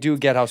 but I do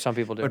get how some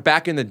people do. But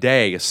back in the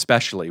day,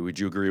 especially, would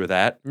you agree with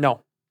that?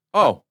 No.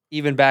 Oh.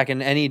 Even back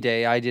in any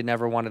day, I did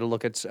never wanted to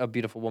look at a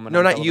beautiful woman. No,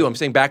 on not you. television. I'm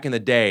saying back in the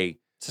day.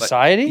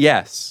 Society?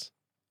 Yes.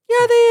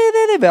 Yeah,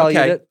 they valued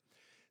Okay. it.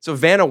 So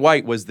Vanna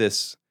White was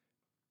this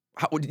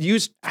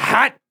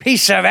Hot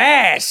piece of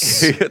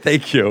ass.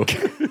 Thank you.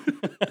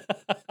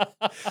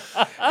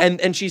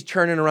 and she's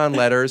turning around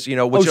letters, you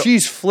know. Which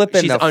she's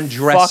flipping she's the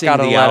undressing fuck out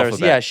of the letters.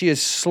 alphabet. Yeah, she is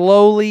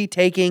slowly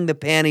taking the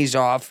panties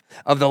off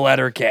of the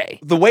letter K.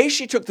 The way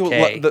she took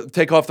K.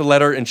 take off the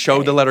letter and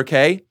showed the letter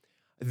K,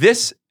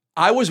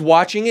 I was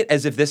watching it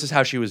as if this is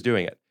how she was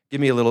doing it.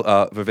 Give me a little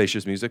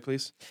vivacious music,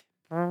 please.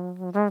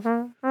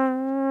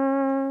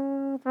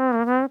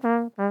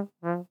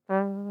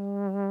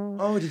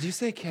 Oh, did you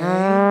say K?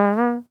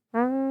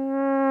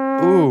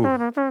 Ooh,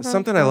 there's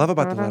something I love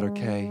about the letter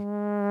K.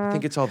 I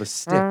think it's all the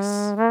sticks.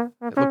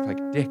 It looked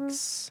like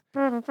dicks.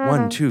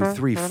 1, 2,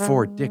 3,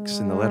 4 dicks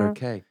in the letter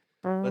K.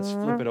 Let's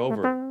flip it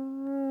over.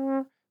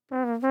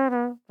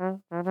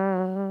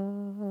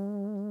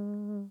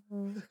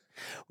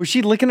 Was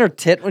she licking her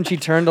tit when she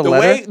turned a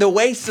letter? The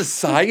way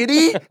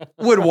society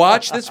would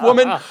watch this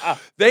woman,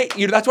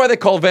 that's why they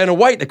call Vanna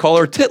White. They call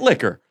her a tit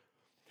licker.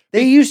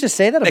 They used to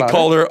say that They about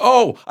call her.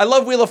 her, I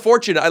love Wheel of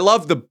Fortune. I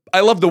love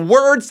the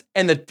words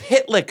and the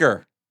tit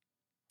licker.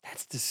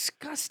 That's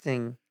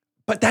disgusting.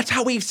 But that's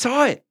how we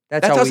saw it.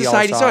 That's how we all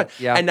society saw it.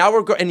 Yeah. And now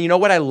and you know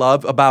what I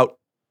love about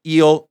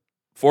Eel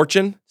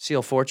Fortune?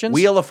 Seal Fortunes?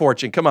 Wheel of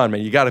Fortune. Come on,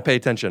 man. You got to pay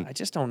attention. I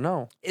just don't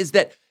know. Is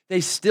that they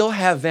still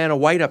have Vanna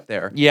White up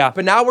there. Yeah.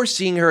 But now we're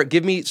seeing her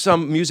give me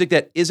some music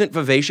that isn't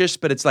vivacious,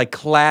 but it's like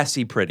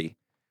classy pretty.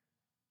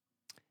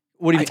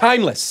 What do you mean?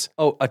 Timeless.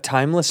 Oh, a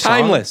timeless song?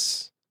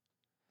 Timeless.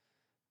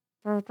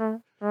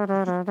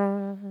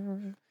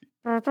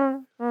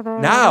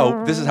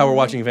 Now, this is how we're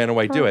watching Vanna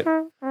White do it.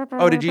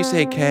 Oh, did you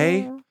say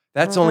K?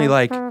 That's only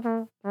like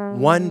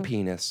 1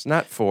 penis,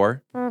 not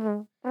 4.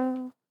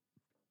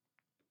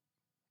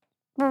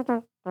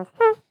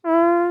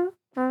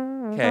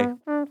 Okay.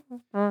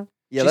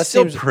 Yeah, She's that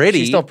still seems pretty.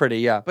 She's still pretty,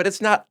 yeah. But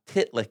it's not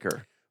tit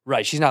licker.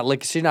 Right. She's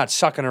not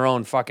sucking her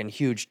own fucking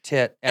huge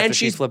tit after And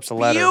she she's flips a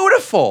letter.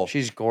 beautiful.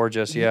 She's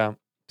gorgeous, yeah.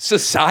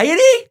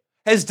 Society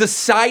has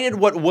decided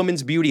what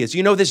woman's beauty is.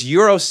 You know, this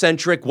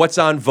Eurocentric, what's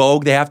on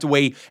Vogue, they have to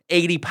weigh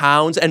 80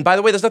 pounds. And by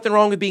the way, there's nothing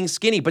wrong with being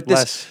skinny, but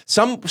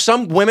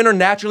some women are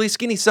naturally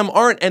skinny, some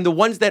aren't. And the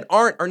ones that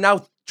aren't are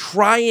now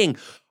crying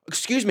to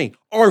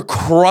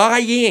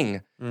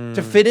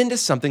fit into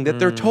something that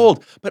they're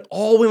told. But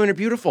all women are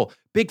beautiful.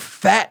 Big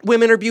fat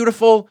women are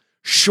beautiful.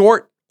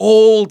 Short,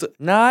 old,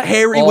 Not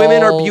hairy all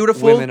women are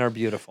beautiful. Women are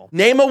beautiful.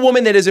 Name a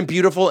woman that isn't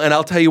beautiful, and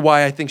I'll tell you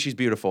why I think she's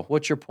beautiful.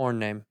 What's your porn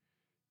name?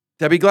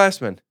 Debbie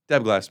Glassman.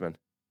 Deb Glassman.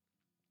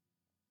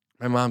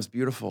 My mom's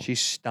beautiful.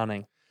 She's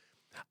stunning.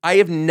 I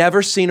have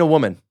never seen a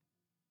woman.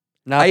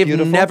 Not I have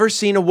beautiful? never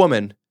seen a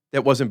woman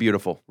that wasn't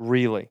beautiful.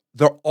 Really?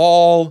 They're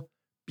all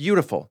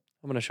beautiful.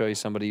 I'm going to show you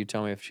somebody. You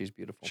tell me if she's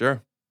beautiful.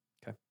 Sure.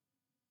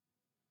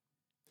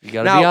 You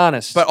got to be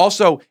honest. But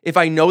also, if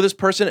I know this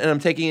person and I'm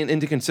taking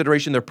into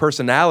consideration their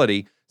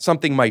personality,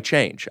 something might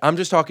change. I'm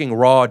just talking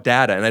raw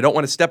data, and I don't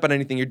want to step on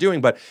anything you're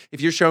doing, but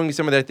if you're showing me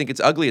someone that I think it's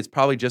ugly, it's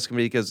probably just going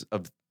to be because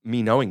of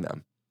me knowing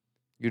them.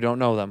 You don't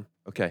know them.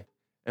 Okay.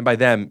 And by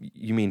them,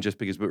 you mean just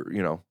because we're,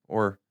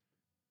 or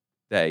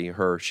they,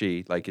 her,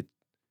 she, like it.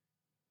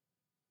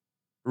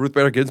 Ruth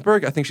Bader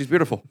Ginsburg, I think she's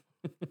beautiful.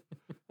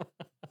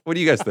 What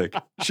do you guys think?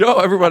 Show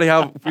everybody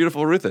how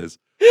beautiful Ruth is.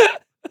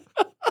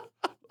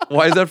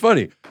 Why is that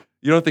funny?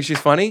 You don't think she's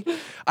funny?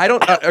 I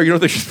don't. Or you don't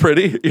think she's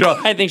pretty?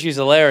 I think she's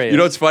hilarious. You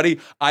know what's funny?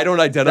 I don't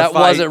identify. That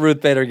wasn't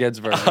Ruth Bader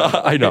Ginsburg.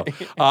 I know.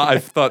 I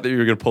thought that you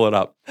were going to pull it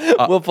up.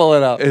 We'll pull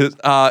it up.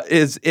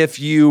 Is if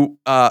you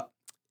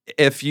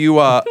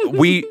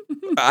we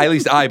at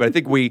least but I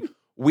think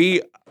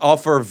we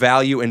offer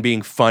value in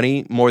being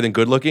funny more than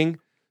good looking.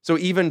 So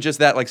even just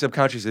that, like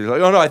subconsciously,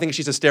 like, oh no, I think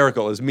she's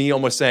hysterical, is me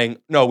almost saying,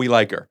 no, we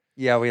like her.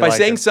 Yeah, we By like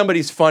saying her.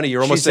 somebody's funny,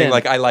 you're almost She's saying in.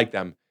 like I like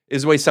them.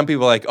 Is the way some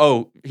people are like,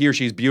 oh, he or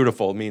she's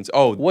beautiful means,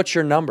 oh, What's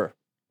your number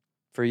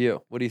for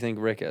you? What do you think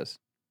Rick is?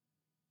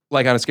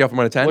 like on a scale from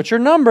 1 to 10? What's your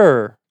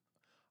number?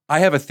 I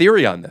have a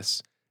theory on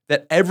this,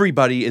 that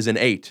everybody is an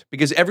 8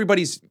 because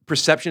everybody's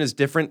perception is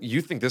different.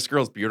 You think this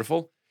girl's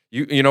beautiful,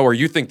 or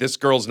you think this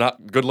girl's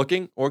not good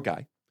looking or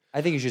guy.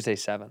 I think you should say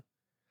 7.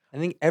 I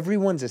think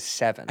everyone's a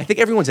 7. I think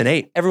everyone's an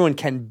 8. Everyone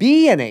can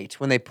be an 8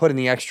 when they put in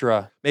the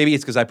extra Maybe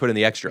it's because I put in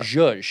the extra.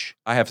 zhuzh.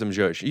 I have some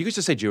Jewish. You used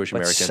to say Jewish But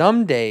American.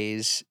 some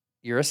days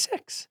you're a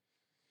 6.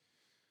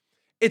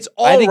 It's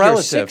all I think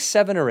relative. you're 6,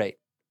 7, or 8.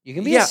 You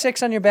can be Yeah. a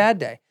 6 on your bad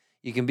day.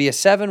 You can be a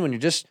 7 when you're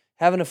just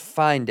having a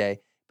fine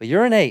day. But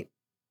you're an 8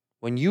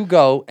 when you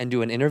go and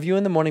do an interview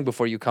in the morning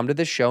before you come to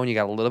this show and you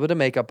got a little bit of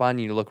makeup on,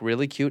 you look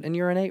really cute, and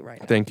you're an 8 right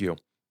now. Thank you.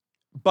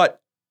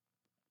 But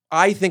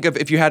I think of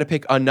if you had to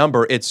pick a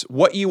number, it's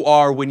what you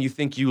are when you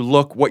think you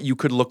look what you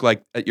could look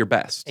like at your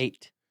best.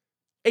 8.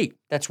 8.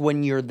 That's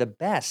when you're the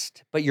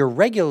best, but you're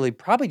regularly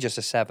probably just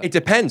a 7. It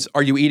depends.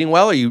 Are you eating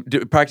well? Are you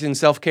practicing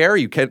self-care? Are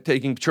you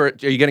taking? Are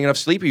you getting enough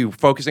sleep? Are you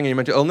focusing on your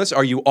mental illness?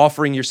 Are you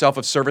offering yourself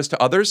of service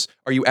to others?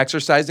 Are you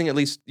exercising at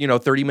least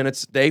 30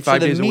 minutes a day, 5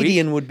 days a So the week?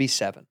 median would be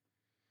 7.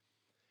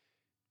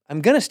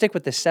 I'm gonna stick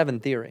with the 7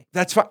 theory.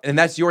 That's fine, and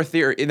that's your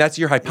theory, and that's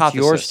your hypothesis.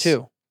 It's yours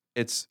too.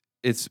 It's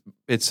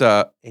It's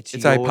a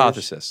yours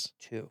hypothesis.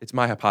 too. It's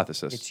my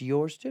hypothesis. It's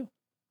yours too.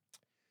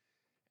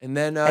 And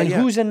then And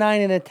yeah. who's a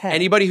 9 and a 10?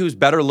 Anybody who's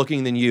better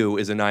looking than you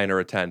is a 9 or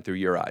a 10 through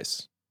your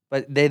eyes.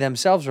 But they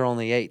themselves are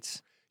only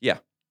 8s. Yeah.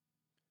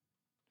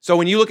 So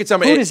when you look at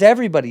somebody, Who does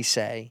everybody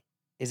say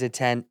is a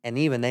 10, and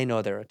even they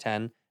know they're a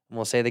 10? And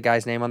we'll say the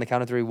guy's name on the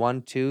count of 3.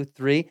 1, 2,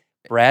 3.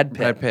 Brad Pitt.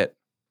 Brad Pitt.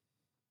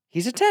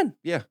 He's a 10.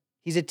 Yeah.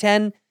 He's a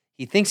 10.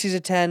 He thinks he's a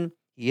 10.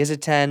 He is a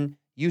 10.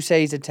 You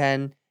say he's a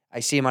 10. I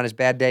see him on his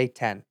bad day,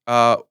 10.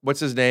 What's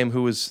his name?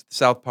 Who was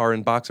Southpaw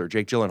and boxer?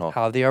 Jake Gyllenhaal.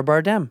 Javier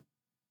Bardem.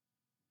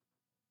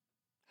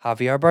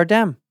 Javier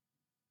Bardem.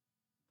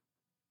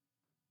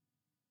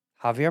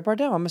 Javier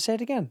Bardem. I'm going to say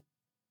it again.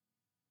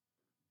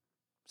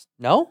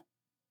 No?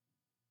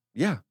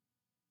 Yeah.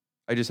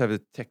 I just have a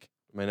tick.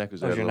 My neck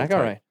was. Oh, is your neck all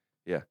right?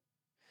 Yeah.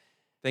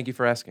 Thank you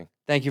for asking.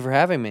 Thank you for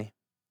having me.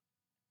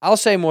 I'll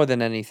say more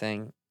than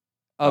anything.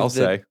 I'll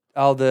say.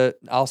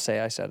 I'll say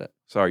I said it.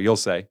 Sorry, you'll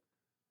say.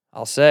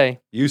 I'll say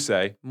You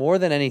say. more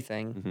than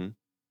anything.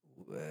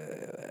 Mm-hmm.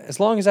 As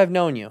long as I've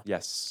known you,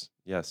 Yes.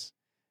 Yes.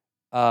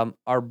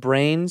 our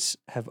brains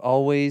have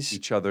always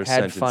Each other's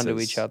had fun to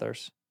sentences. each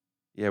other's.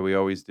 Yeah, we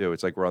always do.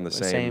 It's like we're on the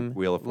same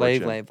wheel of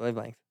fortune.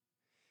 wavelength.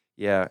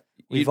 Yeah.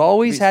 We've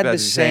always had the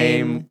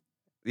same.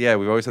 Yeah,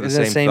 we've always had the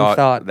the same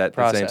thought. That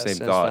process. the same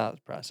Same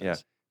thought. process. Yeah.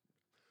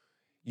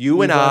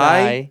 You and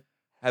I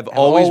have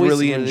always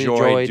really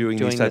enjoyed doing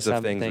these types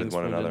of things with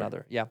one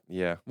another. Yeah,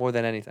 Yeah. more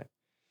than anything.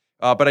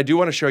 But I do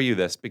want to show you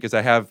this because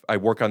I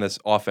work on this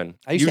often.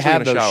 I used to usually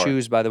have in a those shower.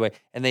 shoes, by the way,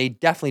 and they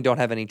definitely don't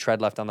have any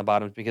tread left on the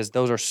bottoms because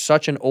those are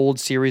such an old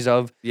series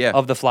of Yeah.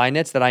 the fly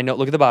knits that I know.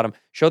 Look at the bottom.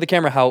 Show the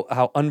camera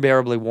how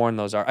unbearably worn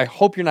those are. I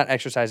hope you're not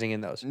exercising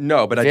in those.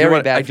 No, but I Very do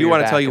want bad I for do your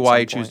want to tell back you at why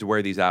some I choose point. to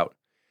wear these out.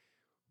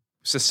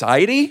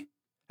 Society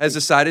has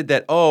decided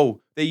that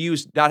they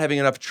use not having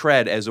enough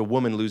tread as a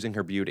woman losing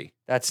her beauty.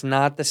 That's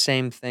not the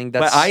same thing.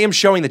 That's But I am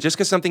showing that just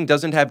because something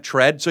doesn't have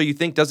tread, so you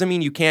think doesn't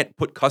mean you can't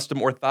put custom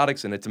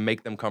orthotics in it to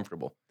make them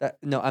comfortable.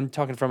 no. I'm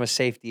talking from a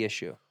safety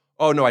issue.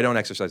 Oh no, I don't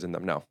exercise in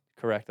them. No.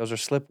 Correct. Those are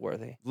slip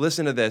worthy.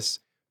 Listen to this.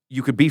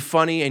 You could be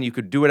funny and you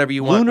could do whatever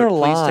you want, Lunar but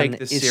please lawn take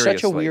this is seriously.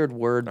 such a weird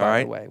word, All by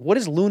right? the way. What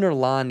does lunar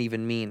lawn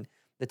even mean?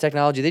 The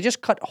technology. They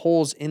just cut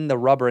holes in the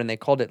rubber and they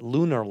called it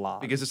lunar lawn.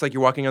 Because it's like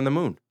you're walking on the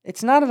moon.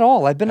 It's not at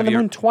all. I've been on Have the you-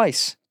 moon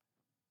twice.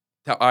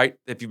 All right.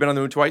 If you've been on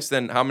the moon twice,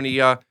 then how many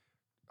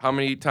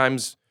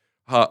times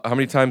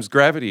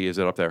gravity is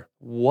it up there?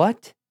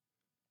 What?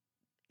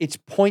 It's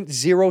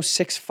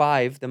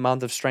 0.065 the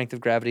amount of strength of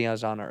gravity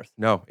is on Earth.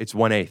 No, it's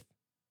 1/8.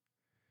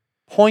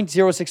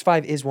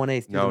 0.065 is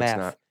 1/8. Do No, the math. it's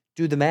not.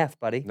 Do the math,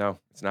 buddy. No,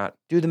 it's not.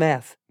 Do the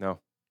math. No.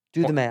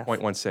 Do the math.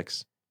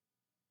 0.16.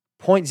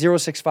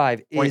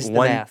 0.065 is the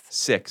math.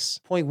 0.16.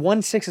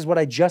 0.16 is what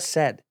I just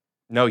said.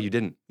 No, you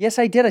didn't. Yes,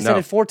 I did. I said No.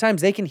 it 4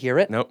 times. They can hear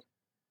it. Nope.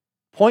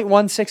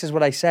 0.16 is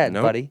what I said,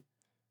 Nope. buddy.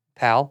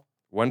 Pal.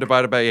 1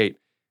 divided by 8.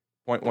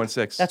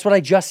 0.16. That's what I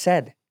just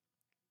said.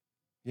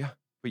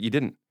 But you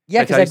didn't. Yeah, Can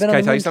I because tell I've been you- on can I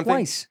the tell you moon something?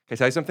 twice. Can I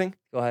tell you something?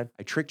 Go ahead.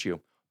 I tricked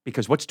you.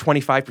 Because what's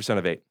 25%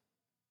 of 8?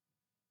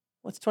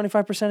 What's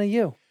 25% of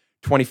you?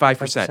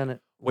 25%.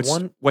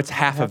 What's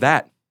half of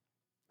that?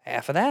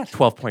 Half of that.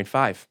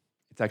 12.5.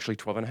 It's actually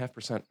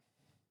 12.5%.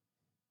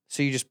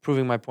 So you're just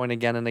proving my point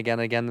again and again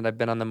and again that I've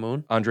been on the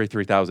moon? Andre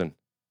 3000.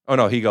 Oh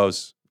no, he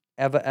goes,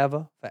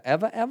 Forever?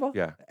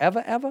 Yeah.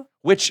 Ever?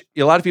 which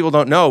a lot of people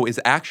don't know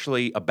is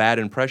actually a bad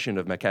impression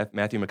of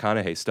Matthew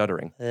McConaughey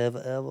stuttering.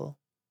 Ever?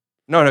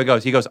 No,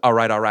 he goes, all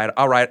right.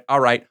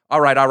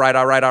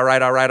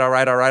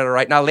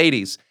 Now,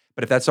 ladies.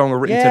 But if that song were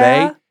written Yeah.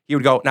 today, he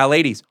would go, now,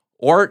 ladies,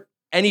 or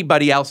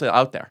anybody else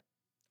out there.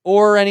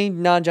 Or any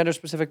non-gender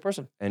specific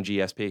person.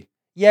 NGSP.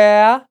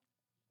 Yeah.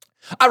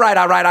 All right.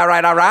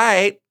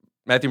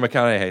 Matthew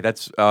McConaughey.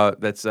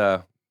 That's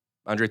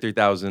Andre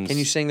 3000's. Can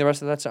you sing the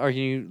rest of that song? Or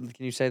can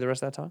you say the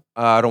rest of that song?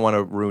 I don't want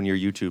to ruin your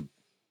YouTube.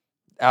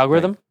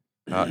 Algorithm?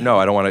 No,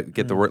 I don't want to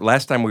get the word.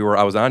 Last time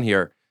I was on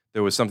here,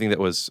 there was something that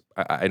was.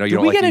 I know you Did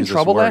don't we like get to in use this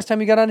trouble word. last time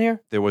you got on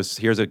here?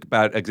 Here's a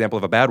bad example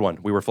of a bad one.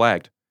 We were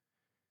flagged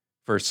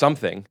for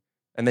something,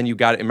 and then you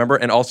got it. Remember,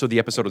 and also the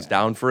episode was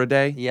down for a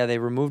day, Yeah, they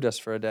removed us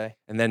for a day.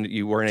 and then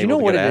you weren't Do you able know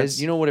to what get it ads.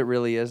 is? You know what it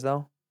really is,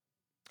 though?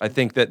 I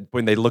think that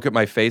when they look at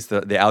my face,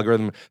 the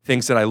algorithm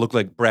thinks that I look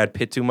like Brad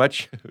Pitt too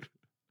much.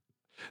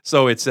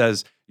 So it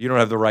says, You don't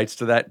have the rights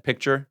to that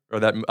picture or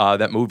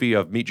that movie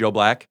of Meet Joe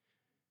Black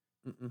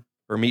Mm-mm.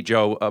 or Meet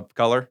Joe of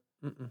Color?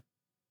 Mm-mm.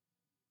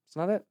 It's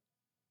not it.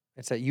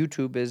 It's that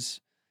YouTube is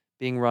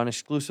being run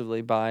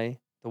exclusively by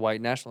the White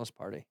Nationalist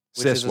Party, which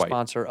is a Cis-white.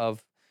 sponsor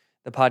of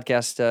the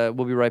podcast.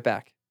 We'll be right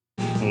back.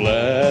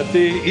 Let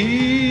the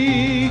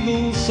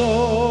eagle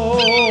soar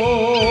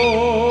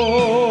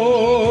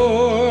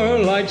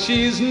like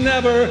she's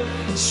never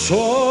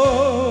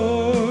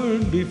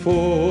soared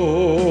before,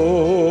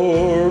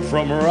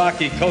 from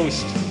rocky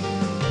coast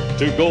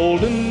to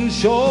golden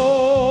shore.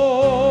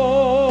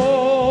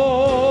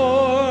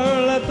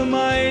 Let the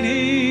mighty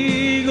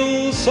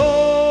eagle soar.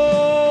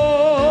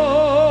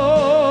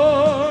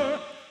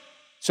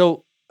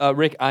 So,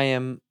 Rick, I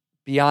am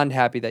beyond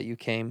happy that you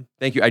came.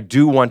 Thank you. I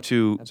do want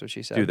to That's what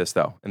she said. do this,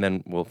 though, and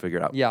then we'll figure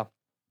it out. Yeah.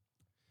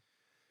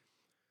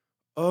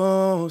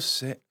 Oh,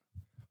 say,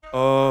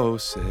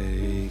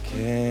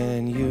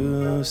 can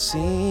you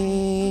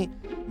see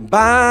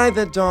by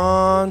the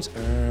dawn's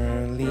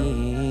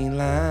early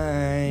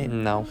light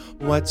No.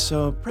 what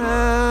so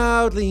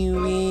proudly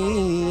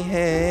we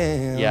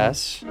hailed?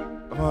 Yes.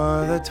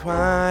 O'er the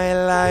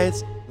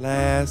twilight's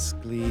last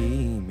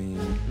gleaming,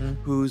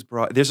 whose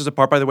broad... This is a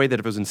part, by the way, that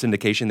if it was in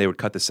syndication, they would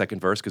cut the second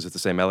verse because it's the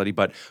same melody,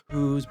 but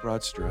whose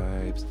broad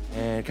stripes,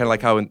 and kind of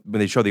like how when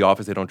they show The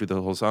Office, they don't do the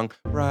whole song.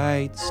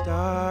 Bright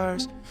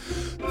stars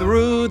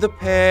through the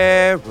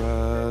perilous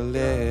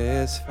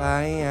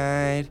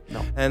fight,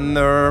 No. and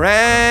the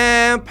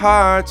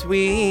ramparts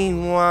we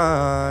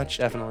watched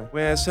Definitely.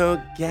 we're so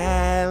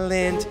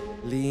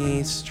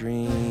gallantly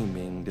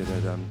streaming,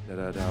 da-da-dum,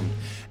 da-da-dum.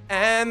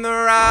 And the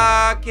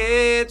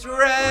rocket's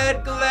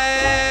red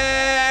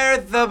glare,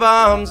 the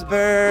bombs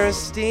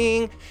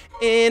bursting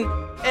in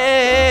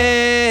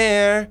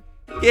air,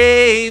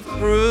 gave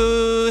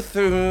proof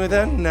through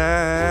the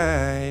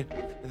night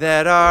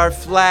that our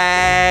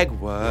flag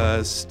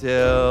was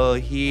still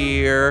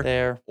here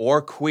There.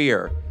 or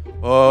queer.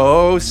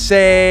 Oh,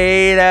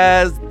 say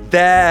does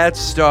that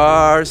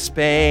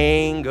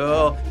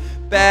star-spangled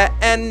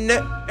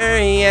banner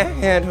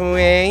yet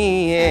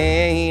wave?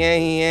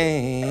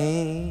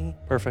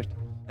 Perfect.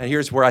 And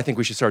here's where I think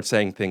we should start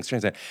saying things.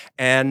 Translate.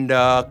 And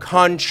a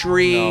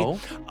country No.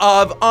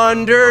 of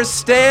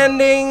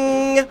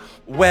understanding,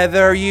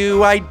 whether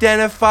you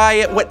identify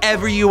it,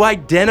 whatever you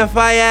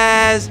identify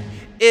as,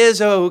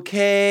 is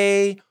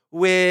okay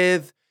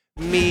with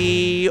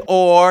me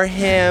or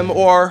him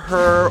or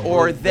her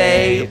or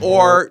they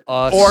or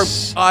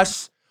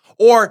us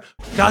or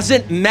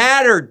doesn't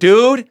matter,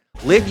 dude.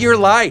 Live your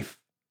life.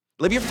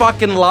 Live your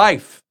fucking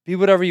life. Be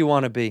whatever you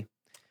want to be.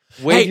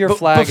 Wave your but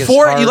flag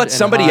before as hard you let and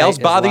somebody high else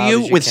as bother loud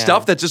you as with can.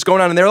 stuff that's just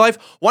going on in their life,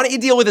 why don't you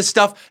deal with the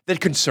stuff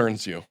that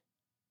concerns you?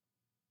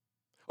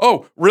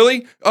 Oh,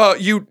 really?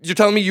 You're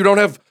telling me you don't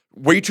have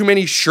way too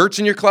many shirts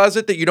in your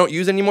closet that you don't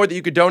use anymore that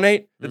you could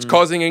donate? That's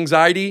causing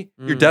anxiety?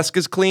 Your desk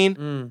is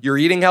clean? You're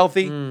eating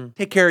healthy?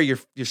 Take care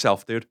of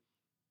yourself, dude.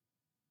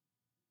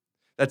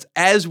 That's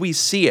As We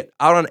See It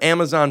out on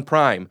Amazon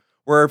Prime,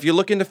 where if you're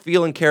looking to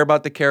feel and care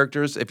about the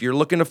characters, if you're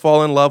looking to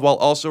fall in love while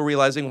also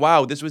realizing,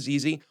 wow, this was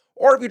easy,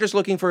 or if you're just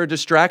looking for a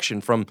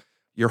distraction from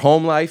your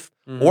home life,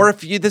 or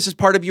if this is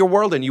part of your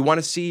world and you want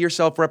to see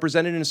yourself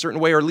represented in a certain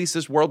way, or at least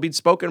this world being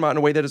spoken about in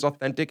a way that is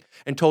authentic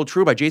and told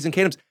true by Jason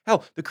Katims.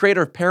 Hell, the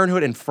creator of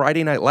Parenthood and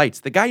Friday Night Lights.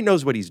 The guy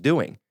knows what he's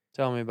doing.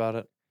 Tell me about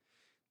it.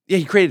 Yeah,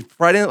 he created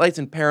Friday Night Lights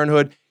and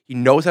Parenthood. He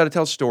knows how to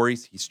tell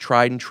stories. He's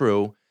tried and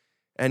true.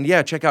 And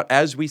yeah, check out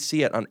As We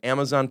See It on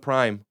Amazon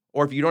Prime.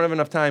 Or if you don't have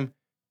enough time,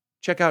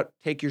 check out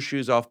Take Your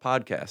Shoes Off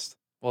podcast.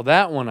 Well,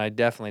 that one I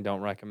definitely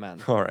don't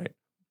recommend. All right.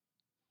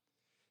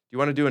 You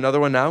want to do another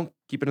one now?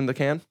 Keep it in the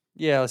can?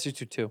 Yeah, let's just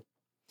do two. All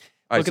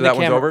right, Look so in that the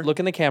one's camera, over? Look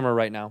in the camera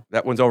right now.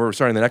 That one's over.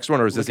 Starting the next one,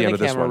 or is this Look the in end of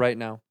the this camera one? right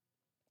now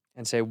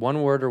and say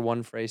one word or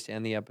one phrase to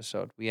end the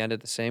episode. We end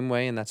it the same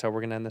way, and that's how we're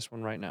going to end this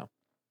one right now.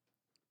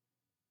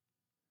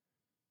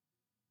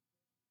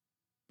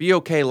 Be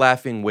okay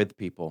laughing with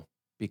people,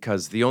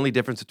 because the only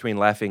difference between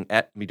laughing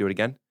at... Let me do it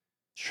again?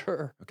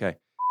 Sure. Okay.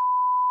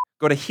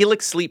 Go to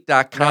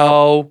helixsleep.com.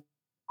 No.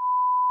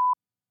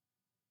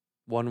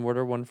 One word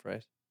or one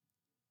phrase.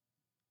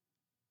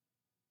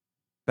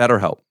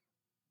 BetterHelp.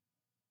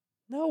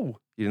 No.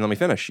 You didn't let me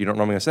finish. You don't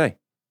know what I'm going to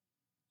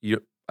say.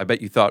 I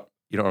bet you thought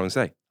you don't know what I'm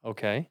going to say.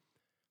 Okay.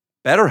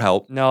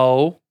 BetterHelp.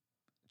 No.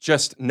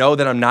 Just know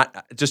that I'm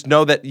not... Just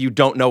know that you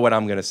don't know what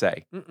I'm going to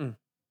say. Mm-mm.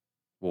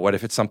 Well, what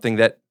if it's something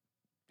that...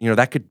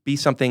 that could be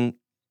something...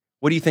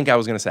 What do you think I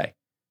was going to say?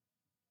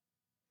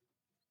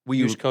 Will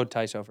you... Use code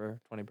TISO for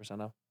 20%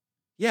 off.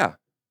 Yeah.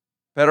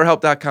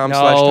 BetterHelp.com No.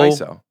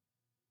 /TISO.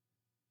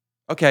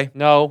 Okay.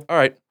 No. All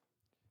right.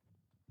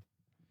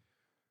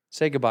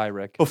 Say goodbye,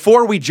 Rick.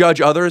 Before we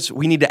judge others,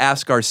 we need to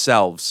ask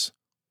ourselves,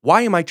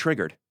 why am I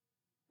triggered?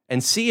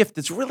 And see if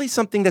it's really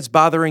something that's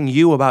bothering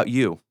you about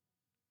you.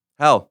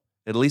 Hell,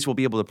 at least we'll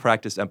be able to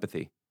practice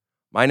empathy.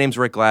 My name's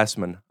Rick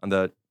Glassman on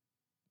the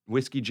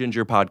Whiskey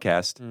Ginger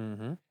podcast.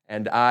 Mm-hmm.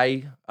 And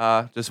I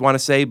just want to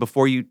say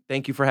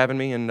thank you for having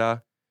me. And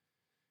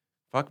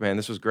fuck, man,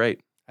 this was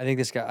great. I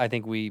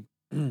think we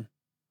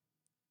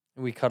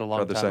We cut a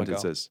long Other time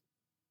sentences.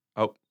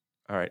 Oh,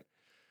 all right.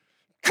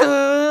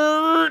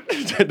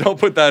 Don't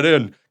put that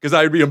in, because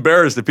I'd be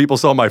embarrassed if people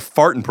saw my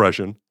fart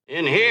impression.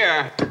 In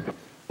here,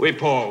 we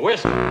pour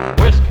whisk,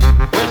 whisk,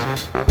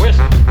 whisk, whisk,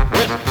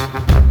 whisk.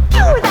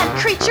 You were that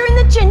creature in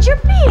the ginger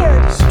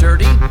beard.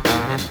 Sturdy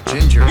and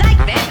ginger. Like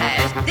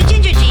vampires, the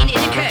ginger gene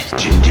is a curse.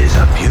 Gingers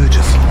are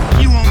beautiful.